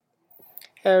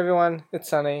Hey everyone, it's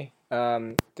Sunny.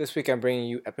 This week I'm bringing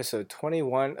you episode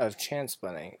 21 of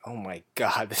Chansplaining. Oh my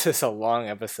god, this is a long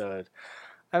episode.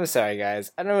 I'm sorry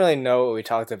guys, I don't really know what we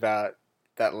talked about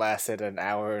that lasted an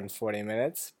hour and 40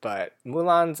 minutes, but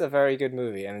Mulan's a very good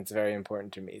movie and it's very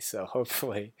important to me, so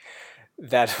hopefully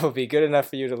that will be good enough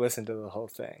for you to listen to the whole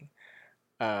thing.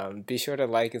 Be sure to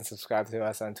like and subscribe to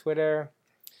us on Twitter,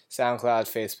 SoundCloud,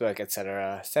 Facebook,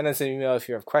 etc. Send us an email if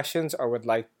you have questions or would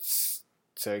like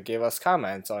to give us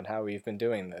comments on how we've been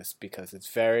doing this because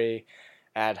it's very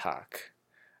ad hoc.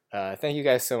 Thank you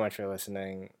guys so much for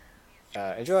listening.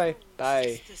 Enjoy.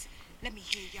 Bye. Let me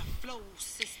hear your flow,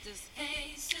 sisters.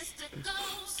 Hey, sister, go,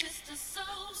 sister,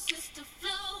 soul, sister,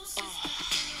 flow, sister.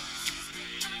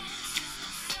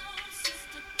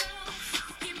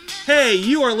 Hey,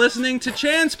 you are listening to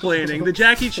Chansplaining, the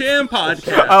Jackie Chan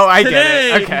podcast. Oh, I Today,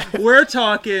 get it. Okay. We're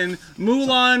talking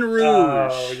Moulin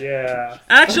Rouge. Oh, yeah.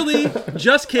 Actually,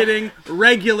 just kidding,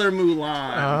 regular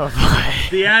Mulan. Oh, boy.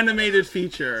 The animated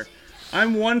feature.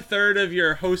 I'm 1/3 of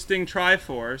your hosting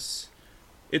Triforce.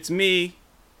 It's me,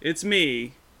 it's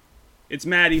Maddie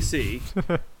C.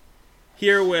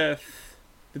 Here with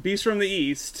the Beast from the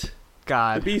East,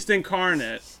 God. the Beast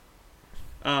Incarnate,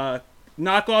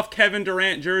 knockoff Kevin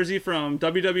Durant jersey from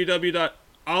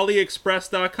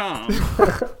www.aliexpress.com.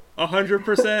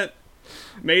 100%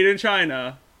 made in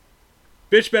China.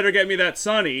 Bitch better get me that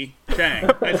Sunny Chang.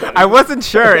 I wasn't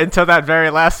sure until that very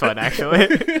last one, actually.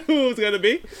 Who it was going to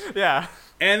be. Yeah.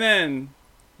 And then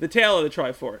the tail of the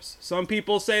Triforce. Some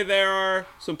people say there are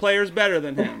some players better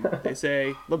than him. They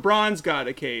say LeBron's got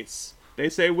a case. They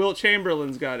say Wilt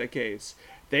Chamberlain's got a case.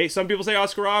 Some people say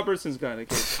Oscar Robertson's got a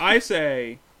case. I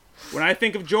say, when I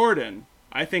think of Jordan,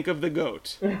 I think of the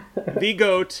GOAT. The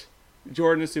GOAT,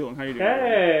 Jordan Asulan. How you doing?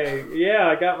 Hey, yeah,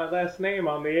 I got my last name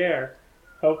on the air.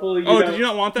 Hopefully did you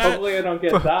not want that? Hopefully I don't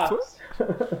get doxxed.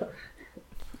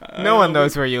 No one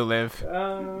knows where you live.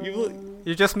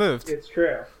 You just moved. It's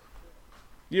true.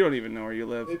 You don't even know where you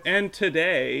live. And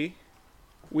today,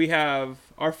 we have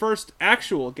our first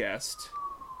actual guest,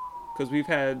 because we've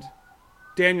had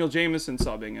Daniel Jameson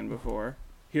subbing in before.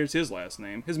 Here's his last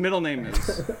name. His middle name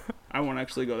is... I won't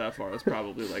actually go that far. That's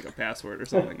probably like a password or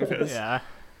something of his. Yeah.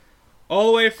 All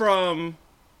the way from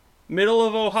middle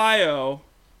of Ohio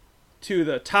to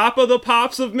the top of the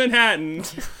pops of Manhattan,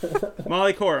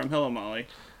 Molly Coram. Hello, Molly.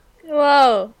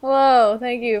 Hello.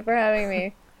 Thank you for having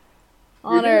me.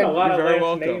 You're doing a lot You're of very last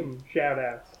welcome. name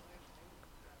shout-outs.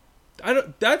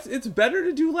 It's better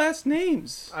to do last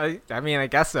names. I mean, I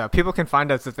guess so. People can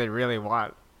find us if they really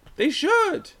want. They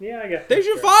should. Yeah, I guess They that's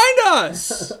should true. find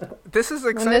us. This is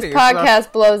When exciting. this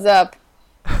podcast blows up,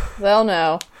 they'll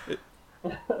know.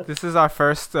 This is our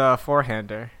first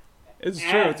four-hander. It's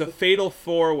true. It's a fatal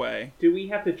four-way. Do we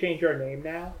have to change our name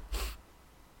now?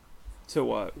 To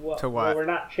what? Well, To what? Well, we're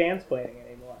not Chansplaining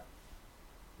anymore.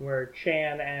 We're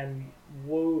Chan and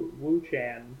Wu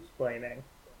Chansplaining.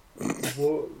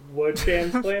 Wu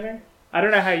Chansplaining? I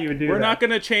don't know how you would do that. We're not going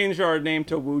to change our name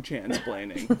to Wu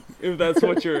Chansplaining, if that's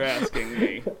what you're asking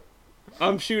me.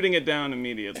 I'm shooting it down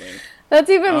immediately. That's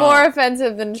even more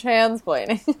offensive than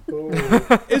chansplaining. Ooh.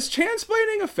 Is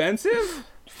Chansplaining offensive?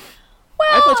 Well,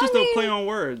 I thought just a play on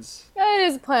words. It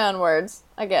is a play on words,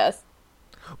 I guess.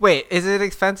 Wait, is it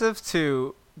offensive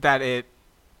to that it...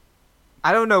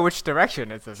 I don't know which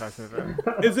direction it's offensive in.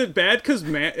 Is it bad because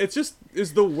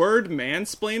is the word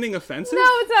mansplaining offensive? No,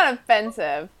 it's not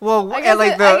offensive. Well, I guess,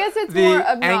 like I guess it's the more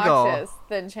angle. obnoxious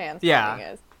than chansplaining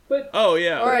Yeah. is. But Oh,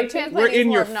 yeah. Or I a think we're chansplaining in is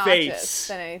more your obnoxious face.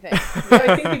 than anything. but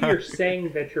I think if you're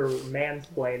saying that you're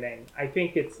mansplaining, I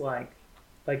think it's like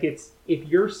it's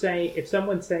if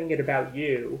someone's saying it about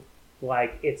you,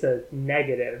 like it's a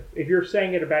negative. If you're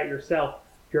saying it about yourself,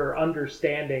 you're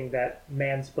understanding that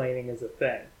mansplaining is a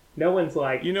thing. No one's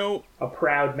like a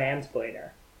proud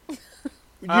mansplainer. who's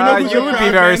You a would be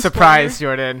proud very mansplainer? surprised,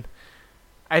 Jordan.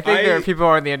 I think there are people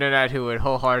on the internet who would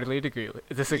wholeheartedly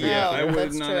disagree. Yeah. I would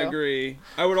That's not true. agree.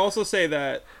 I would also say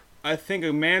that I think a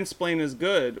mansplain is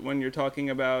good when you're talking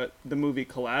about the movie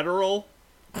Collateral,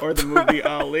 or the movie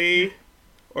Ali,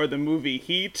 or the movie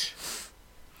Heat,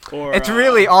 or It's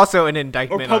really also an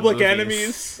indictment or Public on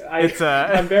movies. Enemies.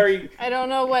 I'm very. I don't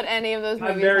know what any of those I'm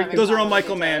movies very have in Those are all common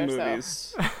Michael with Mann each other, movies.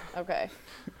 So. Okay.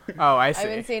 Oh, I I see.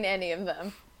 haven't seen any of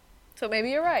them. So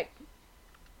maybe you're right.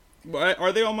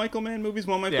 Are they all Michael Mann movies?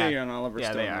 One might Yeah. be an Oliver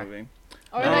Yeah, Stone they are. movie.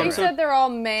 Oh, I thought you Okay. said they're all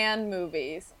man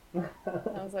movies. I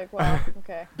was like, well,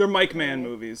 okay. They're Mike Mann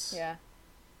movies. Yeah.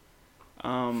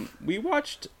 We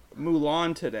watched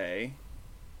Mulan today.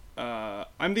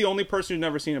 I'm the only person who's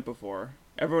never seen it before.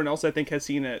 Everyone else, I think, has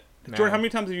seen it. Man. Jordan, how many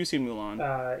times have you seen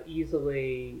Mulan?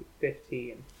 Easily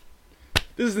 15.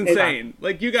 This is insane.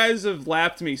 Like, you guys have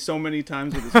lapped me so many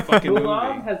times with this fucking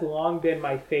Mulan movie. has long been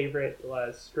my favorite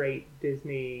straight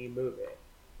Disney movie.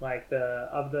 Like,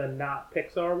 of the not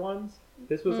Pixar ones,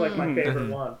 this was like my favorite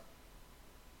one.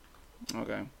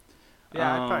 Okay.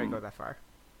 Yeah, I'd probably go that far.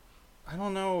 I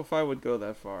don't know if I would go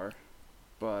that far,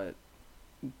 but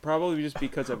probably just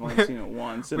because I've only seen it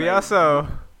once. And We also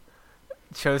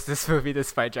chose this movie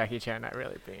despite Jackie Chan not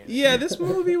really being in it. Yeah, this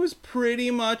movie was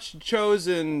pretty much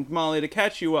chosen, Molly, to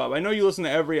catch you up. I know you listen to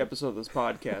every episode of this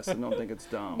podcast and don't think it's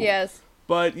dumb. Yes.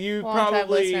 But you Long-time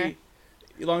probably... listener.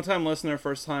 Long-time listener,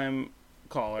 first-time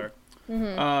caller.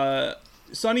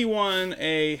 Sonny won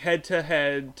a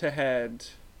head-to-head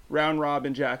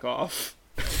round-robin jack-off,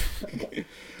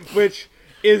 which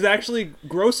is actually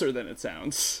grosser than it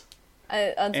sounds.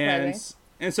 Unsurprising.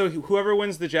 And so whoever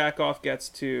wins the jack-off gets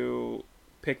to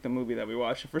pick the movie that we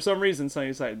watch. For some reason, Sonny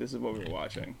decided this is what we were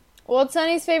watching. Well, it's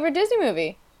Sonny's favorite Disney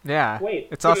movie. Yeah. Wait,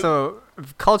 it's also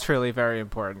culturally very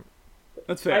important.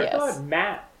 That's fair. I thought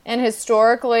Matt. And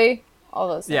historically, all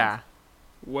those things. Yeah.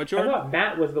 What, I Jordan? thought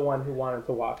Matt was the one who wanted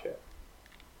to watch it.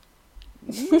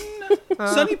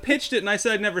 Sonny pitched it, and I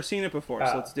said I'd never seen it before,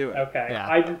 so let's do it. Okay.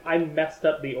 Yeah. I messed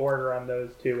up the order on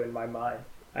those two in my mind.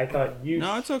 I thought you...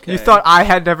 No, it's okay. You thought I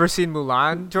had never seen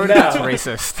Mulan? Jordan, No. that's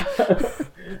racist.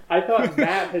 I thought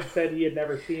Matt had said he had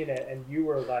never seen it, and you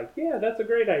were like, yeah, that's a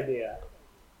great idea.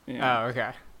 Yeah. Oh,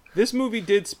 okay. This movie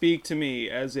did speak to me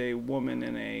as a woman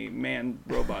in a man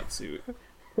robot suit.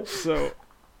 So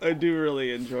I do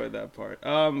really enjoy that part.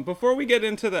 Before we get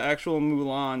into the actual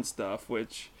Mulan stuff,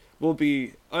 which will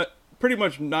be pretty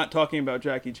much not talking about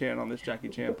Jackie Chan on this Jackie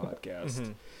Chan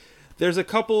podcast, there's a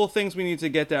couple of things we need to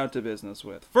get down to business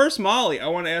with. First, Molly, I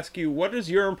want to ask you, what is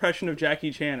your impression of Jackie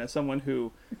Chan as someone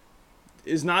who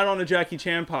is not on a Jackie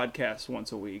Chan podcast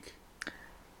once a week?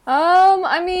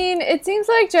 I mean, it seems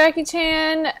like Jackie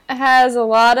Chan has a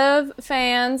lot of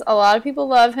fans. A lot of people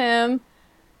love him.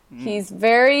 He's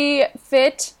very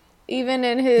fit, even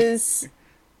in his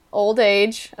old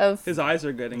age of His eyes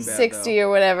are getting bad, 60 though.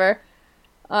 or whatever.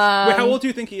 Wait, how old do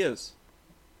you think he is?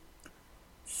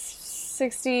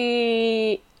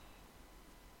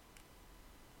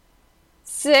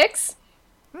 66?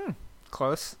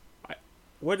 Close.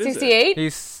 What is it? 68?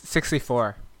 He's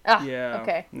 64. Ah, Yeah.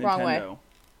 okay, Nintendo. wrong way.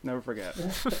 Never forget.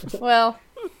 Well,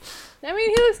 I mean,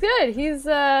 he looks good. He's,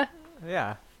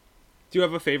 Yeah. Do you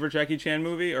have a favorite Jackie Chan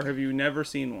movie, or have you never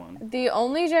seen one? the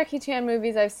only Jackie Chan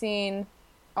movies I've seen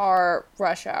are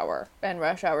Rush Hour and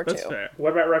Rush Hour 2. That's fair.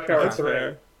 What about Rush Hour That's 3?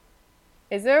 fair.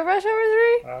 Is there a Rush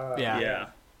Hour 3? Yeah. Yeah.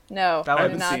 No, That I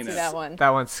one- did haven't not seen see it. that one. That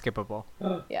one's skippable.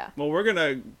 Yeah. Well, we're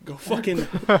gonna go fucking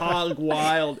hog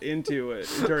wild into it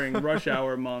during Rush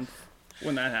Hour month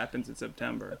when that happens in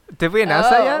September. Did we announce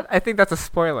that Oh. yet? I think that's a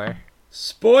spoiler.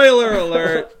 Spoiler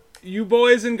alert! You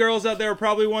boys and girls out there are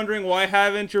probably wondering, why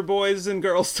haven't your boys and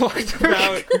girls talked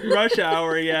about Rush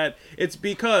Hour yet? It's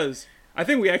because, I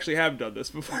think we actually have done this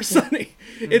before, Sonny.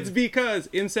 It's because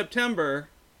in September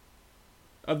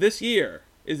of this year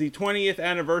is the 20th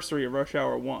anniversary of Rush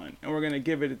Hour 1, and we're going to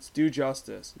give it its due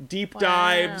justice. Deep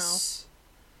dives,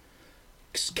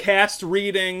 cast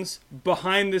readings,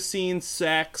 behind-the-scenes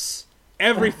sex,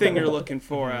 everything you're looking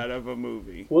for out of a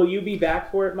movie. Will you be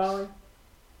back for it, Molly?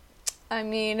 I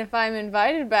mean, if I'm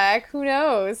invited back, who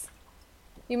knows?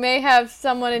 You may have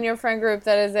someone in your friend group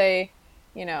that is a,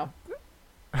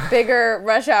 bigger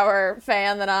Rush Hour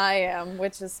fan than I am,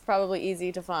 which is probably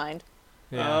easy to find.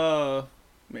 Yeah.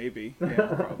 Maybe.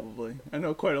 Yeah, probably. I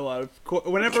know quite a lot of...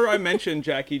 Whenever I mention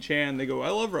Jackie Chan, they go, I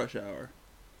love Rush Hour.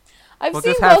 I've We'll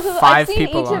seen just have both of them. 5 I've seen each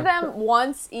people on. of them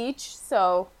once each,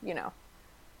 so,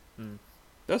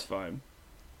 That's fine.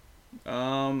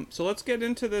 So let's get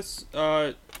into this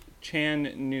Chan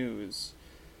news.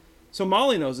 So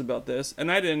Molly knows about this,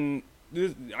 and I didn't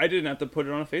have to put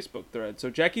it on a Facebook thread. So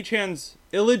Jackie Chan's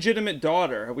illegitimate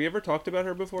daughter. Have we ever talked about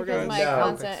her before, because guys? my No, I don't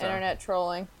constant think so. internet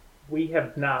trolling. We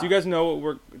have not. Do you guys know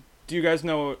what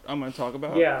I'm going to talk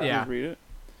about? Yeah. Yeah. Just read it.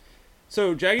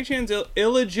 So Jackie Chan's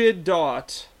illegit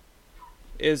daughter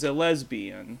is a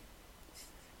lesbian,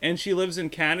 and she lives in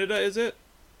Canada. Is it?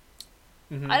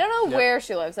 I don't know Yep. where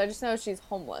she lives. I just know she's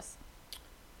homeless.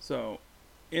 So,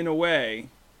 in a way,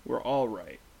 we're all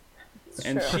right.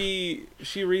 And true.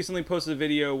 she recently posted a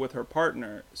video with her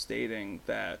partner stating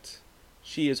that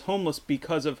she is homeless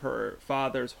because of her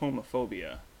father's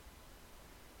homophobia.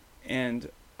 And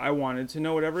I wanted to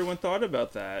know what everyone thought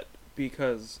about that,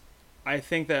 because I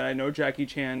think that I know Jackie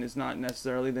Chan is not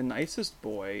necessarily the nicest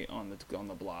boy on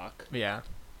the block, Yeah.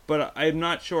 but I'm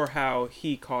not sure how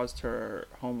he caused her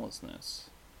homelessness,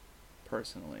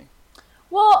 personally.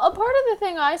 Well, a part of the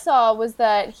thing I saw was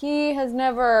that he has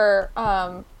never,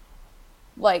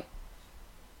 like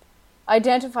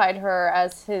identified her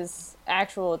as his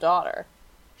actual daughter.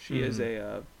 She is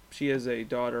a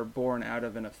daughter born out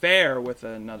of an affair with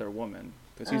another woman,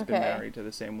 because he's been married to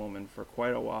the same woman for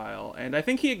quite a while, and I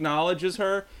think he acknowledges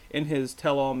her in his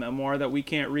tell-all memoir that we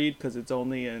can't read because it's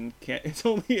only in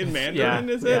Mandarin.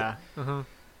 Is it? Yeah.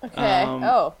 Okay.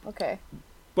 Okay.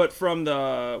 But from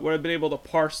what I've been able to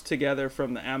parse together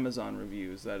from the Amazon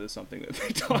reviews, that is something that they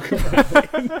talk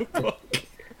about in the book.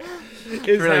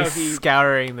 Is really how he,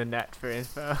 scouring the net for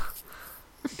info.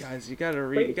 guys, you gotta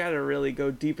read. You gotta really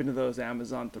go deep into those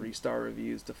Amazon 3-star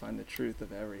reviews to find the truth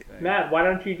of everything. Matt, why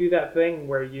don't you do that thing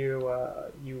where you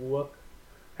look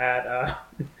at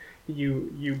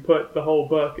you put the whole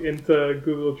book into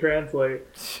Google Translate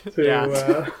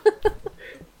to.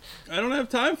 I don't have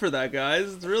time for that,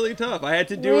 guys. It's really tough. I had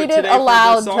to do Read it today it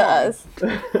aloud for to the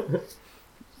song. us.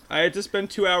 I had to spend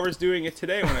 2 hours doing it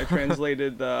today when I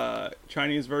translated the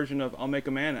Chinese version of "I'll Make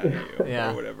a Man Out of You"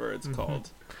 or whatever it's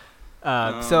called.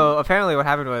 So apparently, what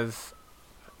happened was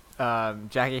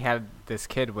Jackie had this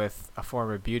kid with a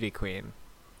former beauty queen.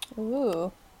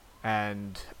 Ooh.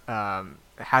 And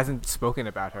hasn't spoken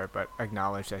about her, but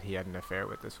acknowledged that he had an affair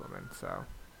with this woman. So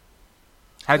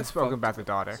hadn't spoken about the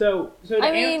daughter. So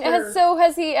I mean,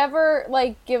 has he ever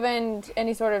given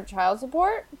any sort of child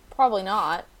support? Probably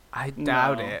not. I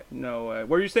doubt it. No way. What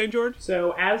were you saying, George?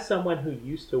 So, as someone who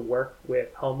used to work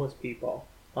with homeless people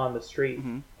on the street,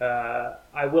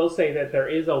 I will say that there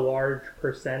is a large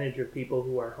percentage of people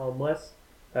who are homeless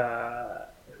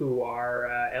who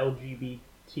are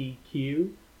LGBTQ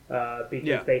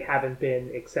because they haven't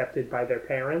been accepted by their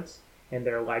parents, and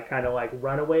they're kind of like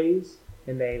runaways,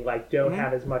 and they don't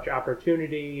have as much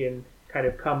opportunity and kind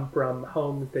of come from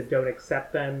homes that don't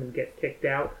accept them and get kicked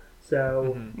out.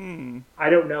 So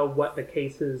I don't know what the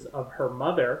case is of her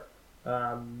mother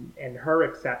and her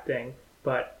accepting,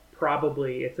 but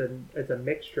probably it's a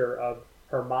mixture of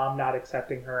her mom not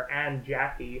accepting her and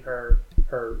Jackie, her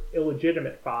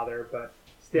illegitimate father, but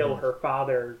still her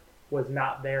father was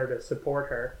not there to support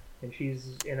her, and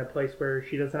she's in a place where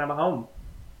she doesn't have a home.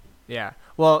 Yeah.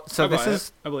 Well, so this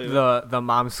is the the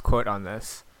mom's quote on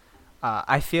this.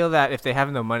 I feel that if they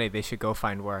have no money, they should go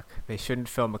find work. They shouldn't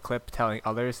film a clip telling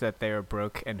others that they are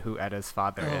broke and who Edda's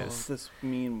father is. This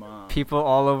mean mom. People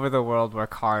all over the world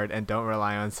work hard and don't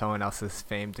rely on someone else's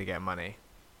fame to get money.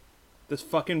 This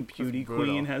fucking beauty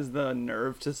queen has the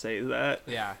nerve to say that.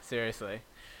 Yeah, seriously.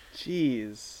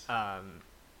 Jeez.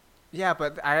 Yeah,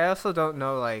 but I also don't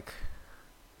know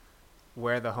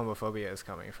where the homophobia is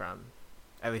coming from.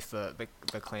 At least the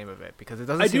claim of it, because it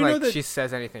doesn't seem like she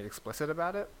says anything explicit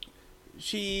about it.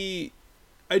 I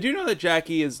do know that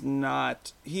Jackie is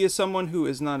not. He is someone who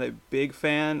is not a big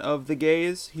fan of the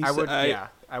gays. I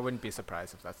wouldn't be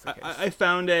surprised if that's the case. I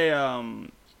found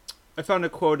a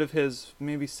quote of his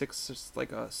maybe 6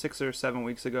 or 7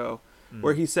 weeks ago,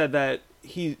 where he said that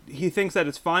he thinks that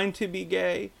it's fine to be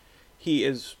gay. He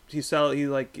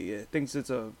thinks it's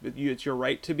your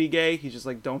right to be gay. He's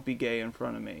just don't be gay in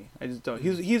front of me. I just don't.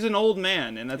 He's an old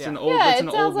man, and that's an old man's view. Yeah,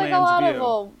 it sounds like a lot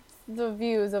of the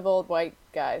views of old white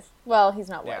guys. Well, he's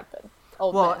not white, but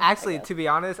old. Well, man, actually, to be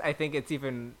honest, I think it's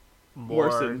even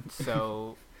more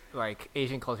so.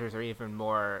 Asian cultures are even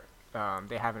more.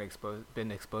 They haven't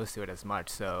been exposed to it as much,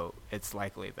 so it's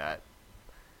likely that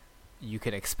you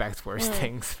can expect worse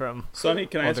things from. Sonny,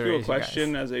 can I ask you a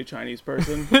question as a Chinese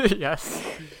person? Yes.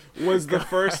 Was the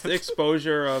first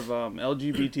exposure of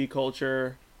LGBT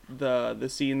culture the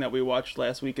scene that we watched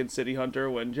last week in City Hunter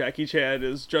when Jackie Chan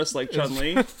is dressed like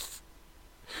Chun-Li?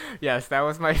 Yes, that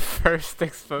was my first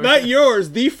exposure. Not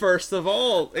yours, the first of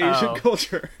all Asian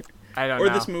culture. I don't know. Or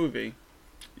this movie.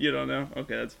 You don't know?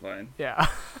 Okay, that's fine. Yeah.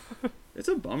 It's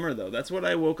a bummer, though. That's what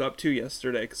I woke up to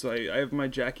yesterday, because I have my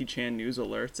Jackie Chan news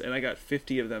alerts, and I got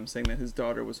 50 of them saying that his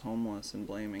daughter was homeless and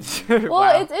blaming him.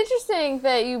 Well, it's interesting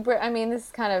that you this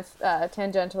is kind of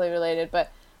tangentially related, but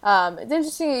it's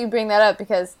interesting that you bring that up,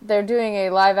 because they're doing a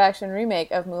live-action remake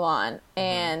of Mulan,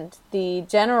 and the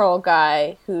general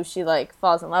guy who she,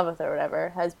 falls in love with or whatever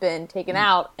has been taken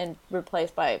out and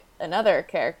replaced by another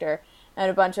character,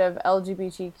 and a bunch of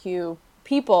LGBTQ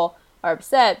people are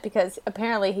upset because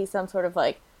apparently he's some sort of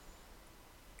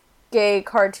gay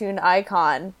cartoon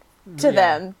icon to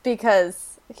them,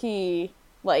 because he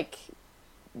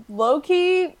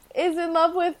low-key is in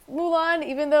love with Mulan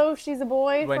even though she's a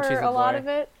boy lot of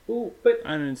it. Ooh, but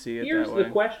I didn't see it here's that way. the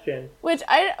question. Which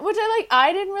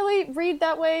I didn't really read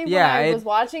that way when I was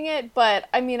watching it, but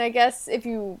I mean, I guess if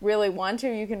you really want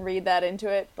to, you can read that into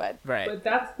it, but right. But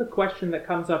that's the question that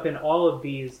comes up in all of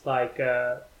these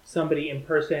somebody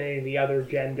impersonating the other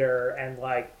gender, and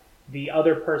the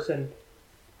other person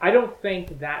I don't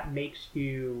think that makes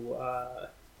you.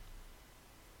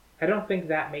 I don't think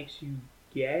that makes you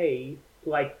gay.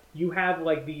 Like you have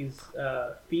like these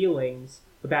feelings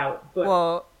about. But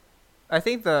Well, I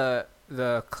think the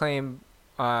claim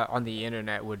on the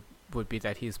internet would be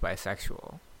that he's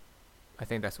bisexual. I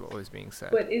think that's what was being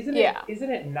said. But isn't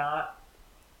it not?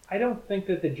 I don't think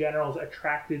that the general's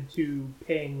attracted to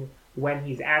Ping when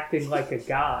he's acting like a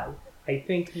guy. I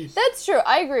think he's. That's true.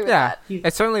 I agree with that.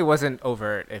 It certainly wasn't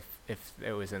overt if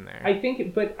it was in there. I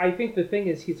think the thing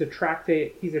is he's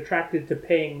attracted to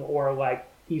Ping, or like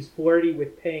he's flirty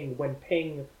with Ping when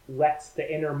Ping lets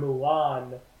the inner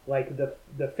Mulan, like the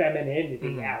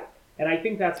femininity out. And I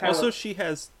think that's how. Also, she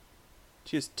has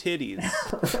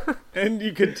titties, and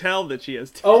you can tell that she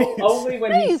has titties. Only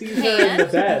when he sees her in the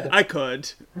bed. I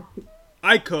could.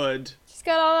 She's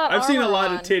got all that I've seen a armor lot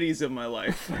on. of titties in my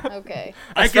life. Okay.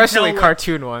 Especially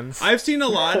cartoon ones. I've seen a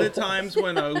lot of times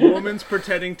when a woman's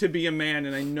pretending to be a man,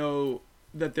 and I know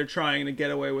that they're trying to get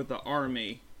away with the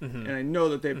army, and I know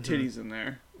that they have titties in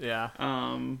there. Yeah.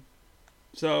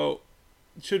 So,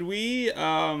 should we,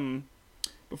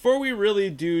 before we really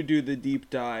do the deep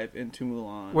dive into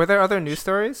Mulan... Were there other news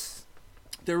stories?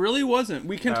 There really wasn't.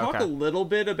 We can talk okay. a little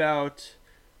bit about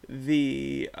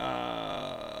the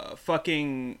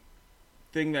fucking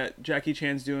thing that Jackie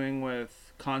Chan's doing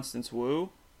with Constance Wu.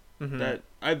 That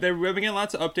I've been getting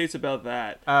lots of updates about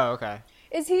that. Oh, okay.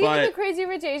 Is he in the Crazy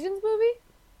Rich Asians movie?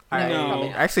 No. I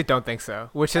actually don't think so,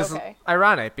 which is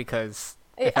ironic because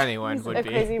if anyone he's would a be.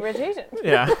 Crazy Rich Asian.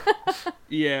 Yeah.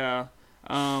 Yeah.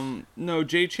 No,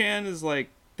 Jay Chan is like,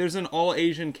 there's an all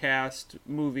Asian cast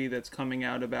movie that's coming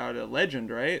out about a legend,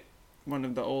 right? One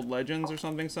of the old legends or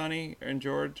something, Sonny and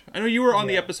George. I know you were on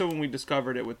the episode when we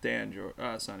discovered it with Dan,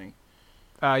 Sonny.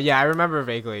 Yeah, I remember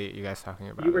vaguely you guys talking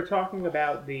about You were talking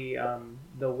about the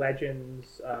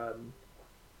legends,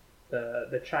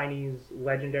 the Chinese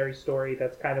legendary story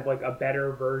that's kind of like a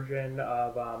better version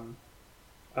of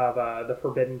the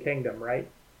Forbidden Kingdom, right?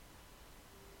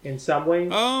 In some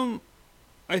ways.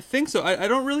 I think so. I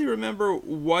don't really remember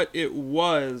what it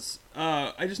was.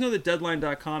 I just know that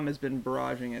Deadline.com has been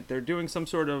barraging it. They're doing some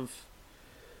sort of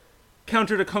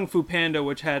counter to Kung Fu Panda,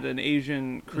 which had an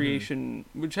Asian creation,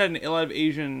 which had a lot of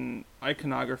Asian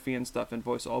iconography and stuff and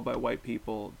voiced all by white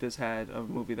people. This had a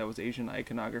movie that was Asian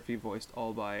iconography voiced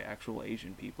all by actual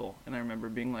Asian people. And I remember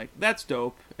being like, that's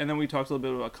dope. And then we talked a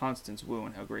little bit about Constance Wu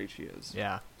and how great she is.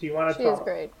 Yeah. Do you want to She is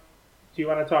great. Do you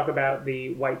want to talk about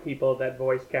the white people that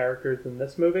voice characters in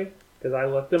this movie? Because I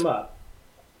looked them up,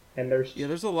 and there's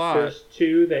a lot. There's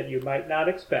two that you might not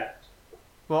expect.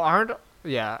 Well,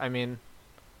 I mean,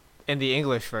 in the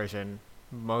English version,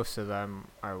 most of them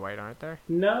are white, aren't there?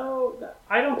 No,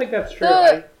 I don't think that's true.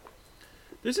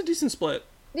 There's a decent split.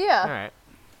 Yeah. All right.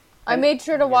 I made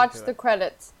sure to watch the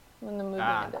credits when the movie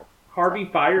ended. Harvey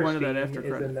Firestein is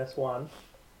credit. in this one,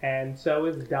 and so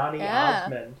is Donny Yeah.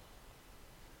 Osmond.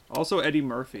 Also Eddie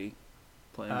Murphy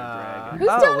playing a dragon. Who's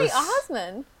Donny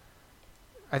Osmond?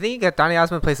 I think Donny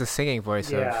Osmond plays the singing voice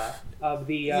of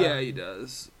the yeah, he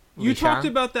does. You talked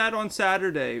about that on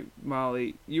Saturday,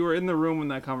 Molly. You were in the room when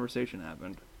that conversation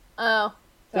happened. Oh,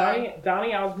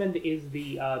 Donny Osmond is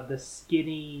the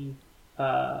skinny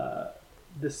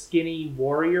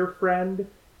warrior friend,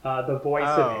 the voice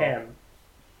of him.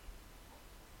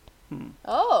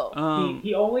 Oh.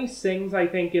 He only sings, I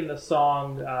think, in the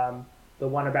song, the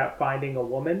one about finding a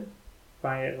woman.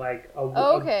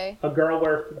 A girl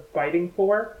worth fighting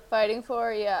for. Fighting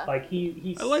for, yeah. Like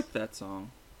he's. I like that song.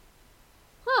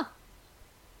 Huh.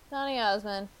 Donny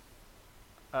Osmond.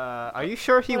 Are you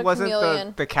sure he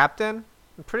wasn't the captain?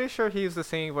 I'm pretty sure he's the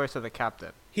singing voice of the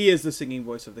captain. He is the singing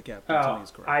voice of the captain. Oh,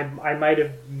 correct. I might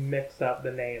have mixed up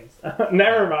the names.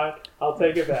 Never mind. I'll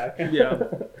take it back. Yeah.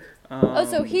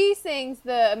 So he sings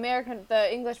the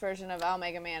English version of "I'll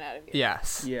Make a Man Out of You."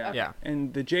 Yes. Yeah. Okay. Yeah.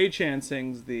 And the Jay Chan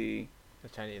sings the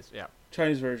Chinese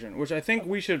version, which I think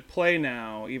we should play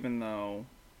now, even though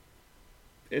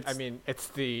it's. I mean, it's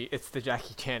the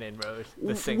Jackie Chan inroad.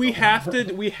 The single. We have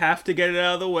to get it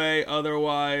out of the way,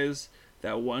 otherwise.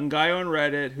 That one guy on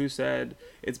Reddit who said,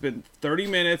 it's been 30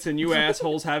 minutes and you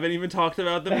assholes haven't even talked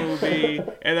about the movie.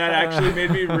 And that actually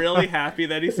made me really happy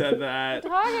that he said that.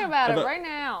 We're talking about it right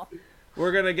now.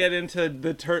 We're going to get into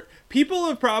the people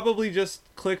have probably just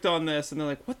clicked on this and they're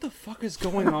like, what the fuck is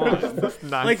going on?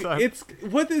 Like,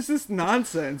 what is this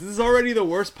nonsense? This is already the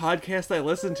worst podcast I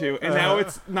listen to. And now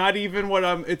it's not even what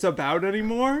it's about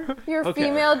anymore. Your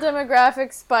female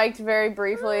demographic spiked very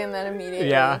briefly and then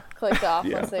immediately clicked off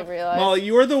once they realized. Molly,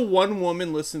 you are the one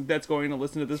woman that's going to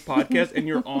listen to this podcast and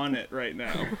you're on it right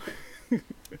now.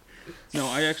 No,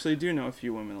 I actually do know a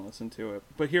few women that listen to it.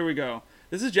 But here we go.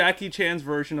 This is Jackie Chan's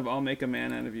version of "I'll Make a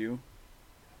Man Out of You."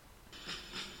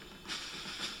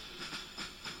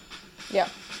 Yeah.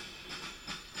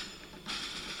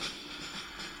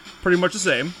 Pretty much the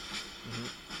same.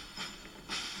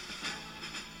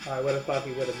 I would have thought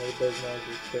he would have made those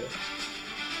noises too.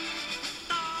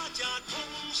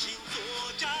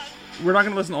 We're not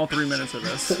going to listen to all 3 minutes of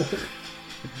this.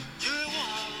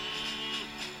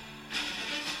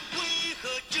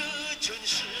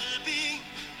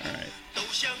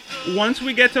 Alright. Once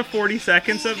we get to 40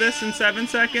 seconds of this in 7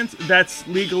 seconds, that's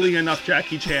legally enough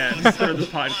Jackie Chan for the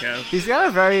podcast. He's got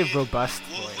a very robust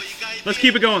voice. Let's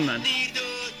keep it going then.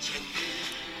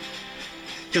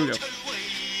 Here we go.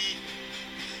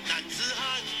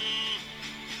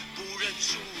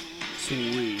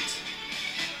 Sweet.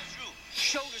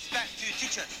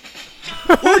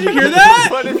 Oh, did you hear that?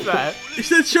 What is that? It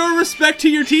said show respect to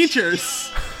your teachers.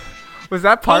 Was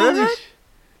that part of it?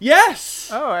 Yes.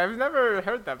 Oh, I've never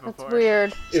heard that before. That's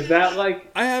weird. Is that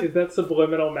like? I have- Is that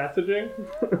subliminal messaging?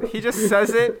 He just says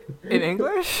it in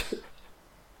English?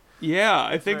 Yeah,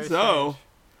 I think Very so.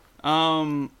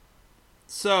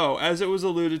 So, as it was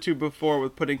alluded to before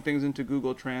with putting things into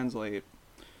Google Translate,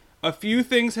 a few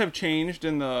things have changed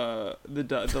in the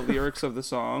lyrics of the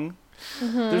song.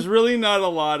 There's really not a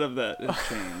lot of that has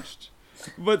changed.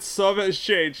 But some has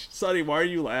changed. Sonny, why are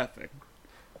you laughing?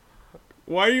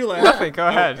 Why are you laughing? Nothing, go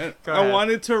ahead. Go I ahead.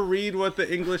 wanted to read what the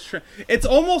English... it's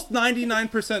almost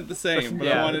 99% the same, but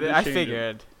I wanted to I change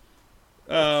figured.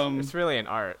 it. It's really an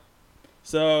art.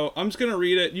 So I'm just gonna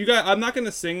read it. You guys, I'm not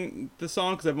gonna sing the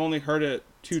song because I've only heard it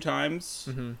 2 times.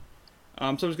 Mm-hmm. So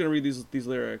I'm just gonna read these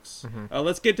lyrics.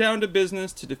 Let's get down to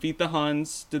business to defeat the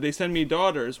Huns. Did they send me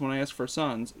daughters when I asked for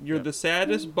sons? You're the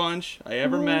saddest bunch I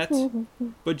ever met,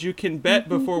 but you can bet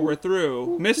before we're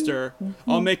through, Mister,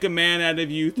 I'll make a man out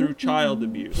of you through child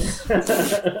abuse. No,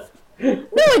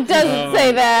 it doesn't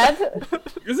say that.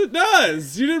 Because it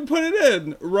does. You didn't put it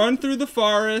in. Run through the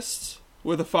forest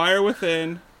with a fire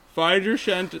within. Find your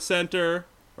center,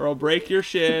 or I'll break your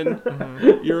shin.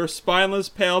 You're a spineless,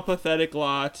 pale, pathetic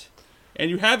lot. And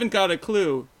you haven't got a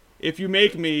clue. If you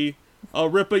make me, I'll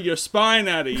rip your spine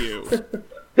out of you.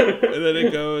 And then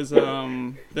it goes,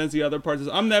 then the other part says,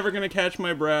 I'm never going to catch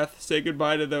my breath. Say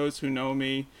goodbye to those who know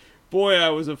me. Boy, I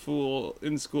was a fool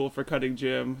in school for cutting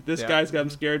gym. This guy's got him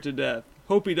scared to death.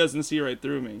 Hope he doesn't see right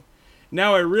through me.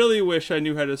 Now I really wish I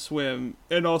knew how to swim,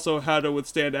 and also how to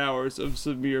withstand hours of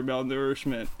severe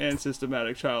malnourishment and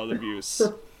systematic child abuse.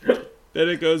 Then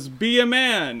it goes, be a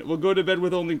man. We'll go to bed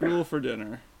with only gruel for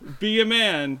dinner. Be a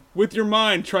man. With your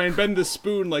mind, try and bend the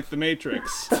spoon like the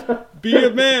Matrix. Be a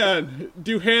man.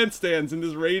 Do handstands in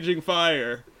this raging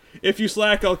fire. If you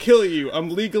slack, I'll kill you. I'm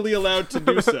legally allowed to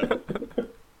do so.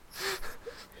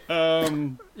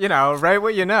 You know, write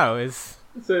what you know is...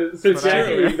 So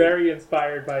Jackie was very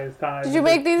inspired by his time. Did you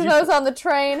make these notes on the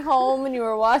train home when you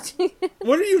were watching it?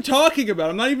 What are you talking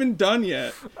about? I'm not even done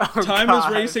yet. Time is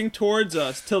racing towards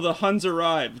us till the Huns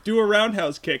arrive. Do a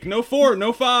roundhouse kick. No 4,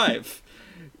 no 5.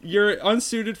 You're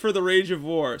unsuited for the rage of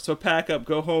war, so pack up,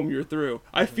 go home, you're through.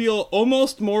 I feel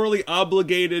almost morally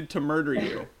obligated to murder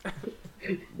you.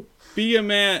 Be a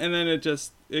man, and then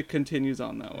it continues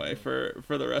on that way for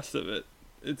the rest of it.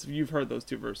 You've heard those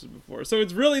 2 verses before, so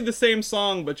it's really the same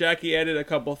song, but Jackie added a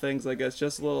couple things, I guess,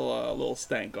 just a little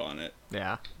stank on it.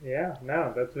 Yeah. Yeah,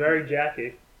 no, that's very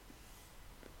Jackie.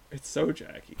 It's so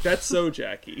Jackie. That's so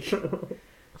Jackie.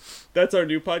 That's our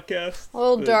new podcast. A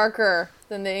little darker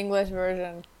than the English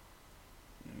version.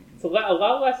 It's a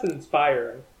lot less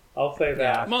inspiring. I'll say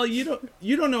that. Molly,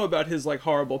 you don't know about his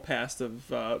horrible past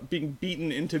of being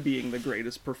beaten into being the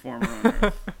greatest performer on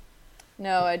earth.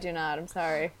 No, I do not. I'm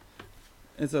sorry.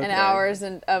 It's okay. And hours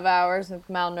of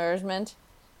malnourishment.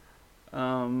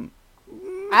 No,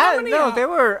 I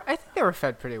think they were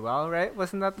fed pretty well, right?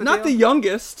 Wasn't that the Not deal? the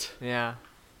youngest. Yeah.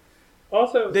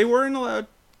 Also, They weren't allowed...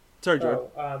 Sorry, George.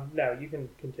 No, you can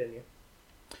continue.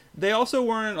 They also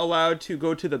weren't allowed to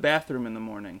go to the bathroom in the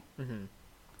morning.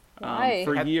 Why?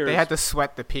 For years. They had to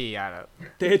sweat the pee out of.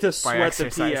 They had to sweat the pee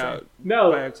exercising. out.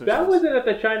 No, by exercise. that wasn't at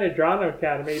the China Drama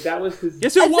Academy. That was his.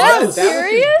 Yes, it Is that was! That was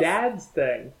serious? his dad's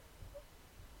thing.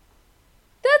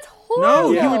 That's No,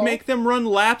 horrible. he would make them run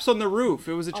laps on the roof.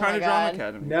 It was a Oh China my Drama God.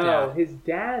 Academy. No, Yeah. his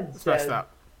dad It's messed said.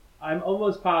 up. I'm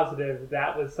almost positive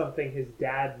that was something his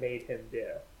dad made him do.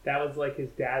 That was his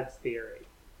dad's theory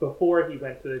before he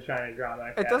went to the China Drama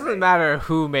Academy. It doesn't matter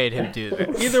who made him do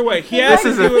this. Either way, he had This to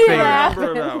is do a it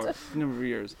for thing. a number of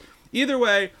years. Either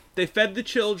way, they fed the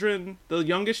children. The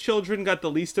youngest children got the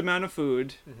least amount of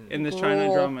food in this China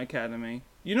Cool. Drama Academy.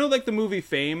 You know, the movie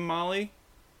Fame, Molly?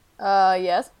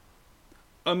 Yes.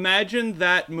 Imagine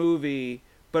that movie,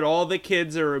 but all the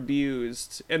kids are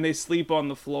abused and they sleep on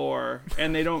the floor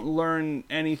and they don't learn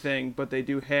anything, but they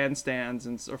do handstands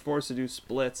and are forced to do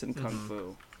splits and kung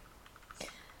fu.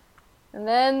 And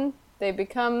then they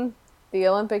become the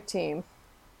Olympic team.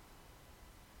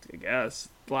 I guess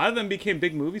a lot of them became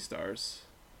big movie stars.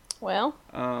 Well,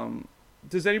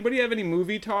 Does anybody have any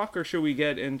movie talk, or should we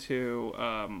get into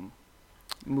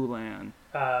Mulan?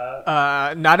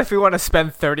 Not if we want to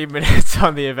spend 30 minutes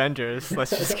on the Avengers.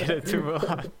 Let's just get into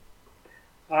Mulan.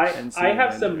 I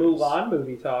have some Mulan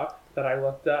movie talk that I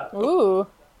looked up. ooh.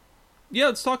 Yeah,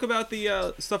 let's talk about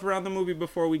the stuff around the movie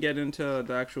before we get into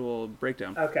the actual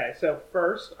breakdown. Okay, so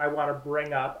first I want to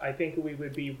bring up, I think we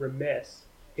would be remiss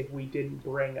if we didn't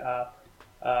bring up,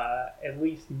 at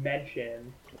least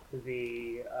mention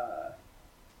the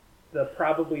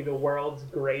probably the world's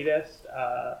greatest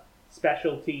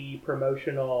specialty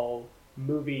promotional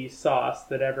movie sauce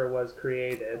that ever was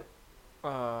created.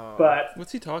 But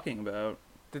What's he talking about?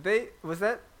 Was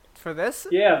that for this?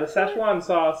 yeah, the Szechuan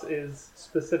sauce is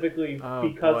specifically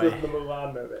because boy. of the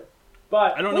Mulan movie.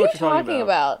 But I don't know What are what you you're talking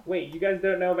about? wait, you guys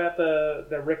don't know about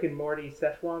the Rick and Morty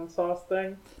Szechuan sauce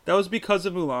thing? That was because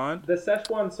of Mulan? The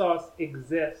Szechuan sauce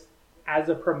exists as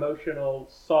a promotional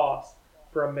sauce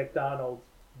from McDonald's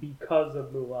because of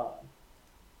Mulan.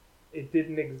 It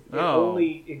didn't exist. It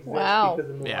only exists Wow.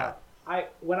 because of Mulan. Yeah.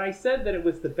 When I said that it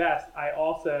was the best, I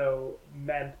also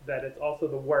meant that it's also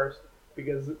the worst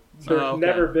because there's okay.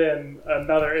 never been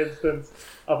another instance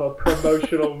of a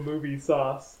promotional movie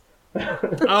sauce.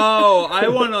 Oh, I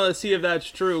want to see if that's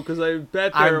true, because I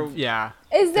bet there... Yeah.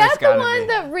 Is There's that the gotta one be.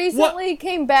 that recently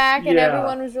came back and Yeah.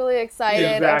 everyone was really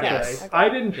excited? Exactly. Okay. I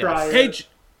didn't try Hey, it.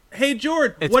 hey,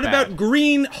 George, It's what bad. about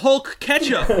green Hulk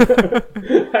ketchup?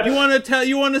 You want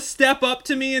to step up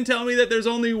to me and tell me that there's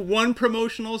only one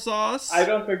promotional sauce? I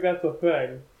don't think that's a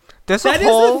thing. There's That a is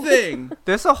whole a thing.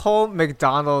 There's a whole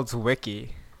McDonald's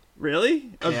wiki.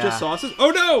 Really? Of Yeah. just sauces?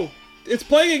 Oh no! It's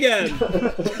playing again!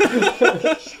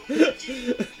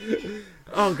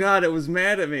 Oh god, it was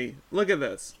mad at me. Look at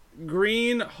this.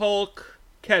 Green Hulk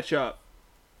ketchup.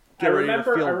 I Get ready to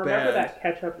remember feel bad. that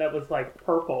ketchup that was like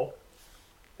purple.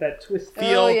 That twisted.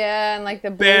 Feel Oh yeah, and like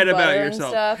the blue Bad about butter and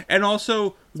yourself. stuff. And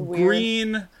also weird.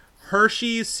 green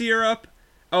Hershey's syrup.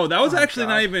 Oh, that was actually God.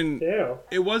 not even... Ew.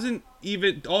 It wasn't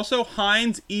even... Also,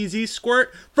 Heinz Easy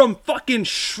Squirt from fucking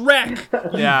Shrek.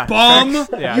 Yeah. Bum!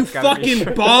 Yeah, You it's gotta be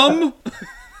fucking Shrek. bum!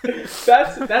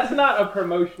 That's not a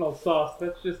promotional sauce.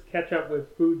 That's just ketchup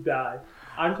with food dye.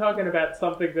 I'm talking about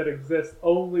something that exists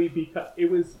only because it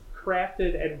was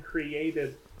crafted and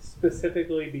created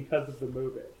specifically because of the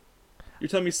movie. You're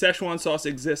telling me Szechuan sauce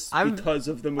exists because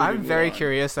of the movie I'm very Mulan.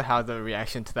 curious to how the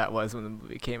reaction to that was when the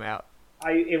movie came out.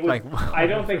 Like, I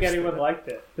don't think anyone liked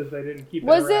it because they didn't keep it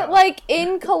Was around. it like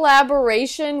in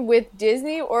collaboration with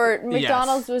Disney, or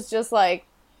McDonald's was just like,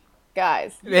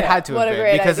 guys? It had to what have a been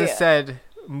great because idea. it said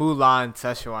Mulan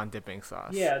Szechuan dipping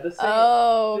sauce. Yeah, the same.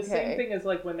 Oh, The same okay. thing is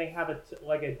like when they have a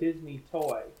Disney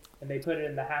toy and they put it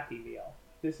in the Happy Meal.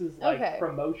 This is like Okay.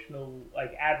 promotional,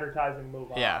 like advertising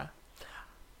Mulan. Yeah.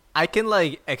 I can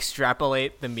like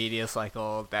extrapolate the media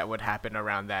cycle that would happen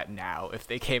around that now if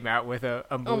they came out with a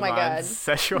Mulan Oh my God. Can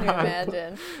Szechuan you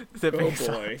imagine? dipping Oh, boy.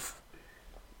 sauce.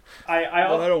 I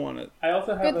Well, I don't want it.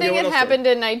 also have Good a- thing what it else happened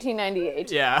in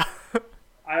 1998. Yeah.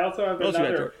 I also have What else you got,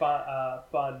 another George?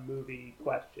 fun movie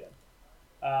question.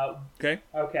 Okay?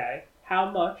 Okay, how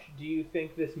much do you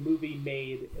think this movie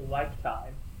made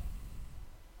Lifetime?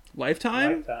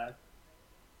 Lifetime? Lifetime.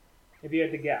 If you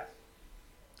had to guess.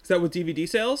 Is that with DVD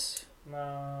sales?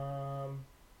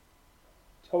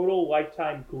 Total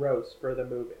lifetime gross for the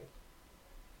movie.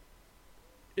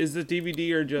 Is the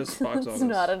DVD or just box office? It's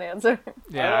not an answer.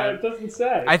 Yeah. It doesn't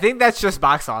say. I think that's just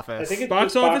box office. I think it's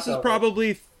Box just office is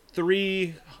probably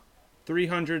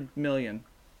 300 million.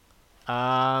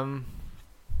 I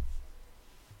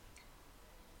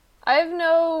have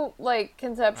no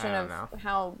conception I of don't know.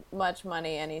 how much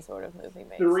money any sort of movie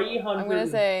makes. so I'm gonna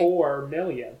say 304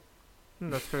 million.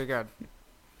 That's pretty good.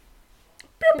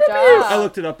 good I job.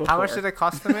 looked it up before. How much did it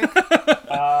cost to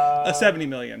make? 70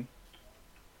 million.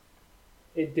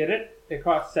 It did it. It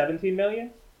cost 17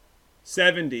 million.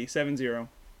 70.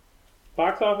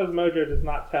 Box Office Mojo does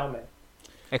not tell me.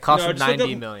 It cost No, just look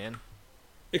 90 up- million.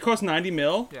 It cost 90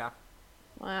 mil? Yeah.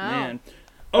 Wow. Man.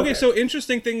 Okay, Okay. so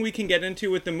interesting thing we can get into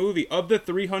with the movie. Of the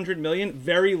 300 million,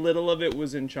 very little of it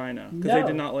was in China. Because they No.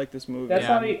 did not like this movie. That's Yeah,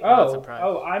 not I'm even. not surprised.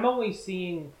 I'm only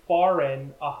seeing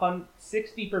foreign.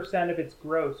 60% of its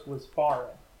gross was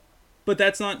foreign. But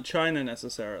that's not China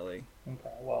necessarily.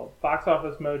 Okay, well, Box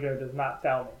Office Mojo does not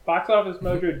tell me. Box Office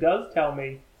Mojo does tell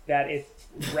me that it's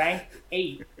ranked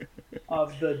 8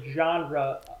 of the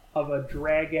genre of a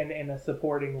dragon in a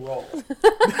supporting role.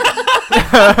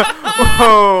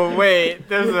 Oh, wait.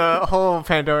 There's a whole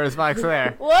Pandora's box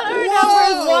there. What are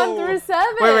Whoa! numbers 1 through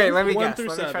 7? Wait, let me 1 guess. through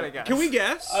Let me 7. try to guess. Can we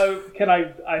guess? Can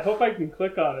I hope I can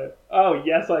click on it. Oh,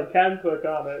 yes, I can click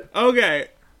on it. Okay.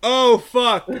 Oh,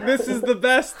 fuck. This is the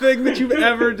best thing that you've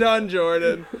ever done,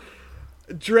 Jordan.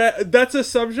 That's a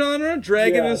subgenre?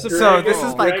 Dragon is a So supporting this role.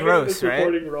 is like Dragon gross, in a right?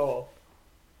 supporting role.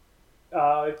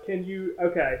 Can you...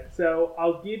 Okay, so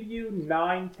I'll give you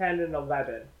 9, 10, and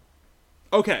 11.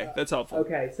 Okay, that's helpful.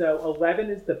 Okay, so 11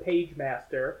 is the Page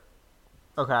Master.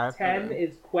 Okay. 10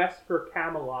 is Quest for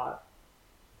Camelot.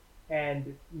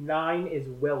 And 9 is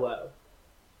Willow.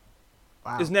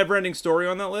 Wow. Is Neverending Story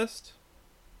on that list?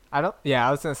 Yeah,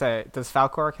 I was gonna say, does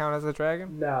Falcor count as a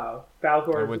dragon? No, I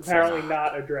Falcor would is say apparently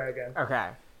not a dragon. Okay.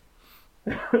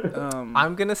 I'm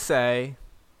I'm gonna say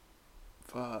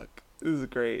fuck. This is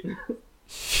great.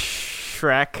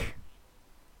 Shrek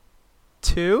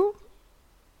 2?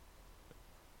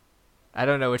 I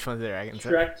don't know which one's the dragon.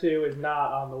 Shrek 2 is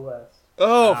not on the list.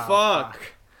 Oh, fuck.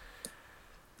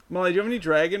 Molly, do you have any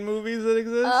dragon movies that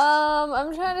exist?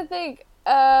 I'm trying to think.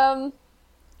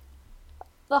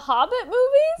 The Hobbit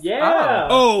movies? Yeah!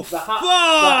 Oh, The fuck!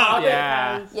 Hobbit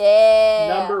Yeah. has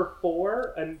Yeah. number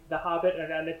 4, and The Hobbit,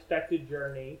 An Unexpected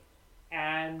Journey,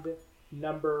 and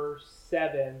number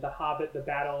 7, The Hobbit, The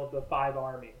Battle of the Five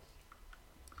Armies.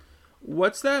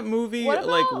 What's that movie, What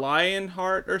like about-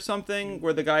 Lionheart or something,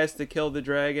 where the guy has to kill the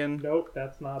dragon? Nope,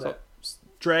 that's not So- it.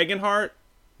 Dragonheart?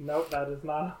 Nope, that is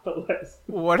not on the list.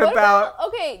 What What about...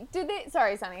 okay, did they...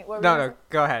 Sorry, Sonny. What were No, you no,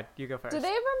 go ahead. You go first. Did they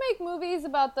ever make movies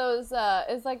about those,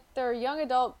 it's like they're young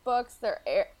adult books, they're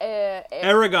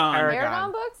Aragon.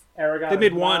 Aragon books? Aragon They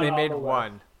made is one. not They on made the list.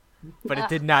 one. But it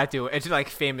did not do it. It like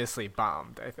famously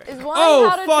bombed, I think. Is one Oh,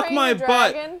 How to fuck Train my Your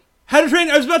butt. Dragon? I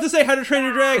was about to say How to Train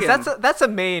Your Dragon. That's a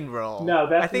main role. No, I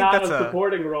that's think not that's a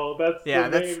supporting role. That's Yeah,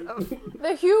 the that's main...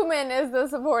 The human is the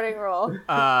supporting role.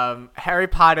 Harry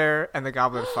Potter and the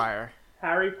Goblet of Fire.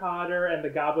 Harry Potter and the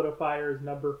Goblet of Fire is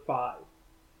number 5.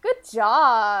 Good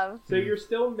job. So you're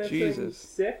still missing Jesus.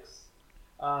 6,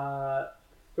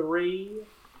 3,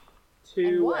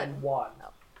 2, And and 1. No.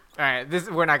 All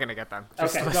right, we're not gonna get them.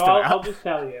 Just Okay, list so them I'll out. just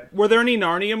tell you. Were there any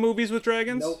Narnia movies with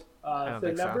dragons? Nope. don't So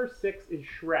think so. number 6 is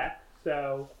Shrek.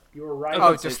 So you were right.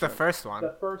 Oh, I'd say just the Shrek. first one.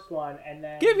 The first one, and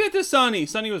then Give it to Sonny.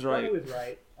 Sonny was right. Sonny was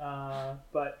right.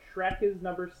 But Shrek is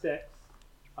number 6.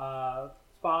 5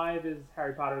 is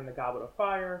Harry Potter and the Goblet of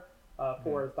Fire.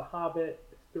 4 is The Hobbit.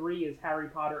 3 is Harry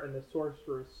Potter and the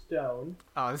Sorcerer's Stone.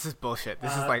 Oh, this is bullshit.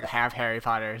 This is like half Harry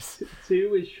Potter's.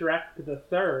 2 is Shrek the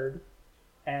Third.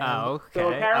 And Oh, okay. So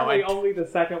apparently Oh, only the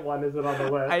second one isn't on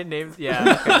the list. I named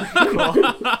yeah. Okay, cool.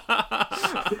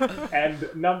 And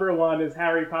number 1 is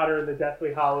Harry Potter and the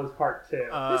Deathly Hallows Part 2.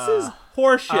 This is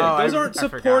horseshit. oh, Those I aren't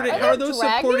forgot. supporting. Are How are there those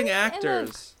dragons supporting in the-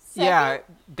 actors? Yeah,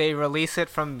 they release it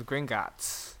from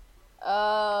Gringotts.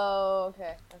 Oh,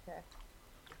 okay.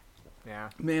 Yeah.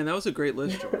 Man, that was a great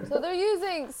list, Jordan. So they're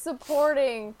using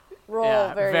supporting role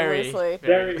Yeah, very, very- loosely.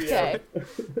 Very Okay.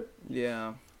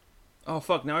 Yeah. Oh,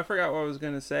 fuck. Now I forgot what I was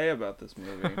going to say about this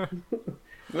movie.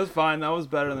 It was fine. That was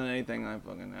better than anything I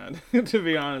fucking had, to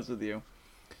be honest with you.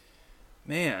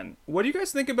 Man, what do you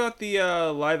guys think about the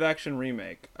live-action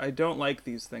remake? I don't like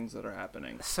these things that are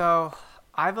happening. So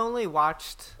I've only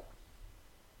watched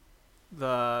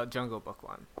the Jungle Book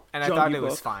one, and I thought Jungle it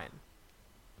was Book? fine.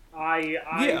 I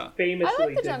Yeah. famously I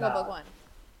like the did Jungle not. Book one.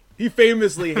 He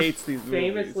famously hates these movies.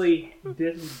 Famously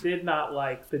did not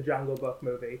like the Jungle Book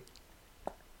movie.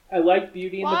 I liked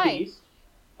Beauty and Why? the Beast.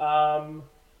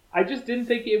 I just didn't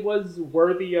think it was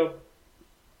worthy of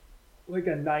like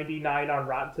a 99 on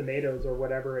Rotten Tomatoes or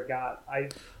whatever it got. I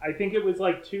think it was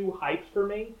like too hyped for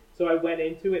me, so I went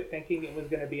into it thinking it was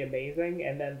going to be amazing,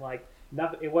 and then like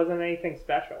nothing. It wasn't anything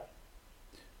special.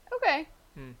 Okay.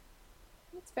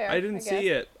 That's fair. I didn't guess. see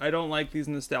it. I don't like these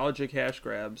nostalgia cash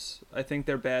grabs. I think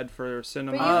they're bad for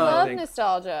cinema. But you I love think-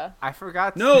 nostalgia. I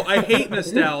forgot. No, I hate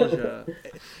nostalgia.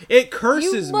 It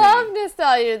curses You me. love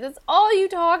nostalgia. That's all you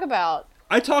talk about.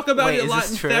 I talk about Wait, it a is lot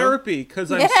this in true? therapy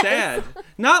because I'm Yes. sad.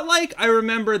 Not like I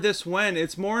remember this when.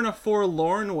 It's more in a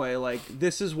forlorn way. Like,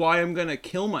 this is why I'm going to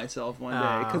kill myself one day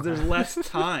Oh, because there's okay. less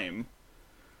time.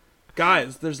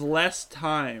 Guys, there's less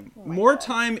time. Oh my More God.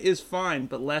 time is fine,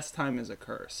 but less time is a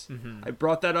curse. Mm-hmm. I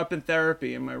brought that up in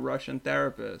therapy, and my Russian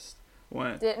therapist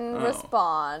went, Didn't oh.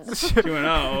 respond. She went,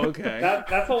 oh, okay.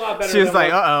 That's a lot better. She was than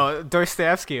like, what- "Uh oh,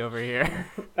 Dostoevsky over here."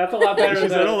 that's a lot better She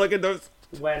said, oh, than look at those.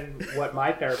 when what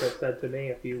my therapist said to me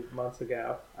a few months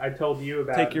ago. I told you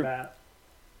about Take your- that.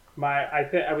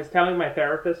 I was telling my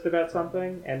therapist about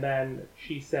something, and then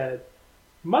she said,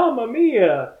 "Mamma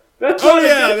mia, that's Oh, not a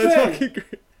yeah, good that's thing." fucking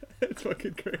great. It's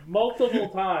fucking great. multiple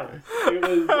times. It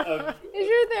was Is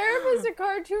your therapist a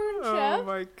cartoon Oh chef?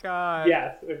 my god.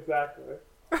 yes, exactly.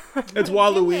 It's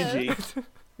Waluigi.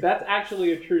 That's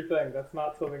actually a true thing. That's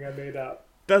not something I made up.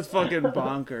 That's fucking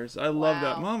bonkers. I love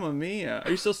that. Wow. Mamma mia.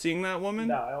 Are you still seeing that woman?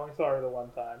 No, I only saw her the one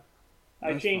time.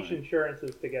 I That's changed fine.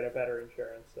 insurances to get a better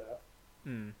insurance, so.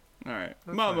 All right.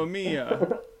 Mamma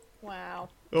mia. Wow.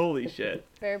 Holy shit.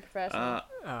 Very professional.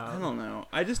 I don't know.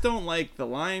 I just don't like the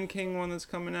Lion King one that's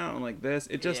coming out and like this.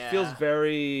 It just Yeah. feels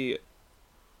very...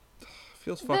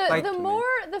 feels fucked the up to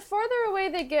me. the farther away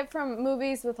they get from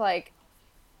movies with like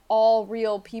all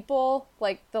real people,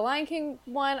 like the Lion King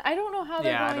one, I don't know how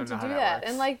they're Yeah, I going don't to know do how that that. works.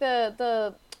 And like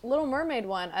the Little Mermaid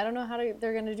one, I don't know how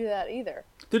they're going to do that either.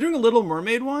 They're doing a Little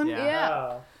Mermaid one? Yeah. Yeah.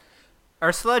 Oh.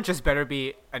 Ursula just better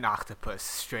be an octopus,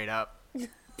 straight up.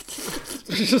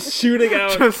 Just shooting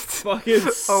out Just fucking A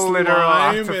literal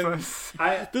slime and octopus.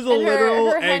 there's a And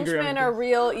literal her angry henchmen octopus. are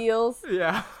real eels.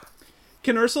 Yeah.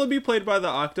 Can Ursula be played by the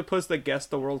octopus that guessed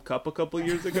the World Cup a couple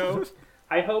years ago?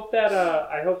 I hope that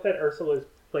Ursula is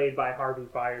played by Harvey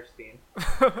Firestein.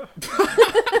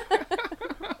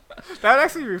 That would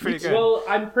actually be pretty good. Well,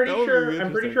 I'm pretty That would be sure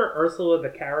interesting. Ursula the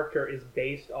character is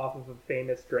based off of a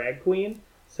famous drag queen.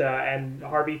 So and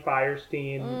Harvey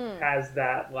Firestein has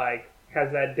that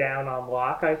down on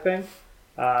lock, I think.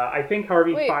 I think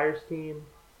Harvey Wait. Firestein.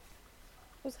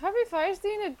 Was Harvey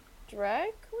Firestein a drag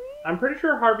queen? I'm pretty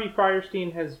sure Harvey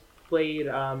Firestein has played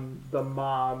the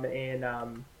mom in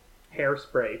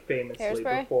Hairspray famously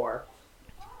Hairspray? before.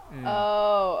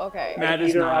 Oh, okay. Matt is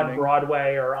Either on nodding.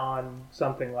 Broadway or on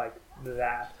something like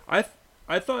that.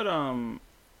 I thought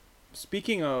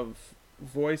speaking of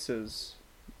voices,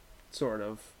 sort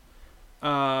of,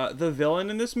 the villain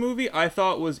in this movie I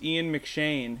thought was Ian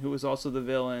McShane, who was also the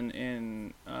villain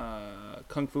in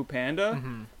Kung Fu Panda,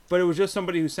 but it was just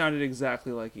somebody who sounded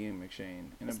exactly like Ian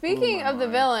McShane. And it blew Speaking my of the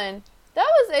mind. villain, that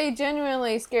was a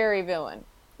genuinely scary villain.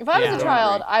 If I was Yeah. a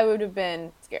child, I would have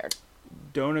been scared.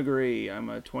 Don't agree. I'm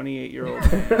a 28-year-old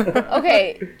man.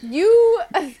 Okay,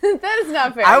 that is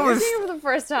not fair. I You're was- seeing it for the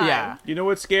first time. Yeah. You know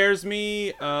what scares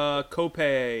me?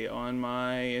 Copay on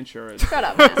my insurance. Shut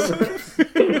up,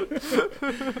 man.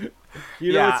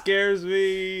 You know Yeah. what scares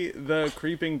me? The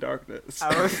creeping darkness.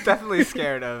 I was definitely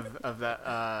scared of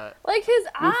that. Like his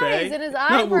Buffet? eyes and his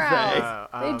Not eyebrows.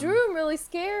 buffet. They drew him really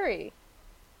scary.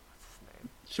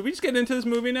 Should we just get into this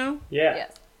movie now? Yeah.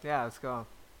 Yes. Yeah, let's go.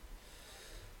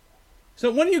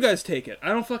 So when do you guys take it? I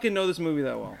don't fucking know this movie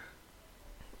that well.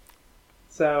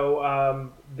 So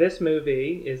this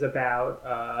movie is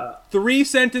about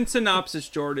 3-sentence synopsis,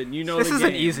 Jordan. You know This the is game.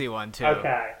 an easy one too.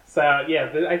 okay. So yeah,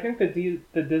 I think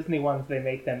the Disney ones they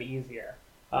make them easier.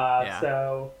 Yeah.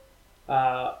 So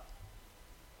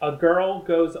a girl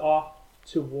goes off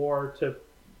to war to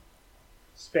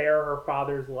spare her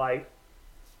father's life.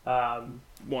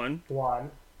 One.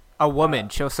 One. A woman,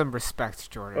 show some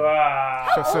respect, Jordan. Show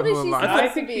How some old is she Mulan. I supposed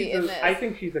to think be she's in this? I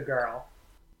think she's a girl.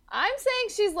 I'm saying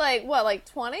she's like, what, like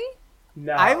 20?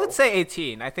 No, I would say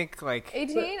 18. I think like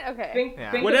 18? Okay. think,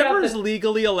 Yeah. think Whatever about is the,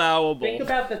 legally allowable think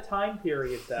about the time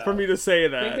period though. for me to say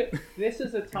that. This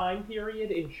is a time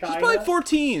period in China. She's probably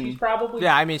 14. She's probably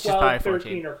Yeah, I mean, she's 12, probably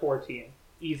 13 or 14.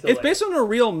 Easily. It's based on a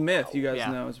real myth, you guys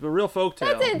Yeah. know. It's a real folktale.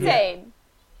 That's insane.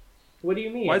 What do you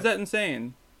mean? Why is that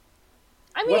insane?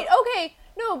 I mean, What? okay,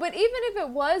 no, but even if it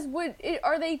was,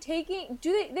 are they taking,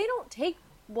 they don't take,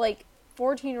 like,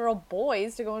 14-year-old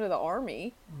boys to go into the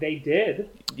army. They did.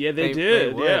 Yeah, they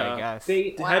did. would, yeah. I guess.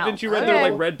 They Wow. Haven't you read Okay. their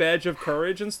like red badge of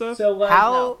courage and stuff? so like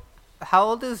How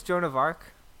old is Joan of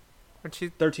Arc when she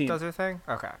 13. does her thing?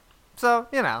 Okay, so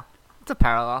you know it's a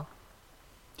parallel.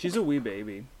 She's a wee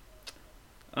baby.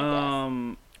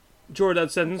 Jordan,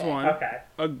 that's sentence Okay. one. okay.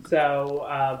 A-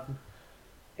 So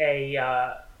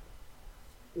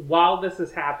while this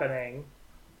is happening,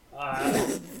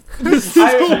 This is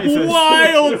a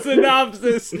wild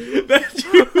synopsis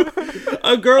that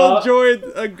a girl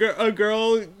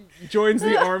joins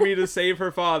the army to save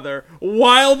her father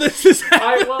while this is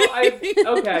happening.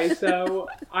 okay. So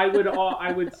I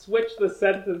would switch the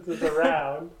sentences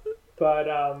around, but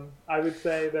I would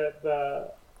say that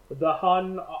the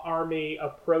Han army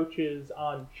approaches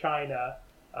on China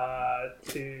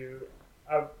to.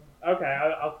 Okay,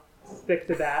 I'll stick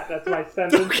to that. That's my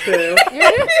sentence too.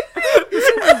 This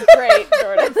is great,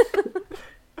 Jordan.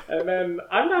 And then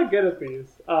I'm not good at these.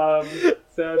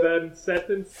 So then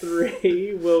sentence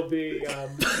 3 will be.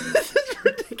 This is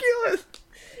ridiculous.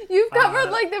 You've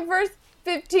covered, like, the first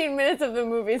 15 minutes of the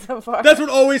movie so far. That's what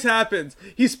always happens.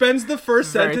 He spends the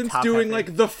first Very sentence top doing heavy.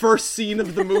 like the first scene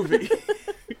of the movie.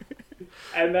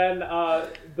 And then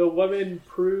the woman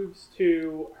proves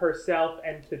to herself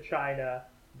and to China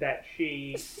that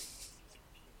she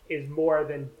is more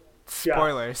than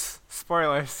just...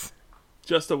 Spoilers.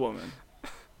 Just a woman.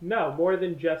 No, more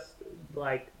than just,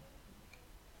 like,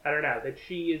 I don't know, that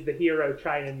she is the hero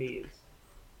China needs.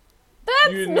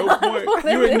 That's You not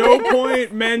at no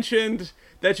point mentioned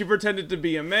that you pretended to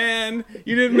be a man.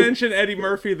 You didn't mention Eddie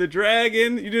Murphy the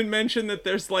dragon. You didn't mention that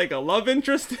there's like a love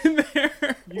interest in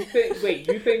there. You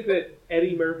think that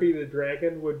Eddie Murphy the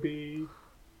dragon would be...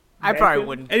 I probably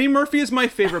wouldn't. Eddie Murphy is my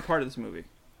favorite part of this movie.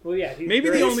 Well, yeah, he's Maybe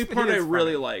great. the only part I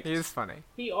really funny. liked. He is funny.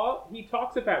 He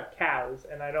talks about cows,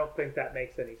 and I don't think that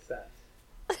makes any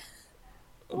sense.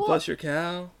 Bless your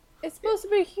cow. It's supposed to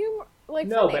be humor, like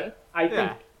No, funny. but I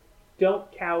think,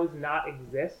 don't cows not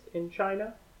exist in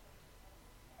China?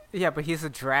 Yeah, but he's a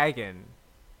dragon.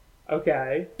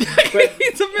 Okay. But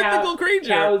He's a mythical creature.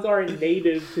 Cows aren't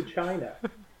native to China.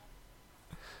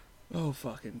 Oh,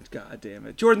 fucking goddamn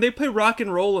it. Jordan, they play rock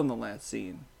and roll in the last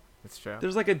scene. That's true.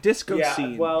 There's like a disco Yeah,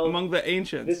 scene well, among the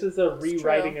ancients. This is a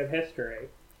rewriting of history.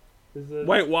 This is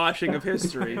Whitewashing of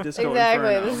history. Disco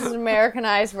Exactly. Inferno. This is an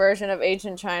Americanized version of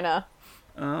ancient China.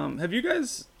 Have you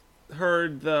guys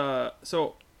heard the...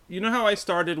 So, you know how I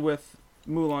started with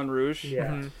Moulin Rouge? Yeah.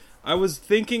 Mm-hmm. I was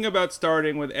thinking about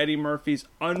starting with Eddie Murphy's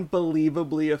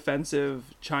unbelievably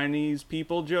offensive Chinese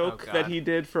people joke God. that he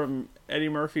did from Eddie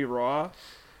Murphy Raw.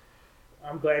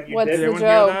 I'm glad you What's did Did the it. anyone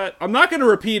joke? hear that? I'm not going to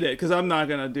repeat it because I'm not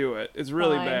going to do it. It's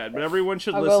really Fine. bad, but everyone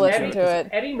should I'll go listen listen to to it. it.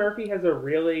 Eddie Murphy has a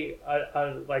really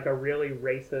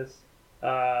racist,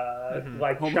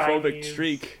 like Homophobic Chinese,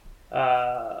 streak.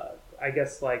 I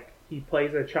guess like he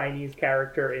plays a Chinese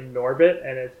character in Norbit,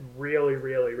 and it's really,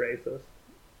 really racist.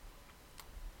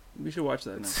 We should watch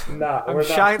that now. No, I'm we're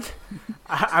not. shocked.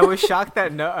 I was shocked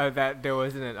that that there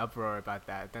wasn't an uproar about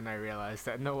that. Then I realized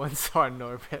that no one saw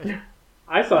Norbit.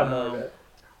 I saw No.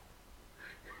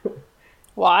 Norbit.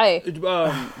 Why?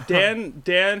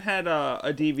 Dan had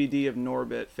a DVD of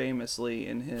Norbit famously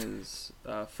in his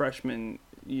freshman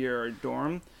year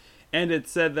dorm, and it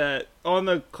said that on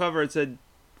the cover it said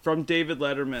from David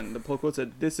Letterman. The pull quote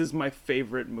said, "This is my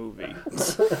favorite movie."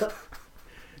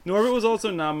 Norbit was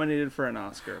also nominated for an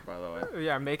Oscar, by the way.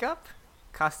 Yeah, makeup,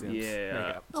 costumes, Yeah,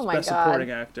 makeup. Oh my best God. supporting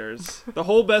actors. The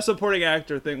whole best supporting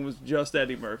actor thing was just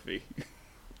Eddie Murphy.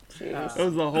 Jeez. It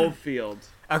was the whole field.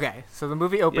 Okay, so the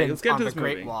movie let's opens get on to the this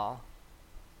Great movie. Wall,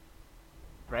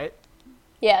 right?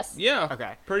 Yes. Yeah.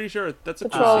 Okay. Pretty sure that's a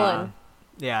cool Patrolling. scene.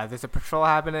 Yeah, there's a patrol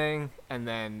happening, and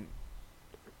then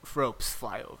ropes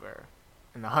fly over,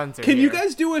 and the hunter. Can you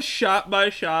guys do a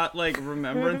shot-by-shot, like,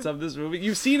 remembrance of this movie?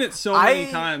 You've seen it so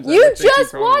many times. I You would think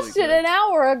just probably watched it could. an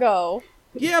hour ago.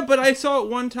 Yeah, but I saw it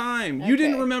one time. You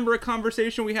didn't Okay. remember a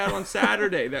conversation we had on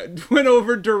Saturday that went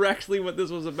over directly what this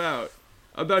was about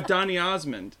Donny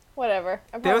Osmond. Whatever.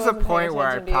 I There was a probably wasn't paying point where I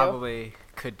attention to you. probably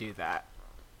could do that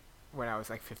when I was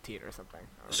like 15 or something.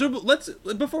 So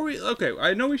before we, okay,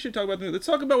 I know we should talk about the movie. Let's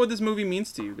talk about what this movie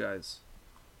means to you guys.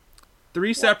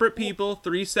 3 separate people,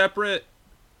 3 separate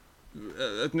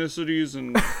ethnicities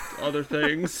and other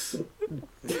things.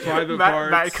 Private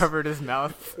parts. Matt covered his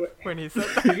mouth when he said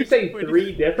that. Did you say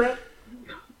 3 different?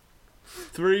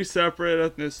 3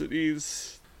 separate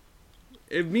ethnicities.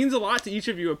 It means a lot to each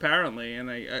of you, apparently,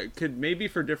 and I could maybe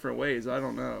for different ways. I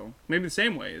don't know. Maybe the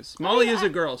same ways. Molly is a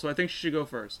girl, so I think she should go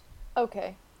first.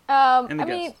 Okay. And the I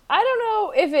mean, guest. I don't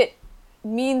know if it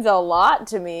means a lot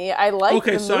to me. I like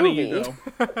Okay, the Sonny, movie. you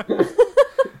go.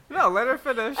 No, let her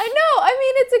finish. I know. I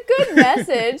mean, it's a good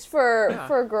message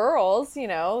for girls, you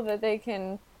know, that they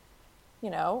can, you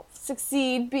know,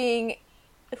 succeed being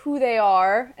who they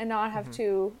are and not have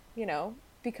to, you know,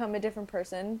 become a different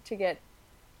person to get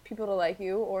people to like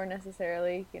you or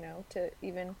necessarily, you know, to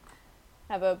even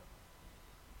have a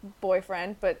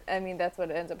boyfriend. But I mean, that's what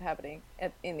ends up happening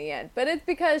in the end. But it's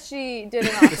because she did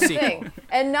an awesome sequel. thing,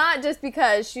 and not just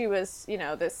because she was, you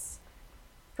know, this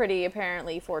pretty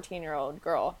apparently 14-year-old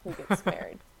girl who gets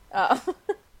married.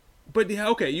 But yeah,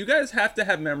 okay, you guys have to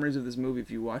have memories of this movie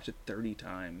if you watch it 30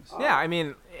 times. Yeah, I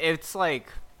mean, it's like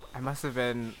I must have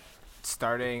been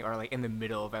starting or like in the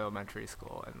middle of elementary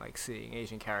school and like seeing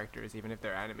Asian characters, even if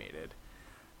they're animated.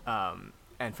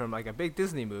 And from like a big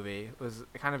Disney movie, it was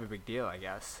kind of a big deal, I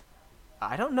guess.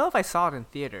 I don't know if I saw it in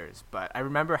theaters, but I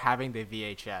remember having the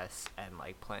VHS and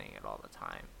like playing it all the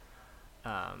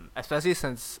time. Especially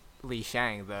since Li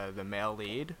Shang, the male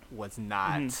lead, was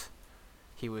not.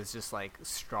 He was just like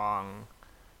strong,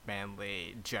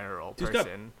 manly, general He's got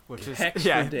person, which is pecs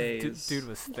yeah, for days. dude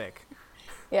was thick.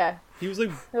 Yeah, He was like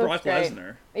He looks Brock great.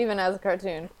 Lesnar. even as a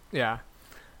cartoon. Yeah,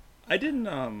 I didn't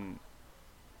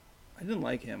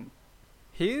like him.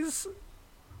 he's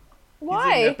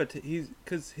Why?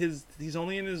 He's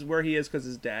only in his where he is because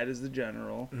his dad is the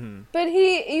general. Mm-hmm. But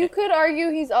you could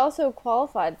argue he's also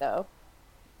qualified though.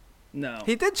 No,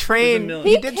 He did train.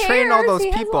 He did train all those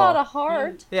he people. has a lot of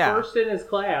heart. Yeah. First in his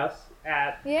class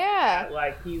at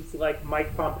like he's like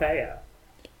Mike Pompeo.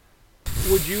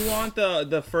 Would you want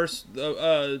the first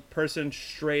person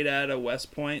straight out of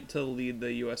West Point to lead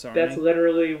the U.S. Army? That's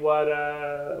literally what.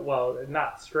 Well,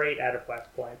 not straight out of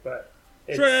West Point, but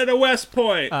straight out of West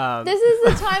Point. This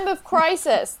is the time of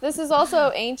crisis. This is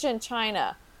also ancient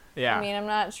China. Yeah. I mean, I'm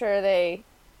not sure they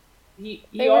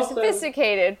were also,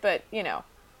 sophisticated, but you know.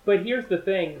 But here's the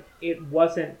thing: he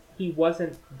wasn't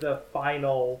the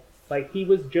final. Like he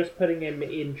was just putting him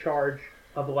in charge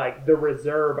of like the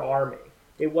reserve army.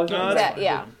 It wasn't.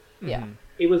 Yeah.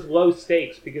 It was low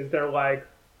stakes because they're like,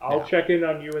 I'll check in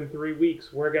on you in 3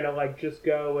 weeks. We're gonna like just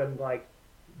go and like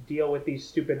deal with these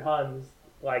stupid Huns.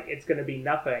 Like it's gonna be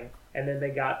nothing. And then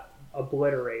they got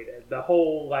obliterated. The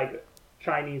whole like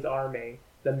Chinese army,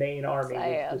 the main army,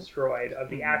 was destroyed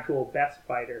of the actual best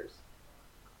fighters.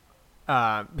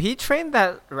 He trained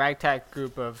that ragtag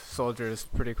group of soldiers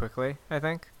pretty quickly, I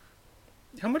think.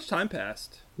 How much time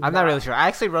passed? I'm not really sure. I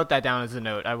actually wrote that down as a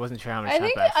note. I wasn't sure how much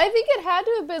time passed. I think it had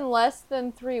to have been less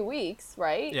than 3 weeks,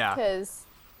 right? Yeah. Because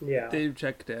they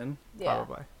checked in. yeah.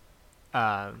 Probably.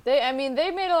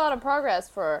 They made a lot of progress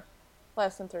for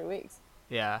less than 3 weeks.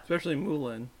 Yeah. Especially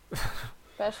Mulan.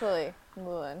 Especially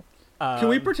Mulan. Can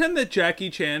we pretend that Jackie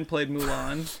Chan played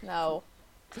Mulan? No.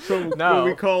 So when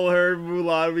we call her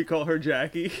Mulan, we call her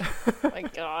Jackie. Oh my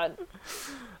God.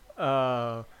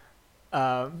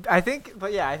 I think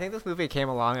this movie came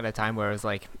along at a time where it was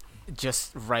like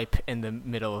just ripe in the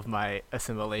middle of my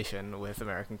assimilation with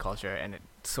American culture, and it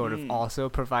sort of also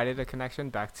provided a connection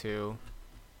back to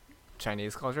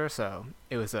Chinese culture. So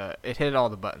it hit all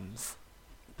the buttons.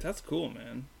 That's cool,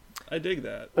 man. I dig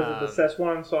that. Was it the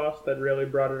Szechuan sauce that really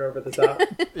brought it over the top?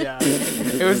 Yeah,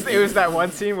 it was that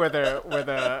one scene where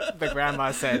the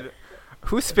grandma said,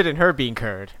 "Who spit in her bean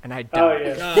curd?" And I died. Oh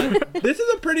yeah. This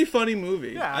is a pretty funny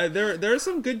movie. Yeah. There are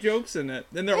some good jokes in it,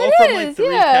 and they're all from like 3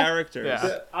 characters.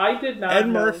 Yeah. I did not Ed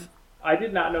know. Murphy. I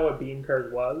did not know what bean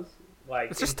curd was.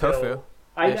 Like It's just until- tofu.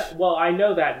 I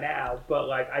know that now, but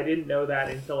like I didn't know that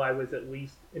until I was at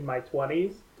least in my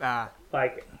 20s.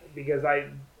 Like because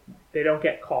they don't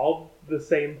get called the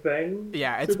same thing.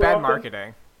 Yeah, it's super bad often.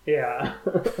 marketing. Yeah.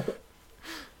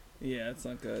 Yeah, it's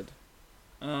not good.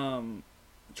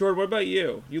 Jordan, what about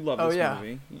you? You love this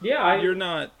movie. Yeah, you're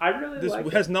not. I really this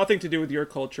like has nothing to do with your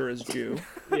culture as Jew.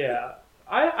 Yeah,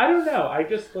 I don't know. I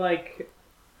just like.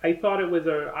 I thought it was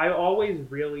I always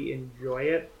really enjoy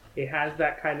it. It has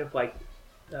that kind of like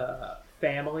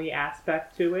family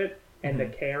aspect to it, and the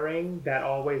caring that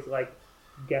always like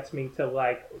gets me to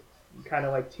like kind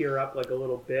of like tear up like a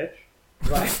little bitch.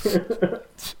 Like,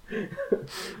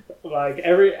 like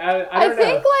every I don't know.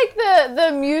 think like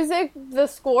the music, the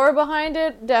score behind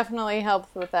it definitely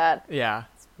helps with that. Yeah.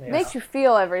 Makes you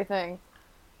feel everything.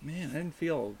 Man, I didn't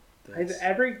feel this.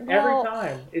 Every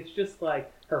time it's just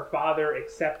like her father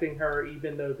accepting her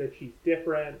even though that she's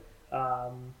different.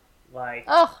 Like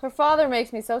her father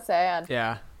makes me so sad.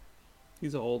 Yeah.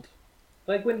 He's old.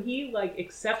 Like when he like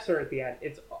accepts her at the end,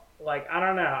 it's like I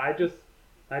don't know. I just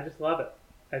love it.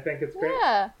 I think it's great.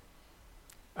 Yeah.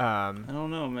 I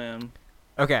don't know, man.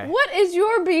 Okay. What is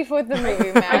your beef with the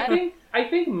movie, Matt? I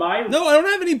think my No, I don't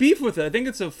have any beef with it. I think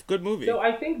it's a good movie. So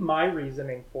I think my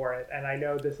reasoning for it, and I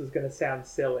know this is going to sound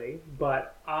silly,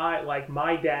 but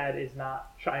my dad is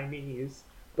not Chinese,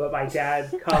 but my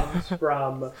dad comes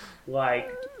from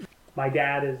my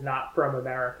dad is not from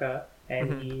America,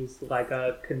 and he's like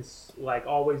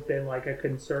always been like a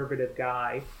conservative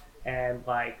guy, and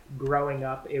like growing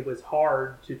up, it was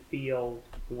hard to feel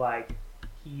like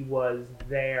he was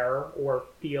there or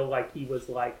feel like he was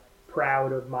like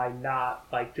proud of my not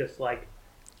like just like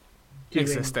doing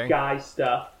existing guy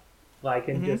stuff like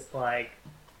and just like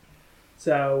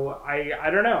so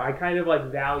I don't know, I kind of like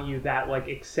value that like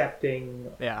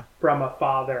accepting from a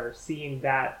father, seeing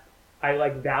that I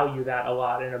like value that a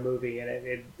lot in a movie, and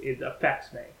it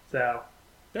affects me. So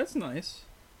that's nice.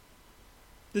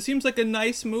 This seems like a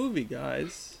nice movie,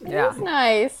 guys. It's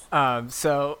nice.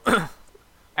 So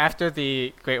after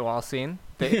the Great Wall scene,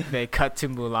 they cut to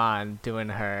Mulan doing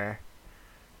her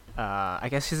I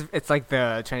guess it's like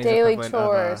the Chinese daily equivalent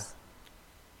chores.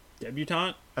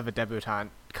 Of a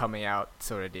debutante coming out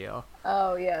sort of deal.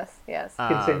 Oh yes.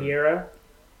 quinceañera.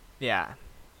 Yeah.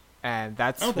 And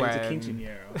that's I don't when think it's a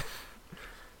quinceañera.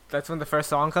 that's when the first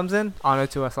song comes in, Honor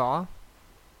to Us All.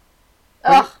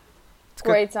 Ugh.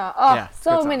 Great song. Oh, Yeah,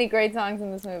 so good song. many great songs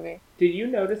in this movie. Did you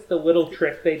notice the little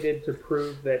trick they did to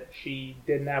prove that she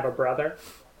didn't have a brother?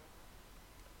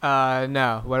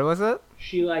 No. What was it?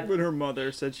 She like When her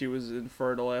mother said she was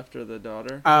infertile after the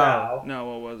daughter. Oh, No,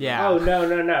 what was Yeah. Oh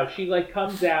no. She like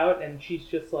comes out and she's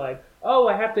just like, "Oh,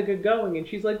 I have to get going," and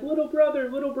she's like, little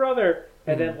brother,"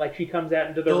 and then like she comes out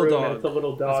into the Little room dog. and it's a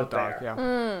little it's dog, a dog. there.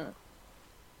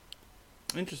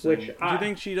 Yeah. Interesting. Which Do I- you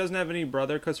think she doesn't have any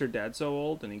brother because her dad's so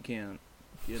old and he can't,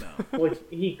 you know? Well,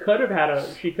 she could have had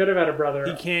a brother.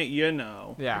 He can't, you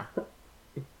know, Yeah.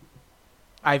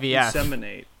 IVF.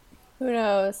 inseminate. Who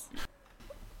knows?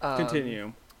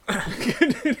 Continue.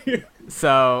 Continue.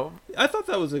 So I thought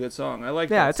that was a good song. I like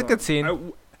Yeah, that it's a song. good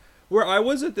scene. Where I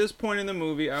was at this point in the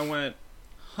movie, I went,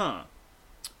 huh.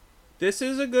 This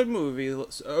is a good movie.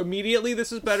 So immediately,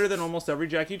 this is better than almost every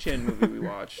Jackie Chan movie we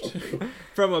watched.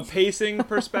 From a pacing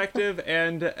perspective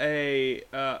and a...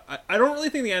 I don't really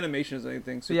think the animation is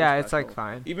anything super yeah, it's special. like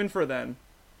fine. Even for then,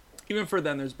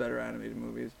 there's better animated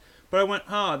movies. But I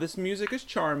went, this music is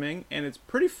charming, and it's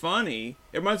pretty funny.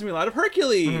 It reminds me a lot of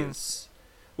Hercules,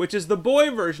 which is the boy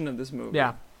version of this movie.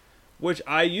 Yeah. Which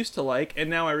I used to like, and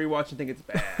now I rewatch and think it's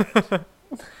bad.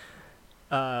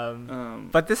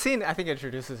 But this scene, I think,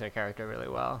 introduces her character really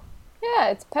well. Yeah,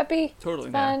 it's peppy. Totally.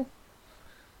 It's fun.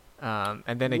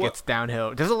 And then it What- gets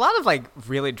downhill. There's a lot of like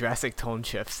really drastic tone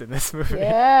shifts in this movie.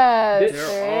 Yes, There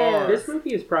there are. is. This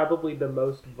movie is probably the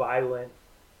most violent.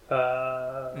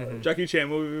 Jackie Chan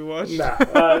movie we watched.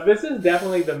 This is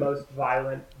definitely the most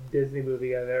violent Disney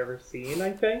movie I've ever seen.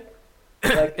 I think.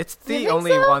 Like It's You the think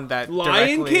only so? one that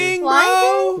Lion directly... King,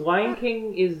 Lion bro. Lion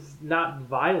King is not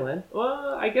violent.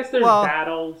 Well, I guess there's Well,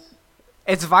 battles.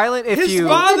 It's violent if His you...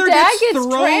 father The dad gets gets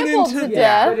thrown trampled into to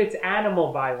Yeah, death. but it's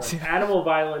animal violence. Animal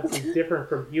violence is different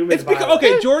from human It's because violence.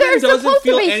 okay, Jordan They're doesn't supposed to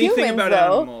feel be anything humans, about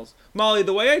though. animals. Molly,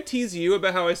 the way I tease you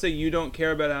about how I say you don't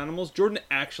care about animals, Jordan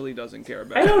actually doesn't care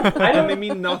about I don't- animals. I don't- And they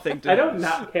mean nothing to I him. don't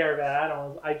not care about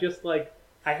animals. I just like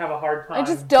I have a hard time. I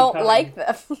just don't becoming like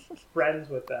them.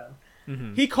 friends with them.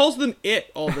 He calls them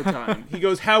it all the time. He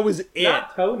goes, "How is it?"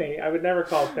 Not Tony. I would never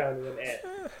call Tony an it.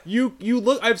 You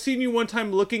look. I've seen you one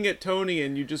time looking at Tony,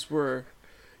 and you're just going,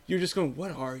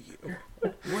 "What are you?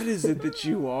 What is it that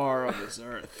you are on this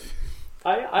earth?"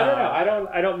 I don't know.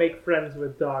 I don't make friends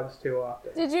with dogs too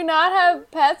often. Did you not have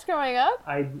pets growing up?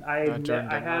 I Jordan I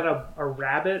did had not. a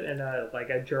rabbit and a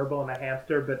gerbil and a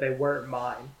hamster, but they weren't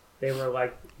mine. They were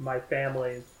like my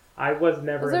family's. I was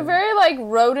never. Those are very like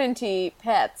rodent-y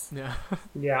pets. Yeah.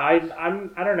 Yeah, I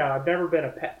don't know. I've never been a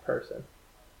pet person.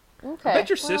 Okay. I bet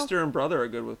your well, sister and brother are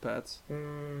good with pets.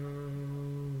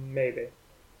 Maybe.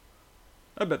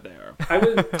 I bet they are.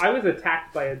 I was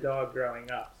attacked by a dog growing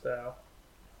up, so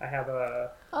I have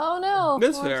Oh no.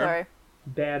 That's Oh, I'm fair. sorry.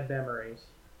 bad memories.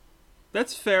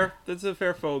 That's fair. That's a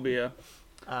fair phobia.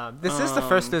 This is the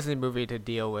first Disney movie to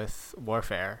deal with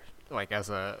warfare, like as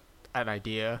an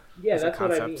idea. Yeah, as a that's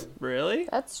what I mean. concept. Really?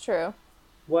 That's true.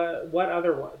 What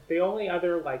other one? The only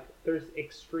other like there's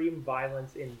extreme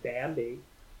violence in Bambi,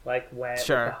 like when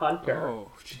Sure. the hunter,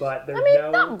 Oh, jeez. but there's I mean,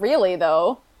 no. not really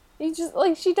though. He just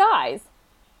like she dies.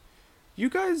 You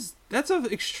guys, that's an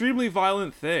extremely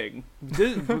violent thing.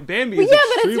 Bambi But is yeah, but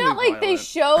it's extremely not like they violent.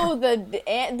 show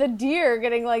the deer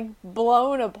getting like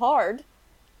blown apart.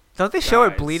 Don't they show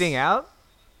it Guys. bleeding out?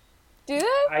 Do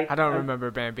they? I don't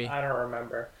remember Bambi. I don't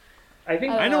remember. I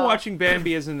think I know know. watching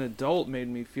Bambi as an adult made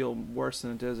me feel worse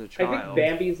than it did as a I child. think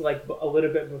Bambi's like a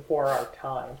little bit before our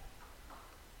time.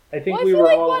 I think Well, I we feel were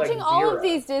like all watching like all zero. of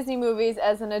these Disney movies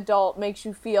as an adult makes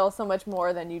you feel so much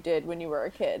more than you did when you were a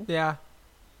kid. Yeah.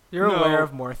 You're No. aware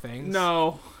of more things.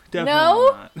 No, definitely No?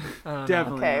 not. I don't know.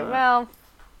 Definitely Okay, not. well,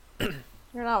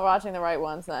 you're not watching the right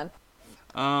ones then.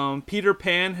 Peter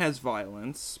Pan has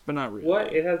violence, but not really.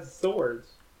 What? It has swords.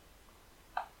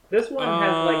 This one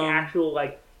has like actual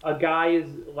like a guy is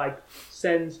like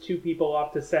sends two people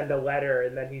off to send a letter,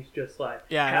 and then he's just like,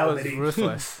 Yeah, how that was many,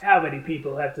 ruthless. How many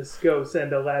people have to go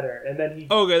send a letter? And then he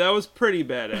Okay, that was pretty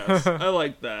badass. I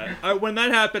like that. When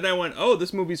that happened, I went, "Oh,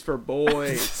 this movie's for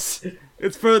boys.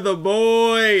 It's for the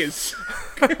boys."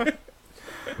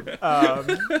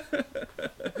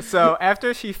 So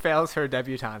after she fails her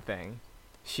debutante thing,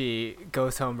 she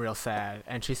goes home real sad,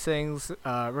 and she sings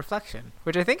 "Reflection,"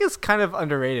 which I think is kind of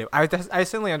underrated. I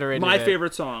certainly underrated My it.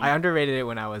 favorite song. I underrated it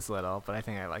when I was little, but I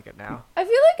think I like it now. I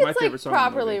feel My like it's favorite like song in the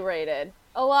properly movie. rated.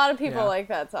 A lot of people Yeah. like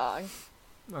that song.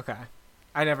 Okay.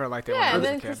 I never liked it Yeah, when I and was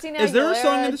then a kid. Christina Is there a Aguilera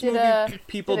song in this did movie a,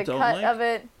 people did a don't cut like? of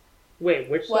it. wait,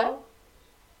 which What?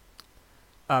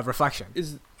 song? Reflection.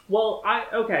 Is Well,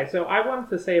 so I wanted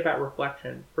to say about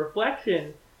Reflection.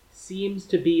 Reflection seems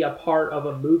to be a part of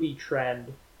a movie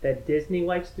trend that Disney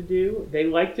likes to do. They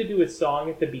like to do a song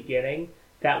at the beginning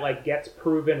that like gets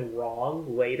proven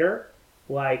wrong later.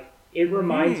 Like it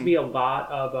reminds me a lot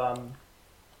of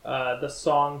the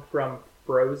song from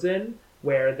Frozen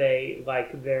where they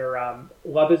like their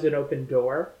love is an open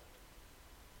door.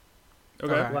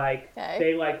 Okay. Like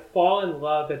they like fall in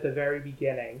love at the very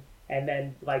beginning, and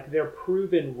then like they're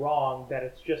proven wrong that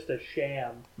it's just a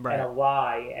sham and a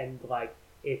lie, and like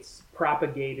it's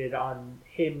propagated on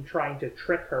him trying to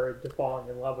trick her into falling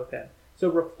in love with him. So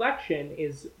Reflection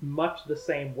is much the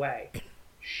same way.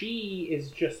 She is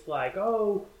just like,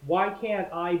 oh, why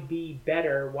can't I be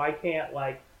better? Why can't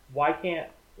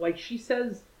she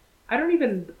says, I don't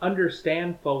even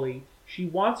understand fully. She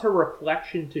wants her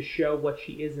reflection to show what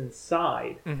she is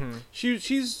inside. Mm-hmm.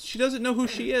 She doesn't know who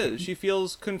she is. She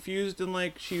feels confused and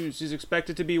like she's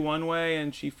expected to be one way,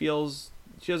 and she feels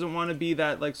she doesn't want to be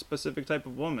that like specific type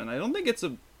of woman. I don't think it's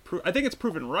I think it's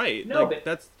proven right. No, like,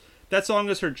 that song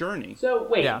is her journey. So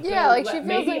wait, yeah, like she feels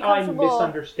maybe I'm uncomfortable.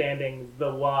 misunderstanding the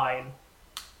line.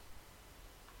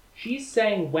 She's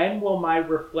saying, when will my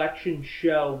reflection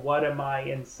show what am I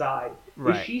inside?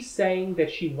 Right. Is she saying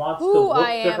that she wants to Who look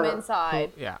I to am her...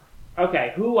 inside. Yeah.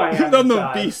 Okay, who I am I'm the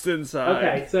inside. beast inside.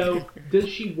 Okay, so does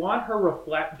she want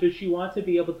does she want to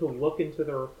be able to look into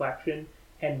the reflection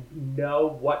and know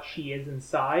what she is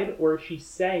inside? Or is she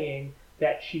saying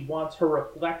that she wants her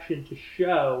reflection to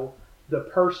show the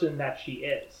person that she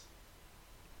is?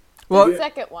 Well, The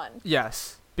second one.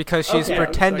 yes, because she's Okay.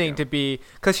 pretending to be.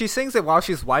 Because she sings it while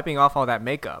she's wiping off all that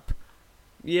makeup.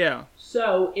 Yeah.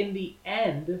 So, in the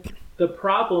end, the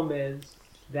problem is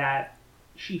that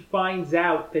she finds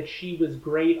out that she was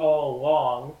great all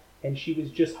along, and she was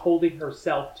just holding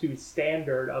herself to a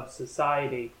standard of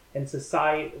society. And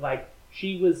society, like,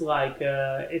 she was like,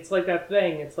 it's like that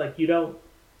thing, it's like you don't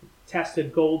test a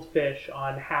goldfish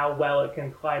on how well it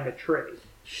can climb a tree.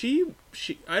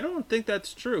 I don't think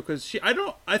that's true, because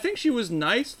I think she was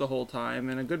nice the whole time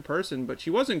and a good person, but she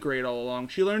wasn't great all along.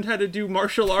 She learned how to do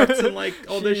martial arts and like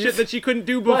all the shit that she couldn't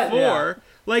do before. But, yeah.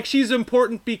 Like, she's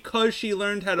important because she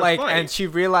learned how to fight. And she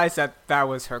realized that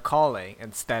was her calling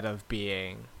instead of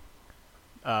being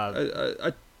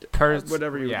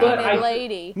whatever you But want. I-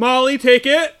 lady. Molly, take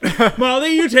it.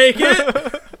 Molly, you take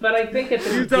it. But I think at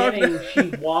the beginning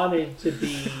she wanted to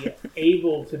be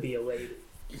able to be a lady.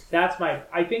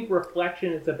 I think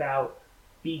Reflection is about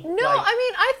being. No, I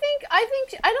mean,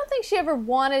 I don't think she ever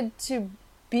wanted to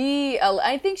be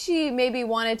I think she maybe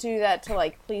wanted to do that to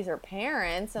like please her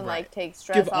parents and like take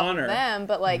stress Give off honor. of them,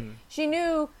 but like she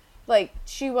knew like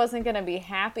she wasn't going to be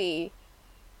happy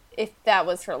if that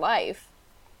was her life.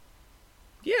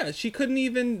 Yeah, she couldn't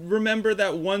even remember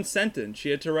that one sentence. She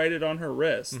had to write it on her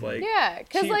wrist. Like, Yeah,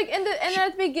 because like at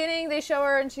the beginning they show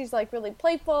her and she's like really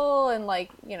playful and like,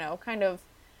 you know, kind of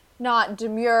not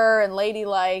demure and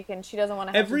ladylike, and she doesn't want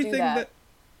to have to do that.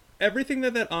 Everything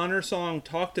that honor song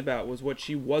talked about was what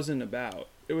she wasn't about.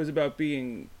 It was about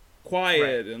being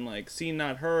quiet and like seen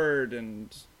not heard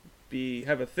and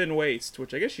have a thin waist,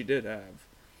 which I guess she did have.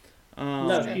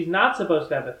 No, she's not supposed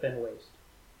to have a thin waist.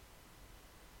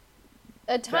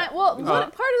 What part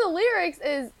of the lyrics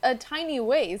is a tiny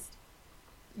waist?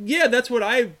 Yeah, that's what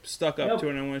I stuck up to,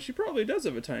 and I went, she probably does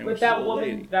have a tiny waist.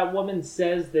 But that woman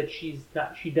says that she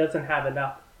doesn't have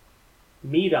enough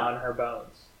meat on her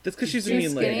bones. That's because she's a too mean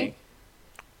skinny? lady.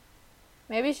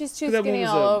 Maybe she's too That skinny woman's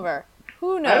all a- over.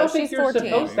 Who knows? I don't think She's you're 14.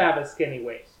 supposed to have a skinny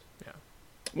waist.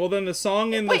 Well, then the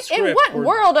song in the Wait, script. in what were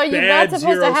world are you bad not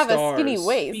supposed to 0 have a stars. skinny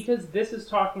waist? Because this is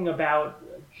talking about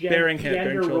Bearing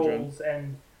gender children. roles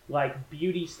and like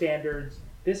beauty standards.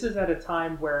 This is at a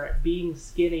time where being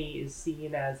skinny is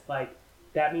seen as like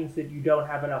that means that you don't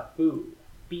have enough food.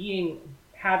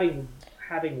 Having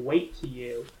weight to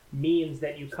you means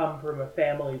that you come from a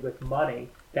family with money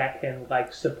that can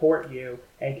like support you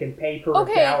and can pay for a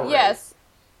Okay, dowry. yes.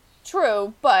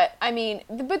 True, but I mean,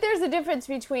 but there's a difference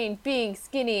between being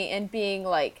skinny and being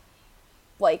like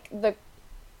the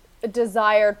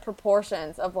desired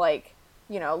proportions of like,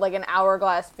 you know, like an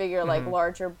hourglass figure, like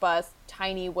larger bust,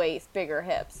 tiny waist, bigger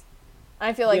hips. And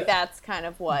I feel like that's kind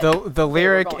of what The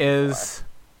lyric going is,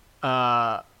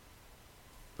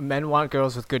 men want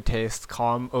girls with good taste,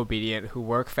 calm, obedient, who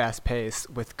work fast-paced,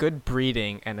 with good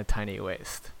breeding and a tiny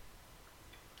waist.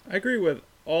 I agree with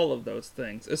all of those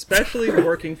things, especially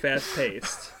working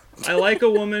fast-paced. I like a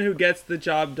woman who gets the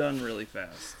job done really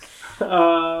fast.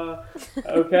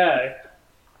 Okay.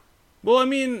 Well, I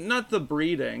mean, not the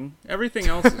breeding. Everything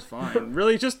else is fine.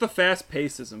 Really, just the fast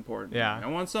pace is important. Yeah. I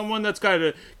want someone that's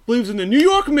believes in the New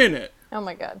York Minute. Oh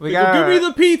my god. We Give me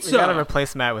the pizza. We gotta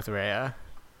replace Matt with Rhea.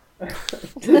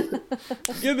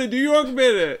 Give the New York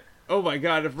Minute. Oh my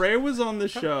god, if Ray was on the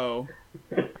show,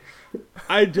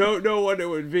 I don't know what it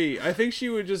would be. I think she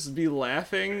would just be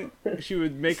laughing. She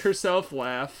would make herself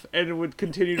laugh and would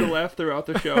continue to laugh throughout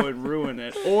the show and ruin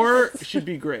it. Or she'd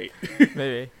be great.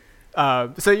 Maybe.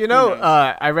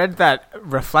 I read that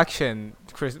Reflection,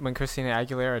 when Christina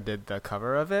Aguilera did the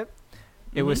cover of it,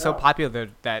 it was so popular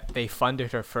that they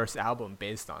funded her first album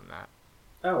based on that.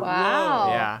 Oh, Wow.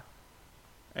 Yeah.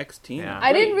 Ex-Tina. Yeah.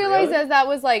 I didn't Wait, realize really? that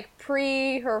was like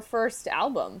pre her first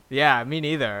album. Yeah, me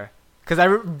neither. Because I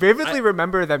vividly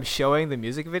remember them showing the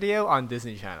music video on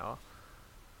Disney Channel.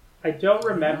 I don't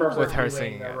remember With her doing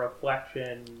singing the it.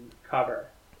 Reflection cover.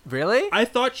 Really? I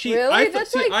thought she. Really? I,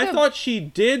 That's see, like I the- thought she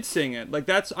did sing it. Like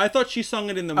I thought she sung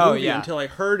it in the movie Oh, yeah. until I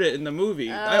heard it in the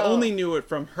movie. I Oh. only knew it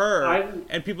from her,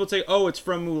 and people would say, "Oh, it's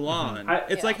from Mulan."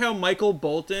 Mm-hmm. It's like how Michael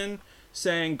Bolton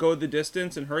sang "Go the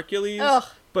Distance" in Hercules, Ugh,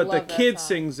 but the love that kid song.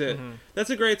 sings it. That's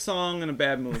a great song and a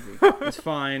bad movie. It's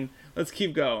fine. Let's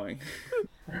keep going.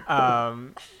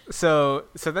 So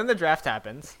then the draft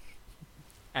happens,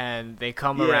 and they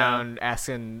come Yeah. around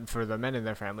asking for the men in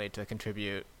their family to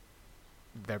contribute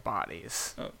their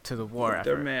bodies to the war effort.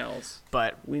 They're males.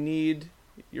 But We need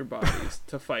your bodies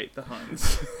to fight the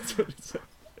Huns. That's what it said.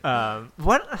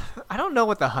 what? I don't know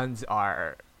what the Huns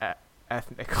are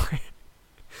ethnically.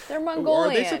 They're Are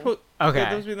Mongolian. they supposed? Okay. Yeah,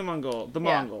 those would be the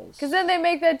Mongols. Because then they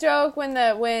make that joke when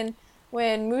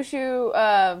Mushu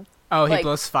Oh, he like,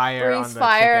 blows fire on breathes the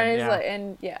fire chicken. and he's Yeah. like,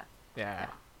 and yeah,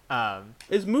 Yeah.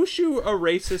 Is Mushu a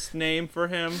racist name for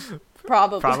him?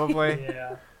 probably. Probably.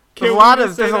 Yeah. There's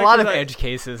a lot of edge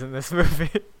cases in this movie.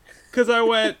 Because I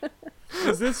went,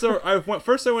 is this or I went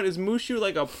first? I went, is Mushu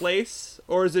like a place,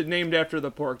 or is it named after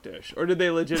the pork dish, or did they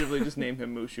legitimately just name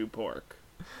him Mushu Pork?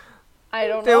 I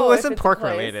don't It know. if wasn't it's a pork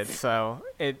place. related, so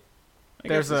I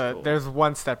guess it's cool. there's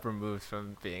one step removed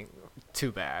from being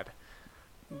too bad.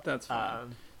 That's fine.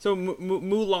 Um, So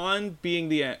Mulan, being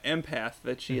the empath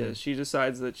that she Mhm. is, she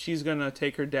decides that she's gonna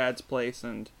take her dad's place,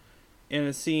 and in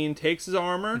a scene takes his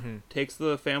armor, Mhm. takes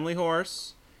the family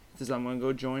horse, says, "I'm gonna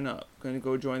go join up. I'm gonna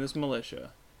go join this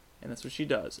militia," and that's what she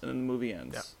does. And then the movie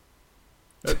ends. Yep.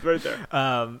 That's right there.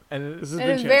 and This has In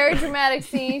been a very Chansplaining. dramatic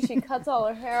scene, she cuts all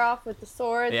her hair off with the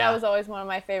sword. Yeah. That was always one of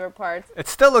my favorite parts. it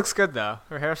still looks good though.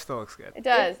 Her hair still looks good. It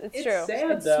does. It's It's true.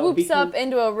 sad, It though, swoops up because-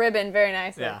 into a ribbon very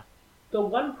nicely. Yeah. The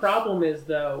one problem is,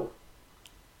 though,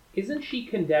 isn't she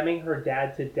condemning her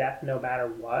dad to death no matter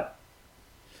what?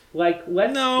 Like,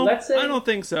 let's say I don't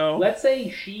think so. let's say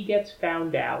she gets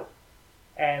found out,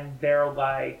 and they're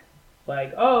like,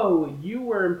 oh, you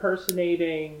were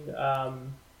impersonating,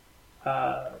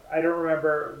 I don't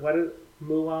remember what is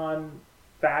Mulan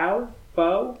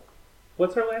Fo?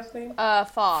 What's her last name? Fa.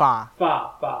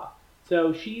 Fa.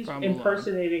 So she's From Mulan.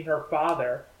 impersonating her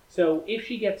father. So if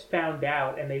she gets found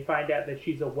out and they find out that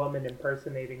she's a woman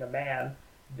impersonating a man,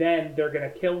 then they're going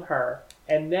to kill her.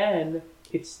 And then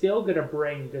it's still going to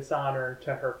bring dishonor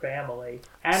to her family.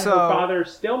 And her So- father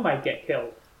still might get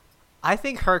killed. I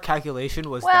think her calculation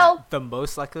was Well, that the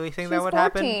most likely thing She's that would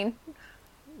 14. happen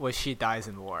was she dies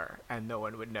in war and no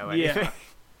one would know Yeah.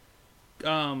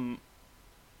 anything.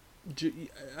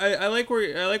 I like where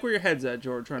your head's at,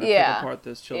 George, trying to Yeah. pick apart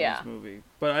this children's Yeah. movie,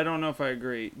 but I don't know if I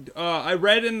agree. I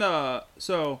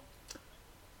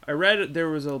read there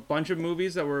was a bunch of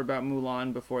movies that were about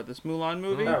Mulan before this Mulan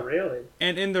movie, Oh, really?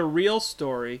 and in the real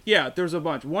story, yeah, there's a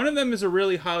bunch. One of them is a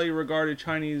really highly regarded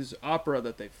Chinese opera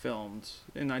that they filmed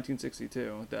in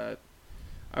 1962 that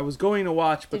I was going to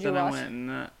watch, but Did you then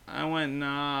watch? I went,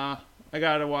 nah, I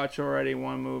gotta watch already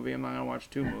one movie. I'm not gonna watch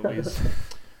two movies.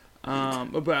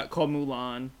 Called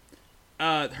Mulan.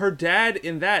 Her dad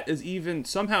in that is even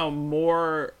somehow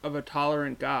more of a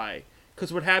tolerant guy,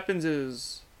 because what happens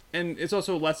is, and it's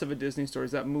also less of a Disney story,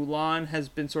 is that Mulan has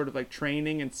been sort of like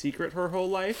training in secret her whole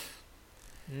life,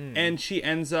 and she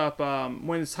ends up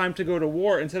when it's time to go to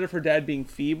war, instead of her dad being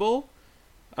feeble,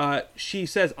 she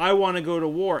says, "I want to go to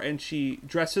war," and she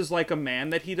dresses like a man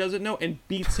that he doesn't know and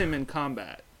beats him in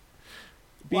combat.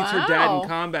 Beats her dad Wow. in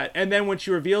combat. And then when she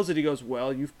reveals it, he goes,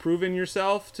 "Well, you've proven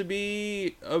yourself to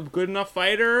be a good enough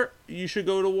fighter. You should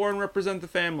go to war and represent the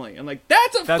family." And like,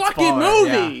 that's a That's fucking baller,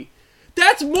 movie! yeah.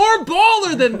 That's more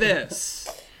baller than this!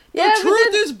 Yeah, The but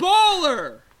truth then- is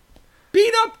baller!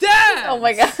 Beat up dad! Oh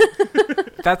my god.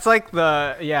 That's like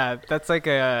that's like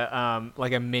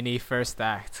a mini first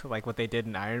act, like what they did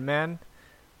in Iron Man.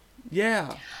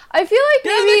 Yeah. I feel like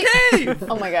Get in maybe. the cave!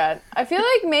 Oh my god. I feel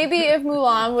like maybe if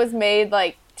Mulan was made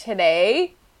like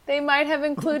today, they might have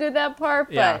included that part,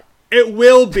 but Yeah. It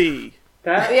will be.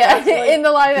 That's yeah, like, in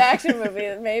the live action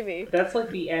movie, maybe. that's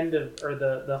like the end of, or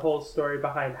the whole story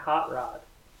behind Hot Rod.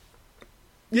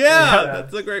 Yeah, Yeah.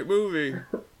 that's a great movie.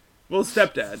 Well,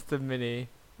 stepdad. It's the mini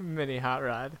hot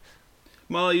rod.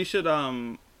 Molly, you should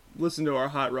listen to our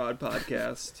Hot Rod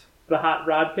podcast. The Hot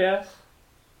Rodcast?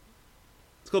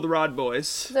 It's called The Rod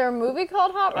Boys. Is there a movie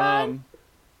called Hot Rod?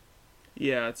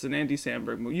 Yeah, it's an Andy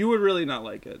Samberg movie. You would really not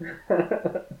like it.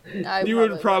 I You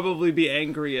would probably be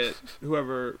angry at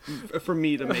whoever, for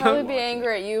me to make you probably watch be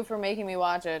angry it. at you for making me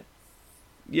watch it.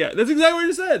 Yeah, that's exactly what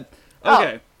you said.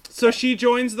 Okay, so she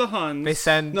joins the Huns. They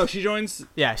send... No, she joins...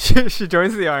 Yeah, she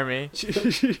joins the army. She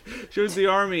joins the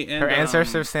army, and... Her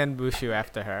ancestors send Bushu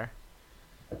after her.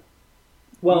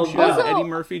 Well, She no. has Also- Eddie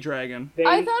Murphy dragon. They-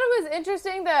 I thought it was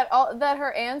interesting that that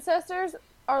her ancestors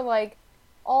are like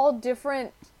all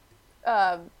different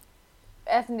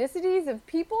ethnicities of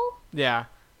people, Yeah.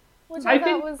 which I I thought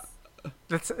think- was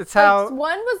It's like, how...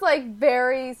 one was like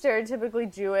very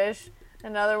stereotypically Jewish,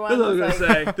 another one That's what I was was like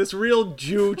going to say. This real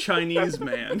Jew-Chinese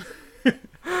man. it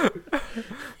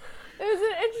was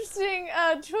an interesting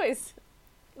choice,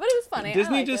 but it was funny.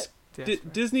 Disney I liked just...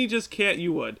 it. Disney just can't...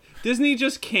 You would. Disney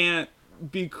just can't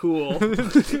be cool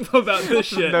about this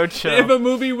shit. No chill. They have a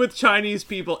movie with Chinese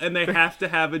people, and they have to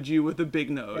have a Jew with a big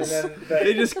nose. And then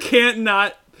They just can't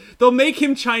not... They'll make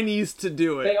him Chinese to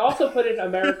do they it. also put in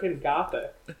American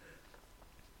Gothic.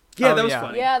 Yeah, Oh, that was yeah.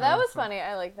 funny. Yeah, that was funny.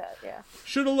 I like that. Yeah.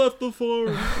 Should have left the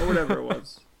forest, or whatever it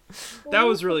was. That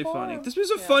was really funny. This was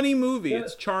a funny movie.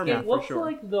 It's charming It for looks sure.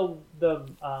 like the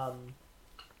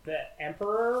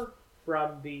emperor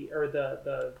from the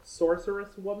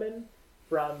sorceress woman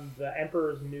from the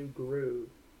Emperor's New Groove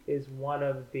is one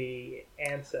of the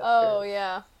ancestors. Oh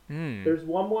yeah. There's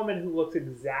one woman who looks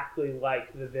exactly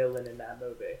like the villain in that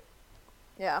movie.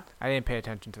 Yeah. I didn't pay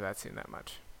attention to that scene that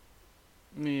much.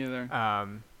 Me either.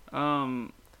 Um,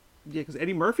 Yeah, because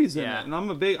Eddie Murphy's in Yeah. it, and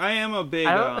I am a big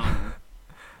I don't-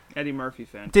 Eddie Murphy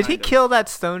fan. did he kind of. kill that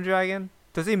stone dragon?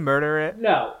 Does he murder it?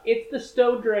 No, it's the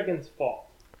Stone Dragon's fault.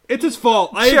 It's his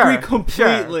fault. I Sure, agree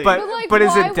completely. sure, but- But like,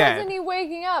 is why it dead? wasn't he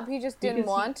waking up? He just didn't Because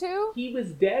want to. He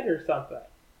was dead or something.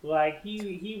 Like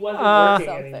he wasn't working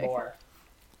Something. anymore.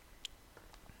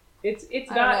 It's I not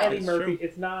don't know. Eddie It's Murphy. true.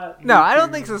 It's not. No, I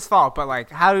don't think it's his fault, but like,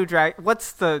 how do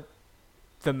what's the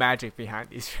magic behind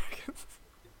these dragons?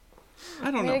 I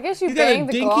don't I mean, know. I guess you He's got a bang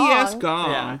the dinky ass gong.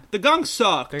 gong. Yeah. The gong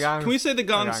sucked. The gong- Can we say the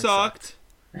gong gong sucked?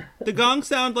 The gong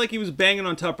sounded like he was banging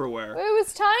on Tupperware. It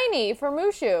was tiny for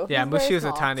Mushu. Yeah, He's very Mushu's a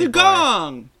small. tiny The boy.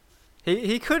 gong.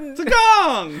 He couldn't. The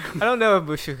gong. I don't know if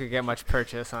Mushu could get much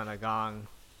purchase on a gong.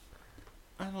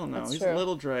 I don't know. That's He's true. a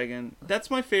little dragon.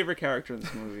 That's my favorite character in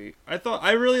this movie.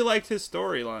 I really liked his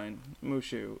storyline,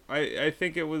 Mushu. I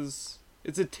think it's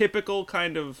a typical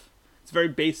kind of, it's a very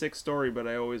basic story, but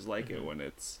I always like it when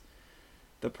it's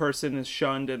the person is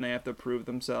shunned and they have to prove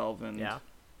themselves, and Yeah.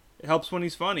 it helps when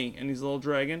he's funny and he's a little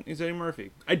dragon. He's Eddie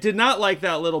Murphy. I did not like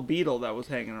that little beetle that was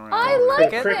hanging around. I The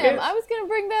like him. crickets? I was gonna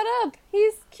bring that up.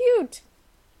 He's cute.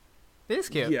 It is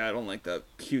cute. Yeah, I don't like that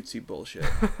cutesy bullshit. It's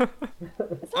I not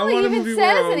like want he a even movie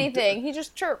where says I'm- anything. He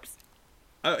just chirps.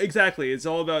 Exactly. It's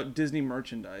all about Disney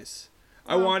merchandise.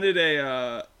 I wanted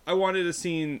a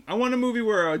scene. I want a movie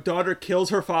where a daughter kills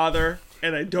her father,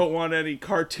 and I don't want any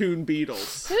cartoon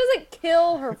beetles. She doesn't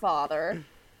kill her father.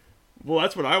 Well,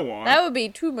 that's what I want. That would be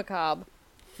too macabre.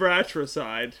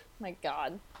 Fratricide. My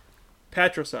God.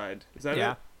 Patricide. Is that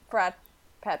Yeah.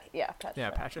 it? Yeah,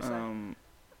 Patrick said.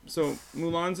 So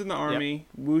Mulan's in the army.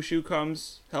 Wushu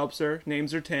comes, helps her,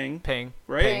 names her Ting. Ping.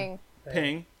 Right? Dang.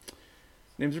 Ping.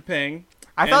 Names her Ping.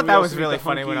 I And thought we that also was meet really the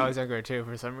funny when I hunky- was younger too,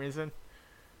 for some reason.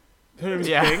 Her name is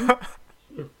Yeah.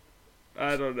 Ping?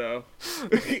 I don't know.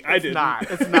 I didn't.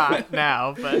 It's not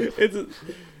now, but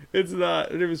It's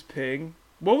not. Her name is Ping.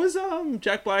 What was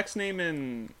Jack Black's name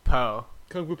in Poe,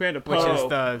 Kung Fu Panda? which Poe.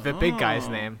 is the big guy's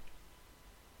Oh. name.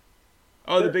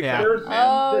 Oh, the big Yeah. fat There's- man.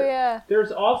 Oh There- yeah.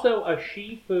 There's also a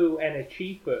Shifu and a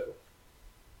Chifu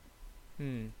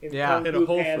in Yeah. Kung And a Fu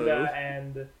Whole Panda,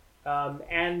 and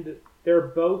they're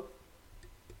both.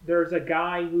 There's a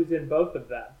guy who's in both of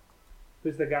them,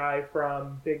 who's the guy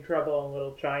from Big Trouble in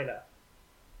Little China.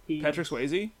 Patrick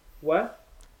Swayze? What?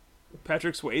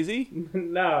 Patrick Swayze?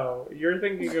 No, you're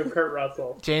thinking of Kurt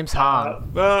Russell. James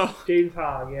Hong. Oh. James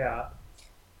Hong, yeah.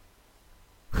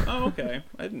 Oh, okay.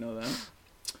 I didn't know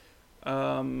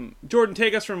that. Jordan,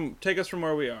 take us from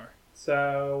where we are.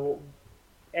 So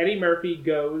Eddie Murphy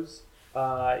goes.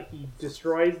 He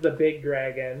destroys the big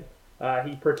dragon.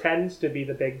 He pretends to be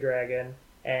the big dragon,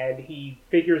 and he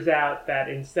figures out that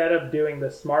instead of doing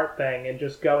the smart thing and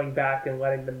just going back and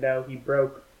letting them know he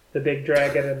broke the big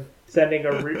dragon and sending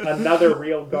another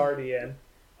real guardian.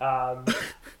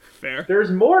 Fair. There's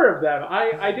more of them.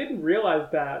 I didn't realize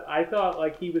that. I thought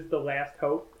like he was the last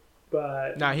hope,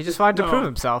 but No, he just wanted to No. prove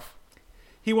himself.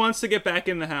 He wants to get back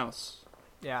in the house.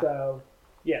 Yeah. So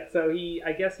yeah, so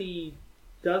I guess he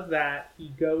does that. He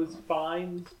goes,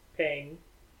 finds Ping,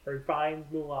 or he finds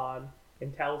Mulan,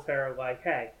 and tells her like,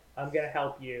 "Hey, I'm gonna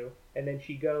help you." And then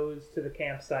she goes to the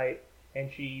campsite,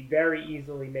 and she very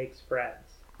easily makes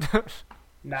friends.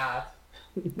 Not.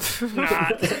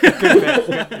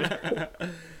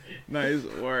 Nice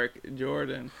work,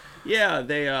 Jordan. Yeah,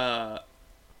 they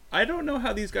I don't know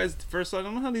how these guys I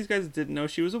don't know how these guys didn't know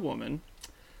she was a woman.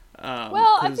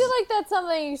 Well, I feel like that's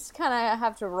something you just kind of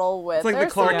have to roll with. It's like the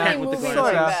There's Clark so Kent many with the movies glasses.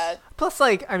 like Sorta. that. Plus,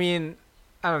 like, I mean,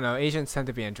 I don't know. Asians tend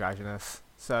to be androgynous,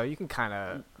 so you can kind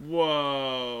of.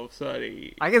 Whoa,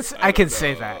 Sonny. I can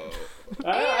say that.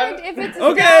 And if it's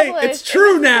Okay, established, it's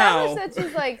true if it's now. established that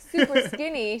she's like super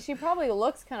skinny, she probably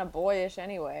looks kind of boyish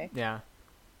anyway. Yeah.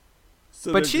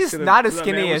 So But they're she's just gonna- not as that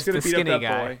skinny man was as the gonna beat up skinny that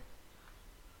guy. boy.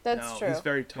 That's No, true. he's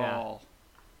very tall.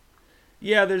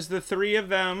 Yeah, there's the three of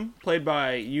them, played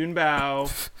by Yoon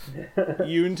Bao,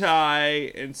 Yoon Tai,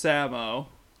 and Samo.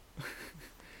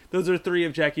 Those are three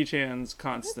of Jackie Chan's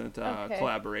constant Okay.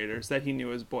 collaborators that he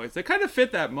knew as boys. They kind of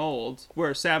fit that mold,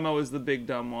 where Samo is the big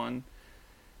dumb one,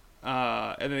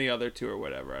 and then the other two or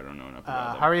whatever. I don't know enough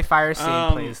about them. Harvey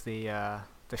Firestein plays the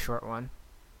short one.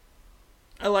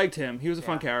 I liked him. He was a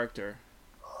fun character.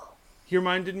 He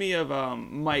reminded me of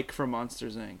Mike from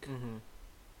Monsters, Inc. Mm-hmm.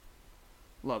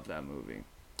 Love that movie.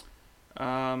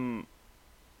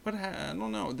 But I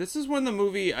don't know. This is when the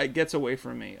movie gets away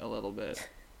from me a little bit.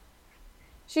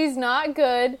 She's not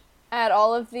good at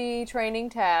all of the training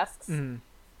tasks. Mm-hmm.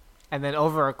 And then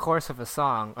over a course of a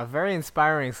song, a very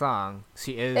inspiring song,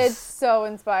 she is. It's so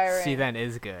inspiring. She then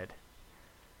is good.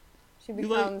 She like-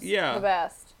 becomes yeah. the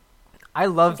best. I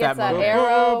love She gets that that moment.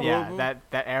 arrow. Yeah,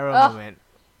 that arrow Ugh. moment.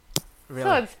 So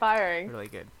Really, inspiring. really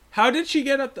good. How did she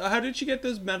get up? How did she get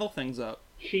those metal things up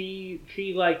She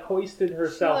like hoisted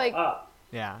herself like- up.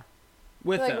 Yeah.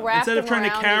 with Like, them? wrapped Instead of them trying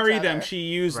to around carry each them, other. she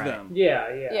used Right. them. Yeah.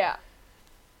 Yeah.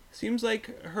 Seems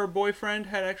like her boyfriend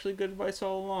had actually good advice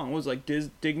all along. It was like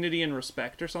dignity and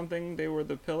respect or something. They were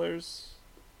the pillars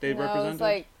they No, represented. it's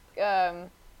like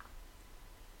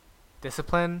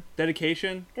Discipline.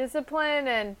 Dedication, discipline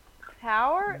and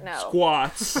power. No,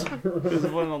 squats.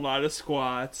 Discipline, a lot of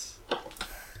squats.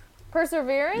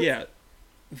 perseverance. Yeah.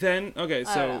 Then okay, I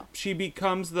don't so know. she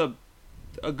becomes a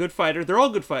good fighter. They're all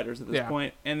good fighters at this Yeah.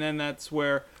 point, and then that's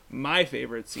where my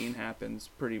favorite scene happens,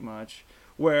 pretty much,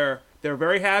 where they're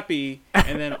very happy,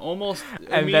 and then almost And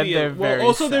then immediately. they're Well, very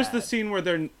also there's the sad. scene where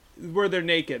they're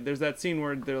naked. There's that scene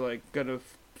where they're like gonna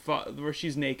where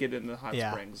she's naked in the hot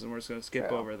Yeah. springs, and we're just gonna skip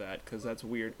True. over that because that's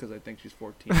weird because I think she's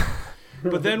 14.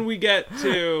 But then we get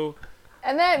to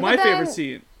And then my but then, favorite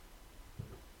scene.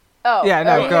 Oh Yeah,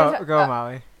 no, you go guys- go,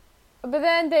 Molly. But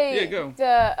then Yeah, go.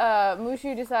 the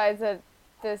Mushu decides that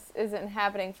this isn't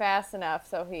happening fast enough,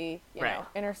 so he Right.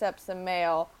 intercepts the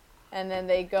mail, and then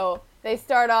they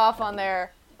start off on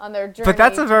their journey. But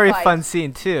that's a to very fight. fun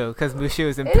scene too, because Mushu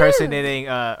is impersonating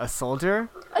a soldier,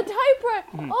 A typewriter.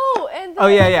 Oh, and the, Oh,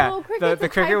 yeah, the yeah. little cricket's The a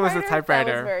cricket was a That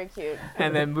typewriter. was very cute.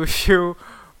 and then Mushu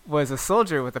was a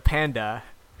soldier with a panda,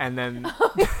 and then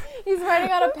He's riding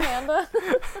on a panda.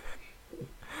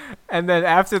 and then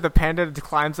after the panda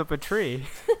climbs up a tree.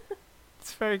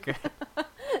 It's very good.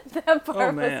 That part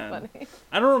Oh, man. was funny.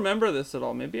 I don't remember this at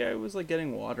all. Maybe I was like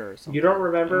getting water or something. You don't I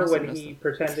remember must have when missed he it.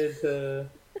 pretended to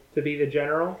be the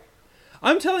general?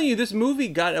 I'm telling you, this movie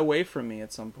got away from me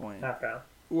at some point. Okay.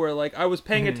 Where like I was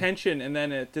paying Mhm. attention, and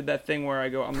then it did that thing where I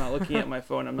go, I'm not looking at my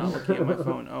phone. I'm not looking at my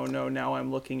phone. Oh no, now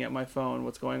I'm looking at my phone.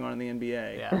 What's going on in the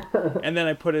NBA? Yeah. And then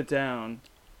I put it down.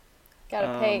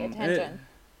 Gotta pay Um, attention.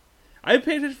 I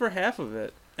paid attention for half of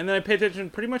it, and then I paid attention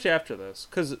pretty much after this,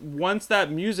 because once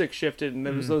that music shifted and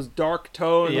there was those dark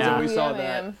tones, Yeah. and we Ooh, saw yeah,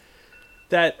 man.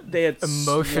 that they had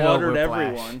Emotional slaughtered whiplash.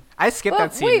 everyone. I skipped But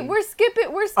that scene. wait, we're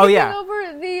skipping Oh, yeah.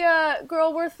 over the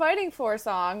 "Girl Worth Fighting For"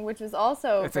 song, which was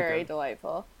also It's a very good-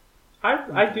 delightful.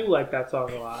 I do like that song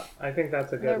a lot. I think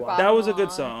that's a They're good one. That was a good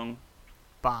Aw. song.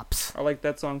 Bops. I like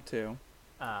that song too.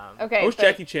 Okay, I wish but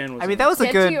Jackie Chan was. I mean, in that it. was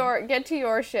a good. get to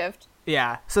your shift.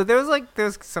 Yeah. So there's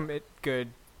some good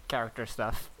character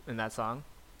stuff in that song.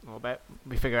 A little bit.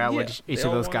 We figure out what Yeah, each they of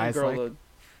all those wanted a guys girl like.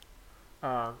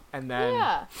 to- And then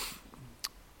Yeah,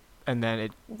 and then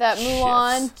it. that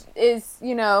Mulan shifts. is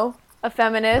a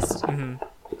feminist. Mhm.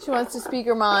 She wants to speak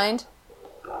her mind,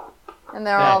 and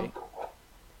they're Hey. all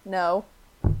no.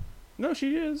 No,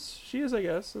 she is. She is, I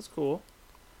guess. That's cool.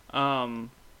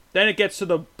 Then it gets to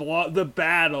the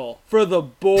battle for the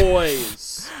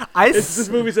boys. This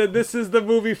movie said this is the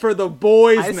movie for the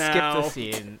boys I now. skipped the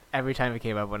scene every time it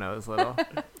came up when I was little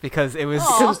because it was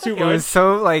Aw. It was too it much. was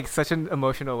so such an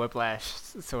emotional whiplash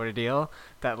sort of deal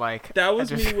that That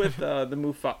was I just- me with the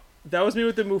That was me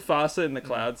with the Mufasa in the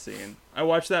cloud scene. I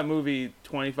watched that movie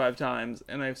 25 times,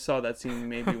 and I saw that scene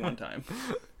maybe one time.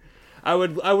 I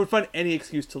would find any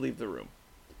excuse to leave the room.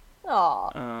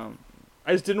 Aw.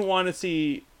 I just didn't want to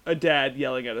see a dad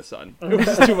yelling at a son. It was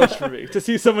just too much for me to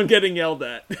see someone getting yelled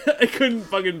at. I couldn't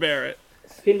fucking bear it.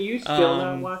 Can you still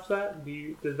not watch that?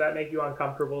 Does that make you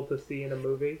uncomfortable to see in a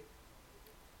movie?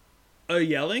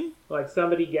 Yelling? Like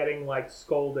somebody getting like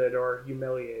scolded or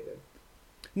humiliated.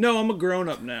 No, I'm a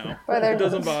grown-up now. It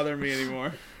doesn't bother me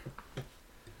anymore.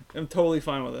 I'm totally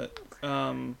fine with it.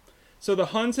 So the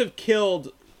Huns have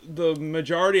killed the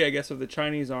majority, I guess, of the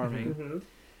Chinese army. Mm-hmm.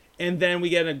 And then we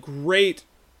get a great,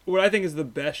 what I think is the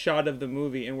best shot of the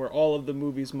movie, and where all of the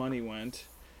movie's money went,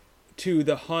 to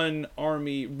the Hun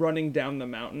army running down the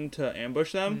mountain to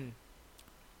ambush them.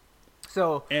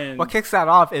 So and what kicks that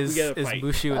off is fight.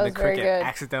 Mushu and the cricket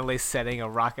accidentally setting a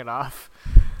rocket off,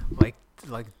 like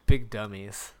big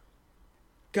dummies.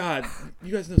 God,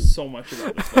 you guys know so much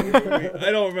about this fucking movie.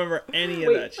 I don't remember any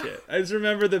of that shit. I just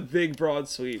remember the big broad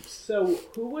sweeps. So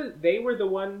they were the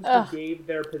ones who gave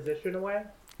their position away?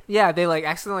 Yeah, they like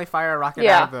accidentally fire a rocket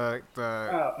out of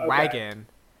the wagon,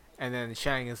 and then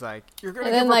Shang is like, "You're gonna."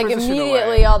 And then like immediately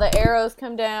away. All the arrows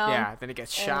come down. Yeah, then he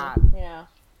gets shot. Yeah.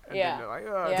 And then they're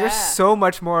like, there's so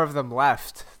much more of them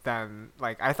left than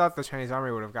like I thought the Chinese army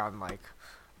would have gotten like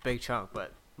a big chunk,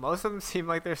 but most of them seem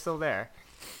like they're still there.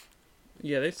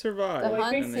 Yeah, they survive. The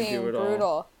Huns seem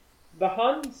brutal. The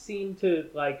Huns seem to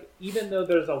like, even though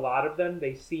there's a lot of them,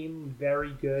 they seem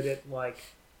very good at like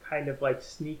kind of like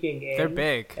sneaking in. They're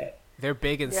big. They're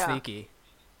big and sneaky.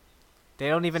 They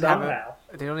don't even have a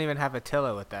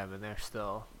Attila with them, and they're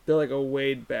like a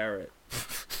Wade Barrett.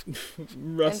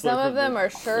 And some of them are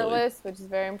shirtless, which is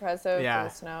very impressive for the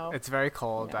snow. It's very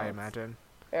cold, I imagine.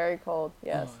 Very cold,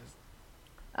 yes.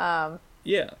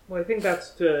 Yeah. Well, I think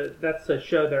that's to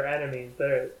show their enemies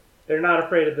they're not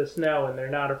afraid of the snow, and they're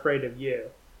not afraid of you.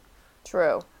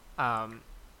 True.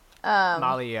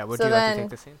 Molly, would you like to take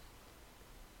the scene?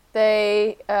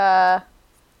 They are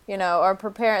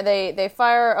preparing. They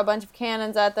fire a bunch of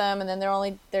cannons at them, and then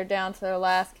they're down to their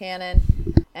last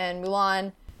cannon, and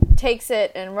Mulan takes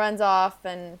it and runs off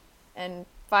and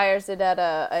fires it at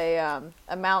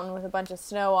a mountain with a bunch of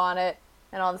snow on it,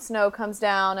 and all the snow comes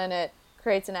down and it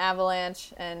creates an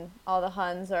avalanche, and all the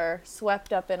Huns are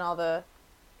swept up in all the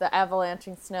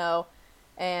avalanching snow,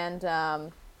 and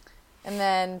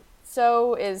then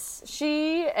so is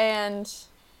she and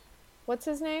what's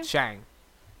his name? Shang.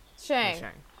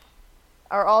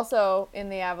 Are also in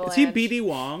the avalanche. Is he BD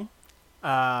Wong?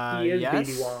 He is yes.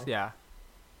 BD Wong. Yeah.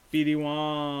 BD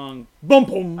Wong. Boom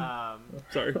boom.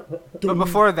 Sorry. But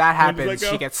before that happens,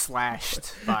 she gets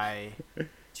slashed by.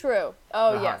 True.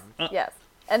 Oh yes, yes.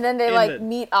 And then they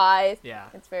meet eyes. Yeah.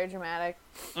 It's very dramatic.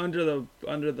 Under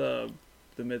the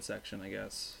midsection, I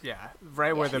guess. Yeah,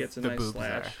 right where the gets a nice boobs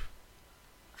slash.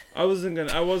 are. I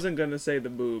wasn't gonna say the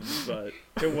boobs, but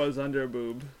it was under a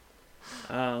boob.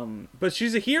 But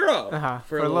she's a hero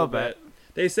for a little bit.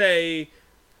 They say,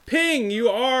 "Ping, you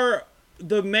are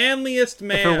the manliest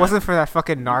man." If it wasn't for that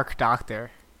fucking narc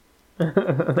doctor.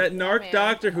 That narc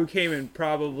doctor who came and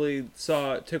probably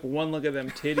took one look at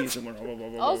them titties and went.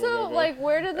 Also, like,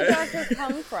 where did the doctor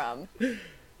come from?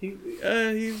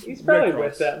 He's probably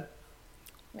with them.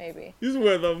 Maybe he's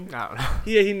with them. I don't know.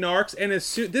 Yeah, he narcs, and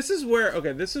this is where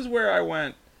I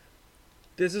went.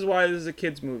 This is why this is a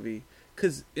kids movie.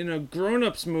 Because in a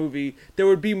grown-ups movie, there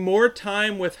would be more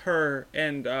time with her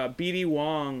and BD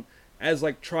Wong as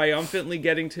like triumphantly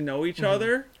getting to know each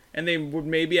other, and they would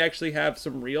maybe actually have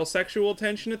some real sexual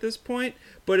tension at this point.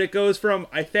 But it goes from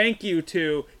 "I thank you"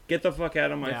 to "get the fuck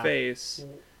out of my face."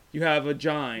 You have a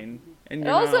gine, and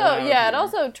you're it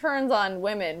also turns on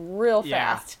women real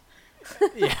fast.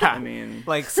 Yeah, I mean,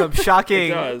 like some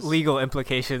shocking legal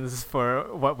implications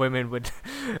for what women would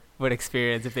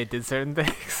experience if they did certain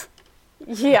things.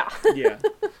 Yeah. Yeah.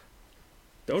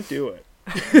 Don't do it.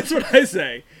 That's what I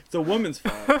say. It's a woman's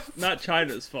fault, not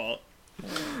China's fault.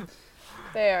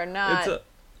 They are not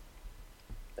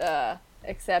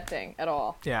accepting at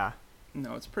all. Yeah.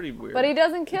 No, it's pretty weird. But he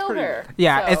doesn't kill her.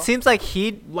 Yeah, so. It seems like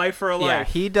life for a life. Yeah,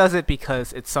 he does it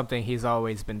because it's something he's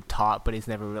always been taught, but he's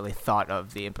never really thought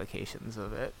of the implications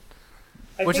of it.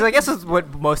 Which I guess is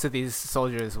what most of these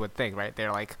soldiers would think, right?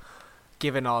 They're like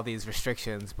given all these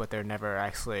restrictions, but they're never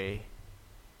actually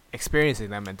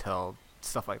experiencing them until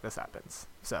stuff like this happens.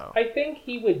 So I think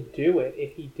he would do it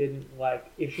if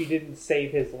she didn't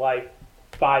save his life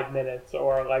 5 minutes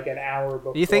or like an hour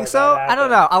before. You think so? I don't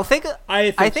know. I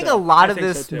think a lot of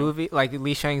this movie, like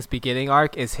Li Shang's beginning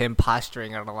arc, is him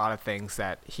posturing on a lot of things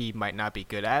that he might not be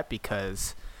good at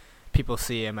because people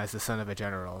see him as the son of a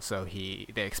general, so they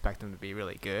expect him to be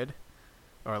really good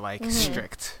or like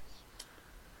strict.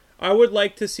 I would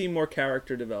like to see more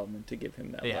character development to give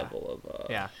him that level of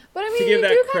But I to mean, give you that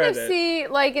do kind credit. of see,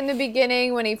 like, in the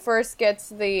beginning when he first gets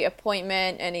the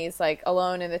appointment and he's, like,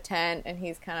 alone in the tent and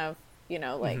he's kind of, you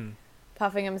know, like,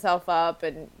 puffing himself up.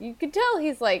 And you could tell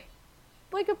he's, like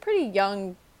a pretty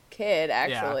young kid,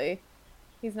 actually. Yeah.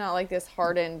 He's not, like, this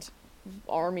hardened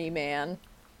army man.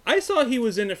 I saw he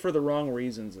was in it for the wrong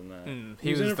reasons in that.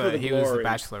 He was the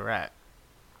Bachelorette.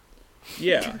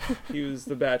 Yeah, he was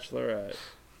the Bachelorette.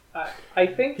 I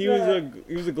think he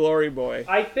was a glory boy.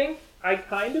 I think I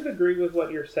kind of agree with what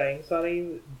you're saying,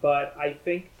 Sonny, but I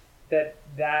think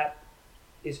that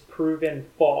is proven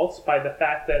false by the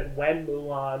fact that when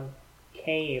Mulan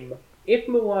came, if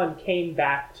Mulan came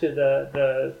back to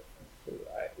the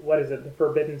what is it, the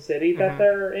Forbidden City that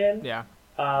they're in,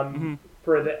 and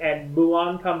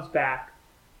Mulan comes back,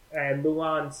 and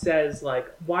Mulan says, like,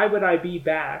 why would I be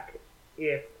back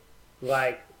if,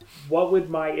 like, what would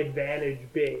my advantage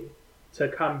be to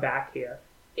come back here?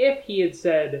 If he had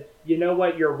said, you know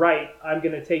what, you're right, I'm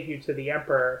going to take you to the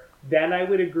Emperor, then I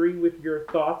would agree with your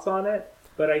thoughts on it.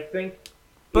 But I think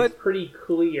it's pretty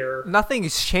clear.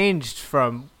 Nothing's changed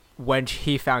from when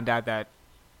he found out that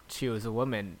she was a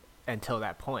woman until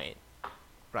that point,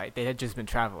 right? They had just been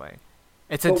traveling.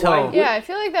 It's But until... Yeah, I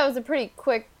feel like that was a pretty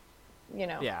quick, you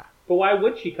know. Yeah. But why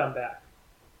would she come back?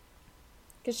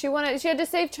 Because she had to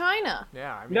save China.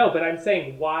 Yeah. I mean, No, but I'm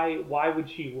saying, why would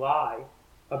she lie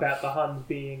about the Huns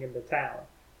being in the town?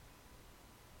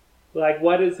 Like,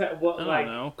 what is that? What, I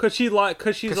don't know. Because she's a liar.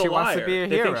 Wants to be a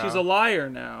they hero. think she's a liar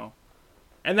now.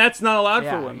 And that's not allowed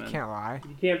for women. You can't lie.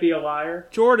 You can't be a liar?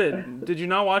 Jordan, did you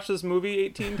not watch this movie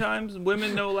 18 times?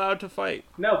 Women no allowed to fight.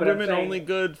 No, but women I'm saying, only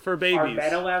good for babies. Are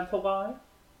men allowed to lie?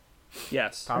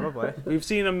 Yes. Probably. We've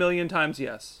seen 1,000,000 times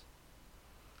yes.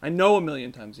 I know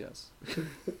 1,000,000 times yes.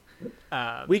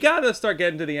 We gotta start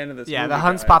getting to the end of this movie, the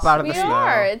Huns guys. pop out of We the snow.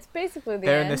 are. It's basically the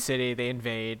They're end. in the city. They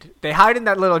invade. They hide in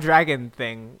that little dragon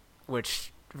thing,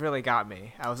 which really got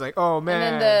me. I was like, oh,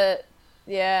 man. And then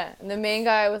and the main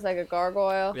guy was like a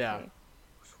gargoyle. Yeah.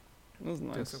 That was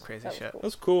nice. Did some crazy That was shit. cool. That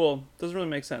was cool. Doesn't really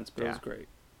make sense, but it was great.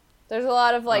 There's a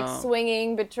lot of like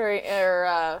swinging between,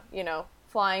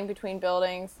 flying between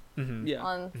buildings. Mm-hmm. Yeah.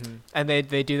 On And they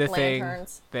do the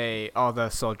lanterns. thing. All the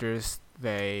soldiers,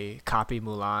 they copy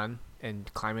Mulan and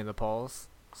climbing the poles.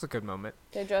 It's a good moment.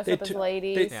 They dress up as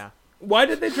ladies. Yeah. Why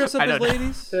did they dress up I as don't know.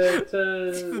 ladies?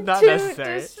 To Not To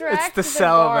necessary. It's distract to the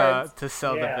sell guards.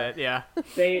 the bit. Yeah.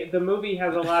 the movie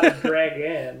has a lot of drag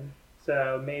in,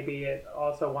 so maybe it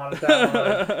also wanted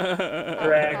to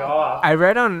drag off. I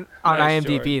read on Nice,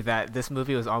 IMDb George. that this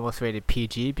movie was almost rated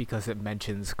PG because it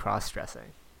mentions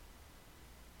cross-dressing.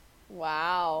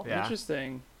 Wow. Yeah.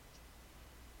 Interesting.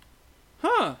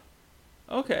 Huh.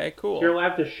 Okay, cool. You're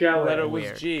allowed to show That it. it was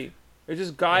Weird. G. It's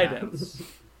just guidance.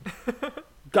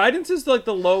 Guidance is like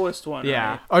the lowest one,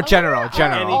 Yeah. right? Or general.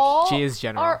 All- G is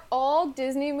general. Are all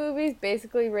Disney movies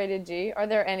basically rated G? Are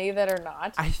there any that are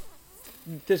not? I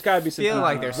There's gotta be some feel PG.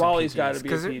 like there's some Wally's PGs, gotta be a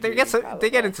because PG. they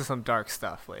get into some dark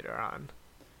stuff later on.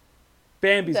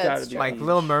 Bambi's That's gotta be true. Like PG.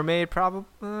 Little Mermaid, probably.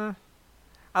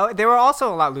 They were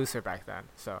also a lot looser back then,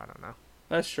 so I don't know.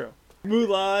 That's true.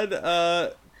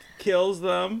 Mulan kills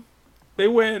them. They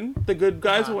win. The good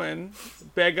guys win.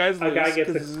 Bad guys lose. A guy gets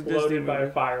 'cause it's a Disney exploded by a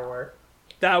movie. firework.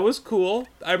 That was cool.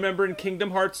 I remember in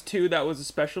Kingdom Hearts 2, that was a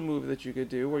special move that you could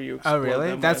do where you explode Oh, really?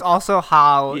 them That's with- also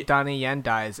how Yeah. Donnie Yen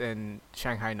dies in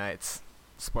Shanghai Nights.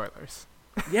 Spoilers.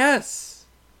 Yes.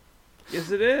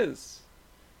 Yes, it is.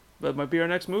 That might be our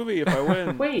next movie if I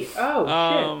win. Wait, shit.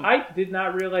 I did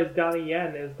not realize Donnie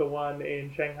Yen is the one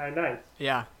in Shanghai Nights.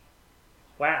 Yeah.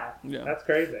 Wow. Yeah. That's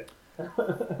crazy.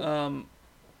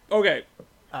 Okay.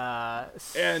 And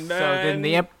And so then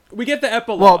the we get the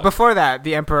epilogue. well, before that,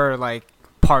 the Emperor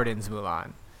pardons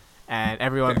Mulan, and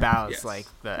everyone bows Yes.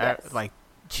 like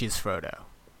she's Frodo,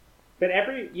 But which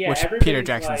everybody's Peter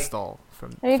Jackson like, stole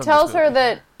from. And he from tells this her movie.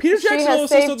 that Peter she Jackson has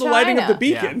also saved saw the lighting of the China.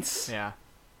 beacons. Yeah.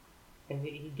 and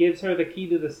he gives her the key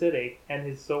to the city and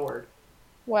his sword.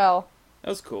 Well, That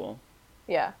was cool.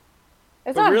 yeah.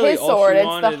 It's But not really, his all sword, she it's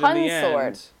wanted the in Hun the sword.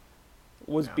 end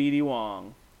was Yeah. BD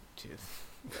Wong. Jeez.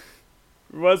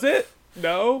 Was it?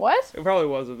 No? What? It probably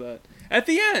wasn't that. At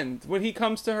the end, when he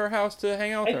comes to her house to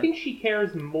hang out with I her. think she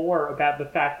cares more about the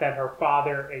fact that her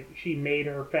father, she made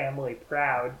her family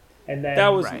proud, and then That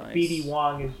was Right. nice. BD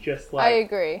Wong is just I like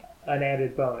agree. an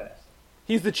added bonus.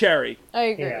 He's the cherry I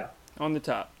agree. Yeah. on the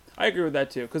top. I agree with that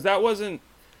too, because that wasn't...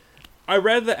 I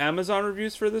read the Amazon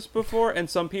reviews for this before, and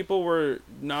some people were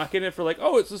knocking it for like,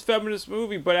 oh, it's this feminist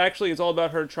movie, but actually it's all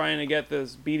about her trying to get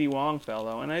this BD Wong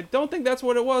fellow, and I don't think that's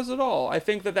what it was at all. I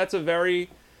think that that's a very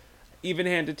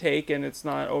even-handed take, and it's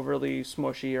not overly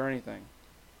smushy or anything.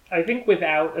 I think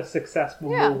without a successful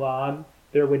Mulan,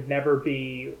 there would never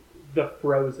be the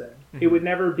Frozen. Mm-hmm. It would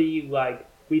never be like,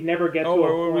 we'd never get to a point.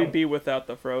 Where would we be without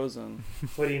the Frozen?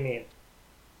 What do you mean?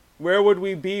 Where would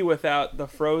we be without the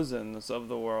Frozens of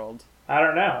the world? I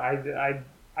don't know. I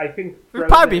think Frozen we'd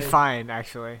probably be fine,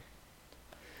 actually.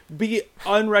 Be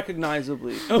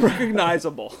unrecognizable.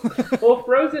 Well,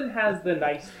 Frozen has the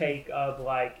nice take of,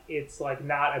 like, it's, like,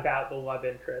 not about the love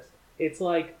interest. It's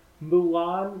like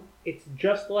Mulan, it's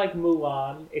just like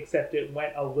Mulan, except it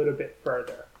went a little bit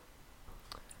further.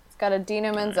 It's got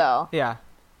Idina Menzel. Yeah.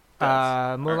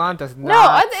 Mulan does not...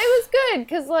 No, it was good,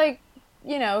 because, like,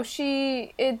 you know,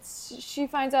 she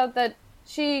finds out that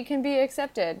she can be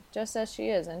accepted just as she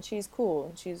is, and she's cool,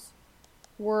 and she's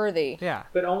worthy. Yeah.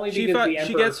 But only because the Emperor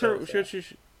she gets her...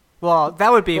 Well,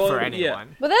 that would be for anyone.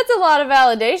 Yeah. But that's a lot of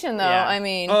validation, though. Yeah. I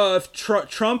mean... if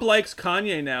Trump likes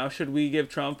Kanye now, should we give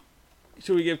Kanye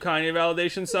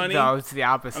validation, Sonny? No, it's the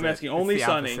opposite. I'm asking only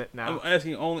Sonny. I'm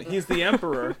asking only... He's the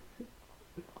emperor.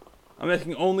 I'm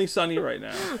asking only Sonny right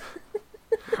now.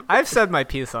 I've said my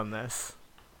piece on this.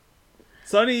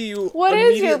 Sonny, you what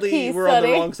immediately were on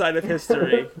the wrong side of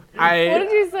history. What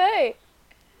did you say?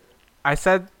 I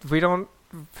said we don't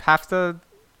have to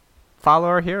follow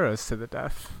our heroes to the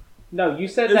death. No, you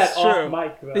said that off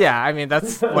mic, though. Yeah, I mean,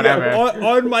 that's whatever.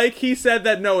 on mic, he said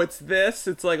that, no, it's this.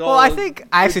 It's like all... Well,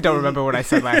 I actually don't remember what I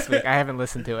said last week. I haven't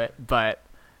listened to it. But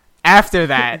after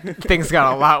that, things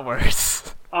got a lot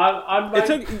worse.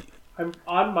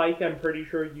 On mic, I'm pretty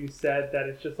sure you said that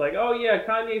it's just like, oh yeah,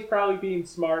 Kanye's probably being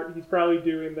smart. He's probably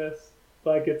doing this.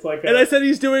 Like, it's like and I said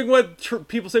he's doing what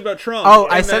people say about Trump. Oh,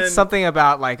 I said something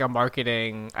about, like, a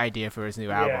marketing idea for his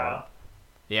new album.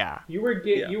 Yeah. You were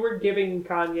giving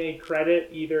Kanye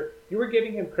credit you were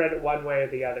giving him credit one way or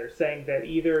the other, saying that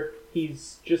either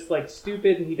he's just, like,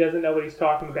 stupid and he doesn't know what he's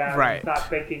talking about, and he's not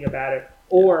thinking about it,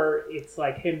 or it's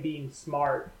like him being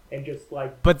smart and just,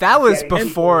 like... But that was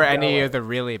before any of the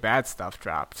really bad stuff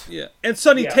dropped. Yeah. And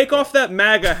Sonny, take off that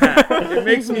MAGA hat. It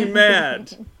makes me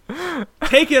mad.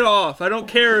 Take it off. I don't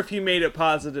care if you made it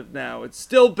positive now. It's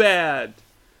still bad.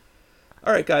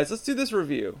 All right, guys, let's do this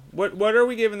review. What are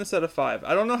we giving this out of 5?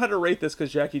 I don't know how to rate this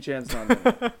because Jackie Chan's not in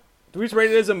it. Do we just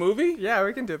rate it as a movie? Yeah,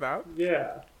 we can do that.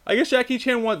 Yeah. I guess Jackie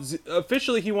Chan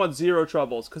officially he wants 0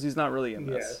 troubles because he's not really in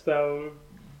this. Yeah, so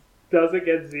does it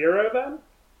get 0 then?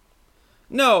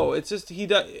 No, it's just he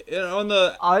does on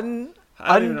the I don't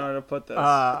even know how to put this.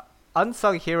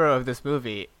 Unsung hero of this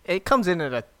movie. It comes in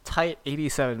at a tight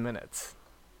 87 minutes.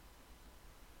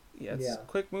 Yeah, it's a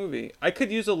quick movie. I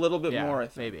could use a little bit more, I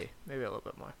think. Maybe a little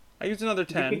bit more. I use another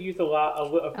 10. You could use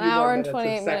a few more minutes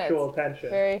of sexual tension.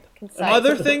 Very concise.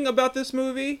 Another thing about this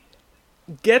movie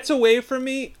gets away from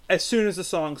me as soon as the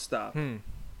songs stop.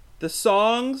 The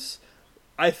songs,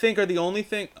 I think, are the only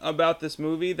thing about this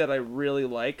movie that I really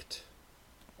liked.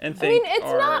 And think it's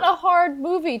not a hard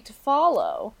movie to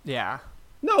follow. Yeah.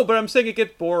 No, but I'm saying it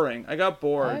gets boring. I got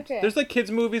bored. Okay. There's like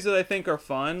kids movies that I think are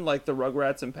fun, like the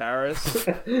Rugrats in Paris.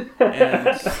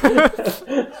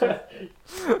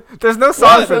 There's no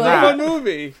songs in that. It's a fun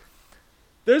movie.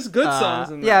 There's good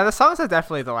songs in there. Yeah, the songs are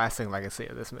definitely the lasting legacy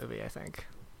of this movie, I think.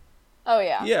 Oh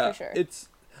yeah, for sure. It's.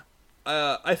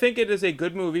 I think it is a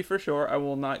good movie for sure. I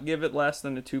will not give it less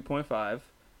than a 2.5.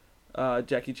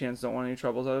 Jackie Chan's Don't Want Any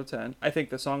Troubles out of 10. I think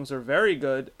the songs are very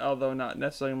good, although not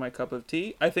necessarily my cup of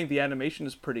tea. I think the animation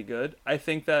is pretty good. I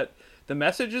think that the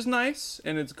message is nice,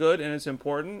 and it's good, and it's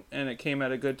important, and it came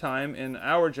at a good time in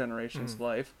our generation's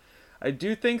life. I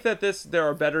do think that there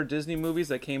are better Disney movies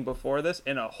that came before this,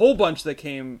 and a whole bunch that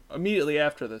came immediately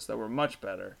after this that were much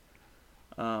better.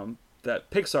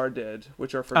 That Pixar did,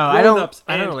 which are for grown-ups and kids.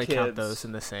 I don't really count those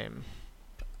in the same.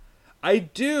 I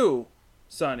do,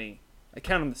 Sonny. I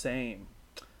count them the same.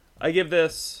 I give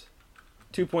this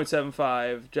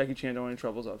 2.75. Jackie Chan Don't Want Any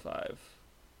Troubles out of 5.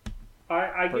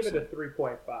 I give it a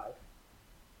 3.5.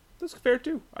 That's fair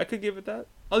too. I could give it that.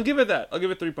 I'll give it that. I'll give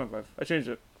it 3.5. I changed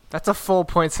it. That's a full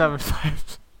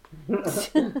 0.75.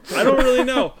 I don't really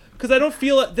know because I don't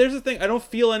feel it. There's the thing. I don't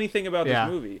feel anything about this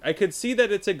movie. I could see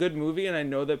that it's a good movie, and I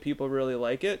know that people really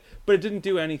like it, but it didn't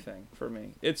do anything for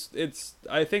me. It's.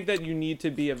 I think that you need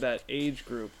to be of that age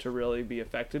group to really be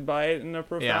affected by it in a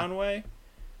profound way.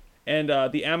 And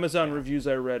the Amazon reviews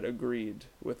I read agreed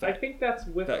with that. I think that's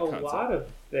with a lot of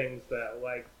things, though.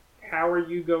 Like, how are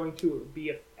you going to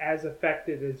be as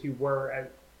affected as you were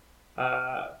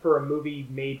for a movie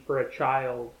made for a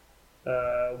child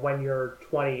when you're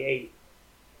 28?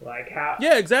 Like how?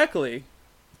 Yeah, exactly.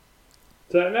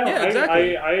 So no, Yeah,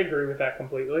 exactly. I agree with that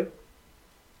completely.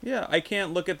 Yeah, I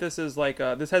can't look at this as like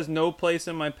this has no place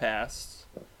in my past.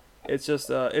 It's just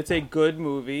it's a good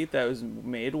movie that was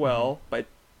made well by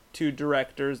two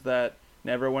directors that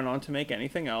never went on to make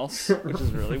anything else, which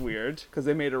is really weird because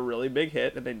they made a really big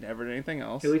hit and they never did anything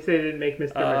else. At least they didn't make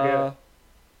Mr. Magoo.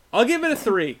 I'll give it a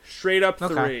 3, straight up 3.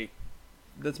 Okay.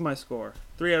 That's my score.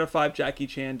 3 out of 5. Jackie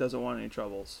Chan doesn't want any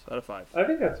troubles. Out of 5. I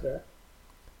think that's fair.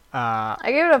 I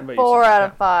give it a What about you, 4 Sam? out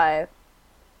of 5.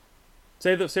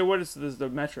 Say what is the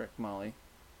metric, Molly?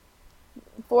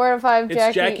 4 out of 5.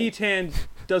 It's Jackie Chan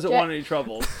doesn't want any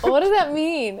troubles. What does that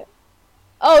mean?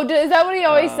 Oh, is that what he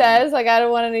always says? Like, I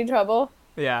don't want any trouble?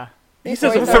 Yeah. He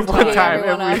says Before it he starts one beating time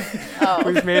everyone every- up?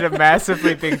 Oh. We've made a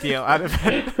massively big deal out of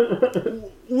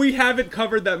it. We haven't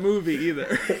covered that movie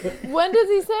either. When does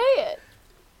he say it?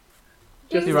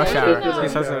 Just He Rush says Hour. it now? He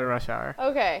says it in Rush Hour.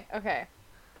 Okay.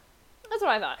 That's what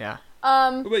I thought. Yeah.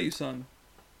 What about you, son?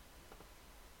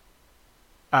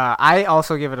 I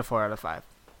also give it a 4 out of 5.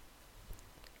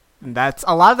 And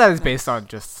a lot of that is based on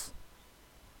just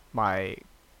my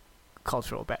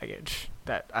cultural baggage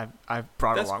that I've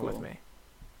brought That's along cool. with me.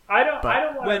 I don't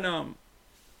But- want When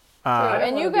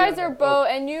And you wanna guys be are on that both,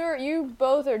 and you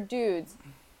both are dudes,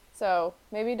 so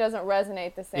maybe it doesn't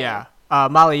resonate the same. Yeah.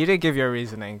 Molly, you didn't give your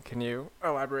reasoning. Can you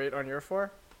elaborate on your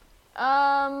 4?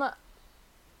 I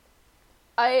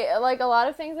like a lot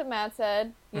of things that Matt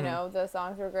said. You know, the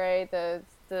songs were great. The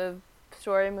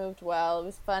story moved well. It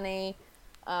was funny,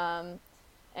 and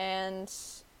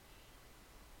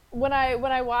when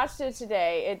I watched it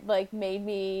today, it like made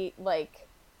me like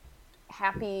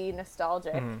happy,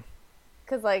 nostalgic,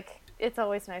 because like it's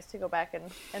always nice to go back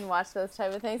and watch those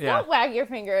type of things. Yeah. Don't wag your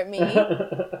finger at me.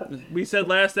 we said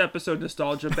last episode,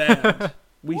 nostalgia band.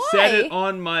 We Why? said it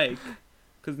on mic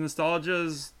because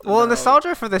nostalgia's Well, about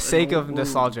nostalgia for the an sake old of wound.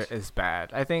 nostalgia is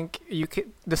bad. I think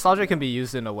nostalgia can be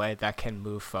used in a way that can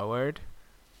move forward.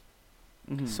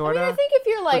 Mhm. I Sort mean, I of. think if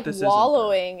you're like this isn't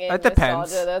wallowing in It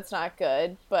depends. nostalgia, that's not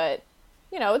good. But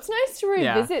you know, it's nice to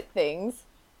Yeah. revisit things.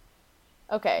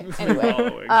 Okay. Anyway,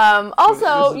 Wallowing.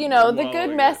 also, This is you know, the wallowing good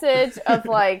it. message of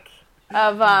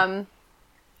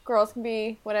girls can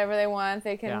be whatever they want.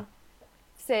 They can Yeah.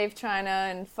 save China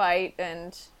and fight,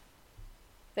 and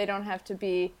they don't have to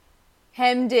be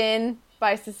hemmed in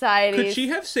by society. Could she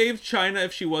have saved China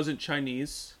if she wasn't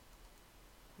Chinese?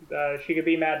 She could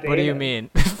be Matt Damon. What do you mean?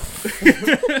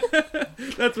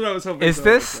 That's what I was hoping. Is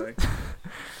someone would this- say.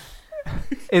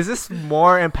 Is this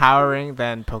more empowering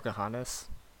than Pocahontas?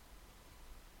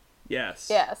 Yes.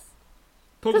 Yes.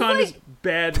 Pocahontas,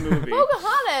 bad movie.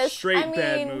 Pocahontas. Straight I mean,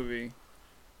 bad movie.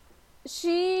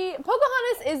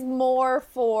 Pocahontas is more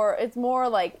it's more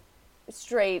like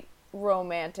straight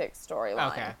romantic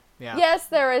storyline. Okay. Yeah. Yes,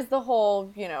 there is the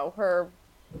whole, you know, her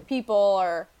people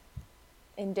are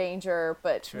in danger,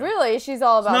 but True. really she's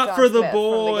all about Not John for the Smith from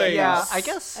boys. get-go. Yeah, I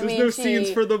guess I There's mean, no she-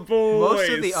 scenes for the boys. most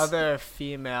of the other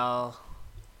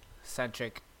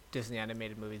female-centric Disney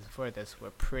animated movies before this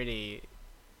were pretty,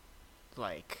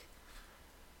 like,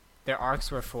 their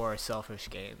arcs were for selfish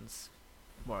gains,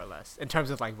 more or less, in terms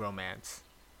of like romance.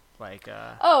 Like,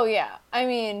 Oh yeah, I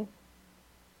mean,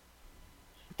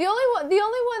 the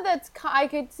only one that's I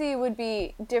could see would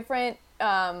be different.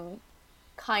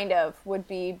 Kind of would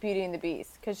be Beauty and the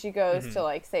Beast, because she goes to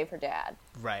like save her dad,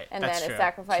 right. and that's then true. is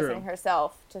sacrificing True.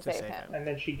 herself to save save him. him. And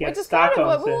then she Which gets is kind of Stockholm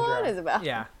what syndrome. Mulan is about.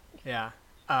 Yeah, yeah.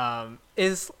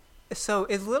 Is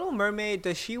Little Mermaid?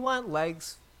 Does she want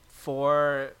legs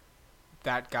for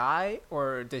that guy,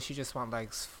 or does she just want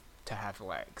legs to have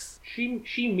legs? She meets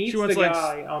She wants the legs.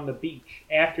 guy on the beach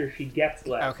after she gets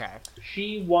legs. Okay,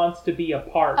 She wants to be a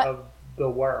part of the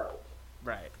world.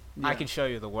 right. I can show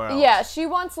you the world. Yeah, she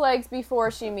wants legs before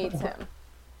she meets him.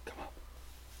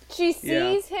 She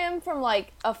sees him from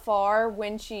like afar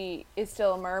when she is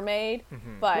still a mermaid,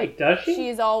 but Wait, does she?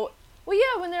 she's all well.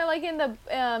 Yeah, when they're like in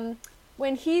the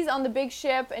when he's on the big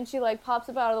ship and she like pops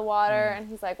up out of the water and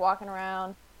he's like walking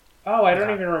around. Oh, I don't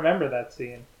Okay. even remember that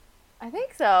scene. I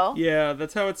think so. Yeah,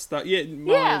 that's how it's done. Yeah,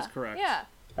 Molly is correct. Yeah.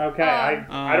 Okay,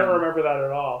 I don't remember that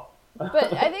at all.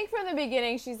 But I think from the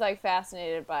beginning she's like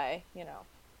fascinated by, you know,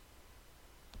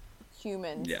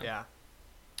 humans. Yeah. Yeah.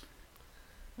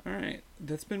 All right,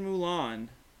 that's been Mulan.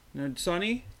 Now,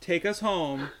 Sonny, take us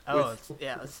home. Oh, with-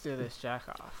 let's do this jack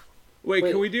off. Wait,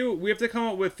 Wait. can we have to come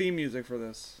up with theme music for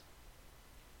this.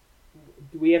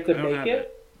 Do we have to I don't make have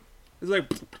it? It's like,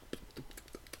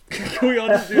 can we all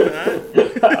just do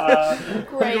that?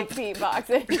 Great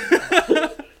beatboxing.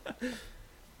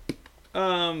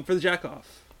 For the jack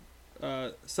off.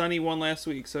 Sonny won last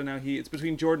week, so now it's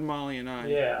between Jordan, Molly, and I.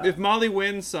 Yeah. If Molly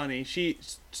wins, Sonny,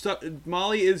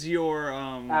 Molly is your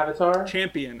Avatar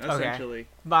champion, essentially. Okay.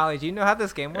 Molly, do you know how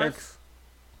this game works?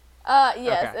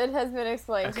 Yes, Okay. it has been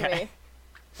explained to me.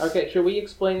 Okay, should we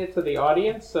explain it to the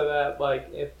audience so that, like,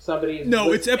 if somebody's...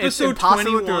 No, it's episode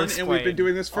impossible to 21, and we've been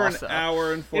doing this for also. an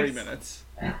hour and 40 minutes.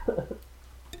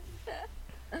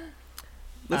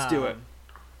 Let's do it.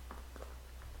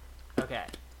 Okay.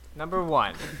 Number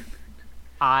 1.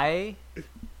 I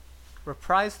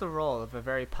reprised the role of a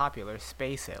very popular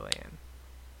space alien.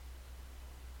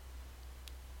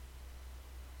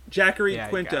 Jackery Yeah, you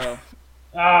Quinto. got it.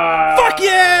 Fuck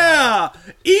yeah!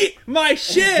 Eat my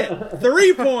shit!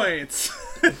 3 points!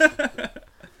 Bim, bim,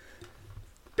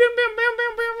 bim,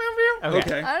 bim, bim, bim, bim.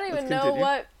 Okay. I don't even let's know continue.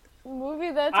 what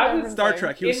movie that's I was referencing. Star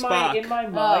Trek. He was Spock. In my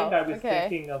mind, I was okay.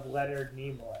 thinking of Leonard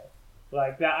Nimoy,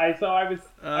 like that. I was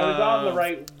on the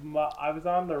right. I was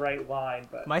on the right line,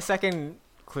 but My second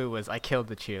clue was I killed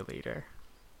the cheerleader.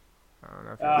 I don't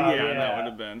know if you Yeah, yeah. that would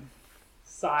have been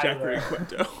Silent. Jackery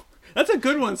Quinto. That's a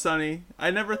good one, Sonny. I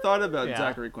never thought about Yeah.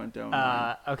 Zachary Quinto.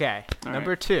 Okay. All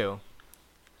Number right. 2.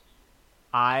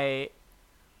 I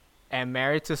am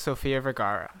married to Sofia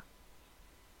Vergara.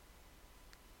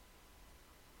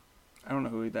 I don't know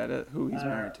who that is. Who he's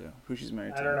married to. Who she's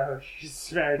married to. I don't know who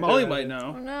she's married Molly to. might Oh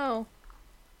know. no.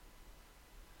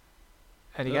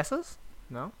 Any guesses?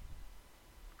 No?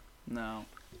 No.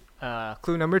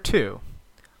 Clue number 2.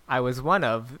 I was one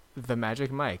of the Magic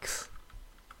Mikes.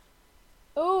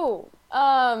 Ooh.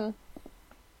 Oh.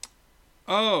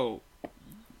 I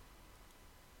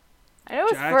know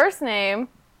his Jack- first name.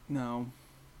 No.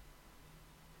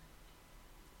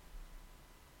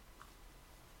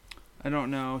 I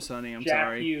don't know, Sonny. I'm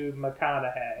sorry. Jackie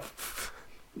McConaughey.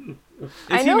 Is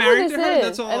I he know who married this to her? is.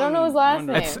 That's all I don't know I'm his last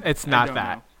wondering. name. It's I not don't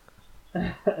that.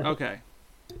 know. Okay.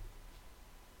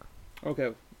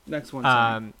 Okay. Next one.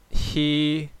 Sonny.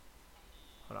 He.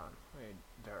 Hold on. Let me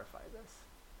verify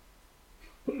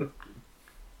this.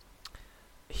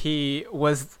 He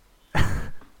was. I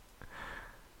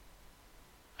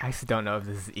actually don't know if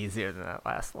this is easier than that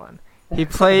last one. He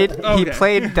played. He Okay.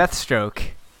 played Deathstroke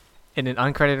in an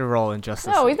uncredited role in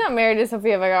Justice No, League. he's not married to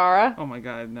Sofia Vergara. Oh my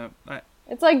God. No.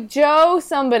 It's like Joe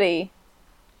somebody.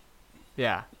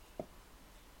 Yeah.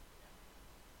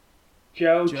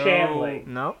 Joe Joe- Chanley.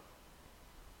 No.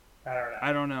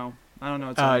 I don't know. I don't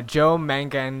know. Sonny. Joe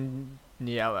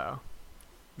Manganiello.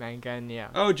 Manganiello.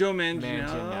 Oh, Joe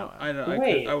Manganiello. Manganiello.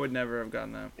 Wait. I would never have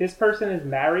gotten that. This person is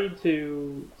married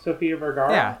to Sofia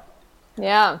Vergara? Yeah.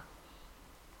 Yeah.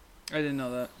 I didn't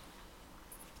know that.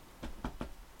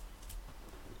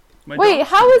 My Wait, dog's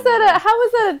how is still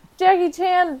that a Jackie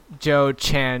Chan? Joe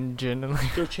Chan. over there.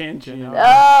 Joe Chan.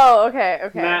 Oh, okay,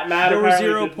 okay. Matt There were apparently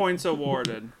 0 didn't- points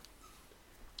awarded.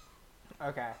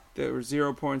 Okay. There were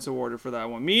 0 points awarded for that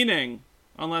one. Meaning,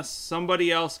 unless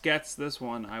somebody else gets this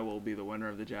one, I will be the winner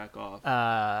of the jack off.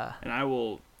 And I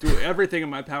will do everything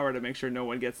in my power to make sure no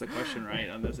one gets the question right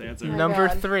on this answer. my Number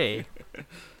God. 3.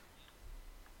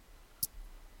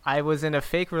 I was in a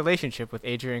fake relationship with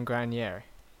Adrian Grenier.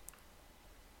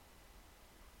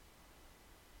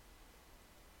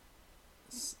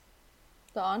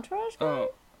 The Entourage guy?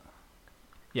 Oh,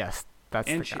 Yes, that's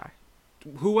And the she- guy.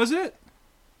 who was it?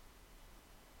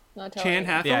 Not telling Chan me.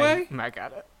 Hathaway? Yeah, I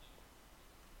got it.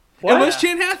 What? It was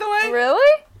Chan Hathaway?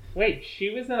 Really? Wait, she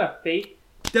was in a fake...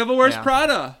 Devil Wears Yeah.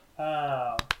 Prada.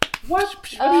 Oh. What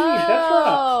do you mean? That's wrong.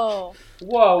 Oh.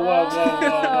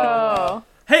 Whoa.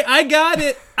 Hey, I got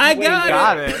it. I Wait, got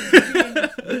Got it.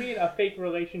 it. You mean a fake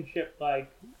relationship,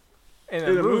 like, In a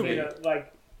In a movie. movie.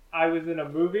 like I was in a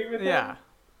movie with Yeah.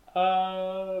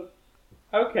 him?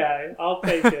 Okay, I'll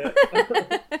take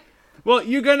it. Well,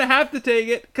 you're gonna have to take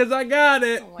it because I got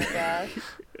it. Oh my gosh.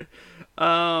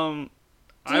 Um,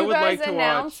 Do I you would guys like to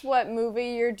announce watch. what movie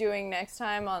you're doing next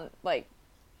time on, like,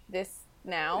 this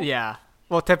now? Yeah.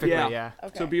 Well, typically, Yeah. yeah.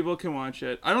 Okay. So people can watch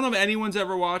it. I don't know if anyone's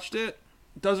ever watched it.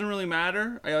 Doesn't really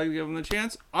matter. I like to give them the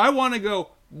chance. I want to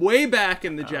go way back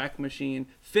in the Jack Machine.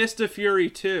 Fist of Fury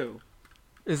 2.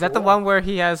 Is that the one where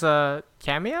he has a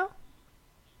cameo?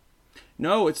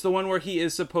 No, it's the one where he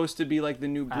is supposed to be like the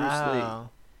new Bruce Lee.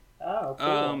 Oh,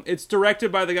 cool. It's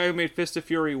directed by the guy who made Fist of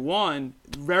Fury 1.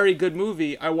 Very good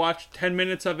movie. I watched 10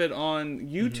 minutes of it on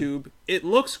YouTube. It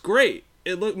looks great.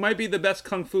 It might be the best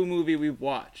kung fu movie we've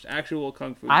watched. Actual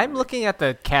kung fu I'm movie. looking at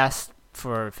the cast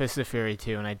for Fist of Fury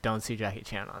 2, and I don't see Jackie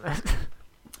Chan on it.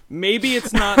 Maybe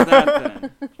it's not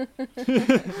that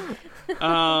then.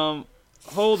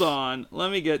 Hold on.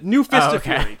 Let me get New Fist of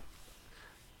okay. Fury.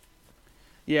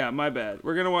 Yeah, my bad.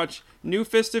 We're going to watch New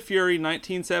Fist of Fury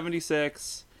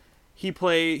 1976.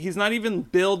 He's not even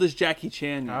billed as Jackie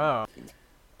Chan yet. Oh.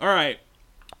 All right.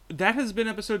 That has been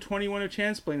episode 21 of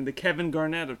Chansplaining, the Kevin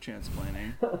Garnett of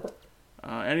Chansplaining.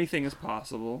 Anything is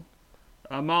possible.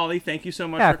 Molly, thank you so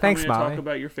much for coming thanks, to Molly. talk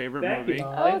about your favorite Thank you, movie.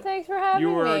 Molly. Oh, thanks for having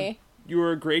me. You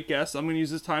were a great guest. I'm going to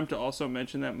use this time to also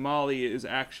mention that Molly is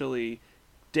actually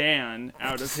Dan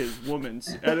out of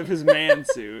his man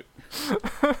suit.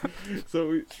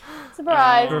 So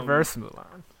Surprise. Reverse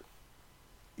Mulan.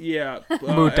 yeah,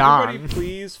 Mudan. everybody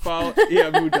please follow.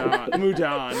 Yeah,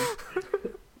 Mudan.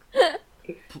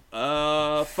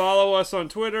 Follow us on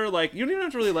Twitter. Like, you don't even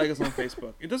have to really like us on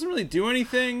Facebook. It doesn't really do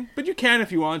anything, but you can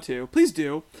if you want to. Please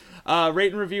do.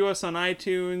 Rate and review us on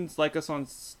iTunes. Like us on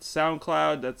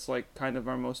SoundCloud. That's like kind of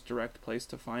our most direct place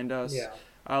to find us. Yeah.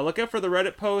 Look out for the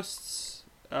Reddit posts.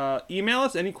 Email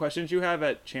us any questions you have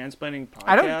at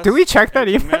chansplainingpodcast. Do we check that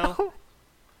email?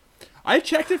 I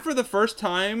checked it for the first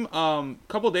time a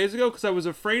couple days ago because I was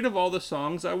afraid of all the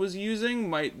songs I was using.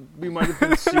 We might have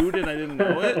been sued and I didn't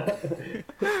know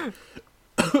it.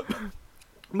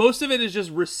 Most of it is just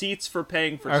receipts for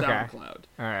paying for SoundCloud.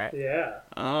 All right. Yeah.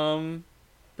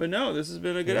 But no, this has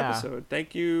been a good episode.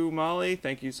 Thank you, Molly.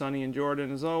 Thank you, Sonny and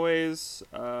Jordan, as always.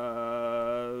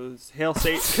 Hail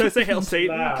Satan. Can I say Hail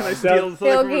Satan? No, Can I steal the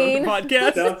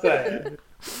podcast? Don't say it.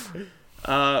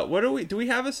 What do we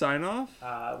have a sign off?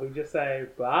 We just say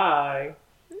bye.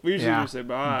 We usually just say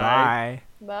bye.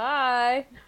 Bye. Bye.